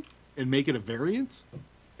Hardy and make it a variant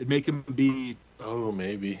and make him be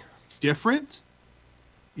maybe different,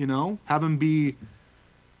 have him be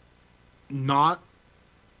not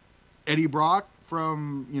Eddie Brock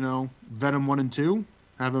from, Venom 1 and 2,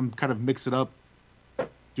 have him kind of mix it up,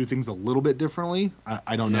 do things a little bit differently.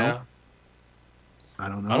 I don't know. I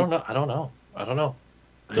don't know.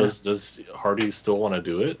 Does Hardy still want to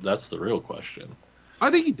do it? That's the real question. I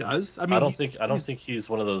think he does. I mean, I don't think he's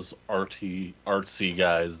one of those artsy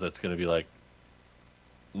guys that's going to be like,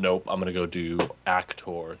 nope, I'm going to go do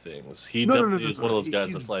actor things. He definitely is one of those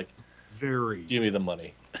guys that's like, very give me the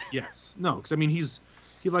money. Yes, no, because I mean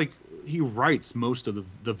he writes most of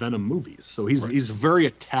the Venom movies, so he's very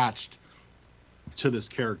attached to this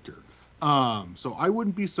character. So I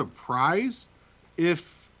wouldn't be surprised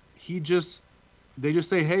if they just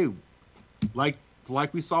say, hey, like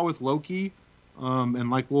we saw with Loki, and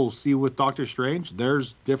like we'll see with Doctor Strange,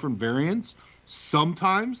 there's different variants.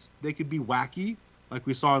 Sometimes they could be wacky, like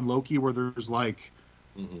we saw in Loki, where there's like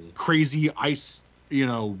crazy ice,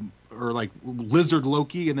 or like lizard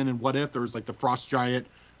Loki, and then in What If there was like the frost giant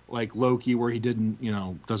like Loki, where he didn't,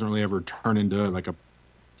 doesn't really ever turn into like a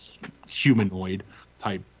humanoid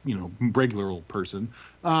type, regular old person.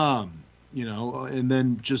 And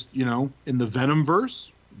then just, in the Venom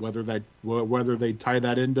verse, whether they tie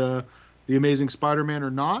that into the Amazing Spider-Man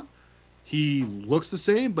or not, he looks the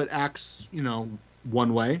same but acts,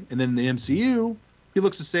 one way. And then in the MCU, he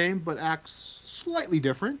looks the same but acts slightly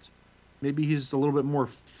different. Maybe he's a little bit more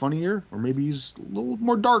funnier, or maybe he's a little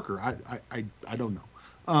more darker. I don't know.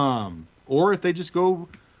 Or if they just go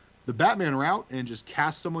the Batman route and just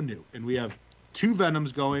cast someone new, and we have 2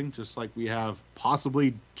 Venoms going, just like we have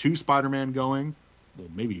possibly 2 Spider-Man going, well,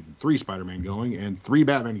 maybe even 3 Spider-Man going, and 3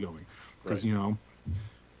 Batman going. Because,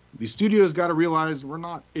 the studio's got to realize we're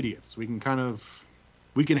not idiots. We can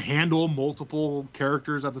handle multiple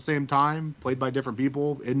characters at the same time, played by different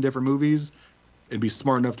people in different movies, and be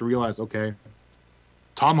smart enough to realize, okay,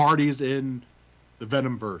 Tom Hardy's in the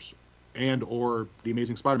Venom verse and or the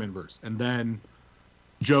Amazing Spider-Man verse, and then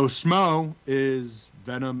Joe Schmo is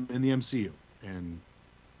Venom in the MCU, and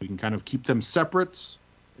we can kind of keep them separate,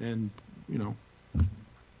 and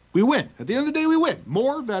we win. At the end of the day, we win.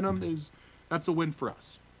 More Venom that's a win for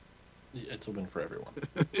us. It's a win for everyone.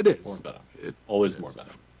 It is. More Venom. Always more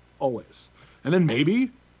Venom. Always. And then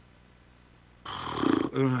maybe,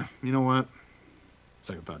 you know what?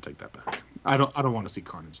 Second thought, take that back. I don't want to see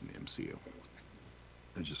Carnage in the MCU.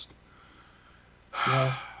 I just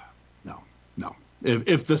no.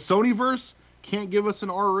 If the Sonyverse can't give us an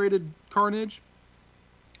R-rated Carnage,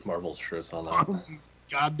 Marvel's sure is on that.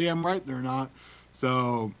 Goddamn right they're not.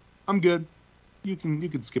 So I'm good. You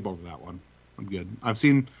can skip over that one. I'm good.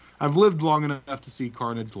 I've lived long enough to see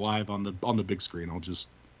Carnage live on the big screen. I'll just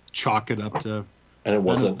chalk it up to. And it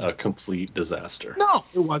wasn't a complete disaster. No,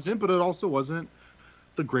 it wasn't. But it also wasn't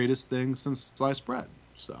the greatest thing since sliced bread.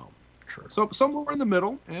 So, sure. So somewhere in the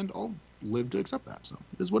middle, and I'll live to accept that. So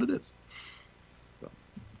it is what it is. So.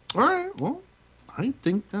 All right. Well, I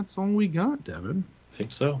think that's all we got, Devin. I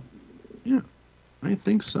think so. Yeah, I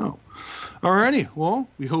think so. Alrighty. Well,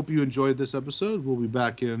 we hope you enjoyed this episode. We'll be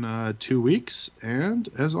back in 2 weeks. And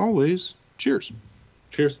as always, cheers.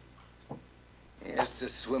 Cheers. Here's to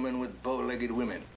swimming with bow-legged women.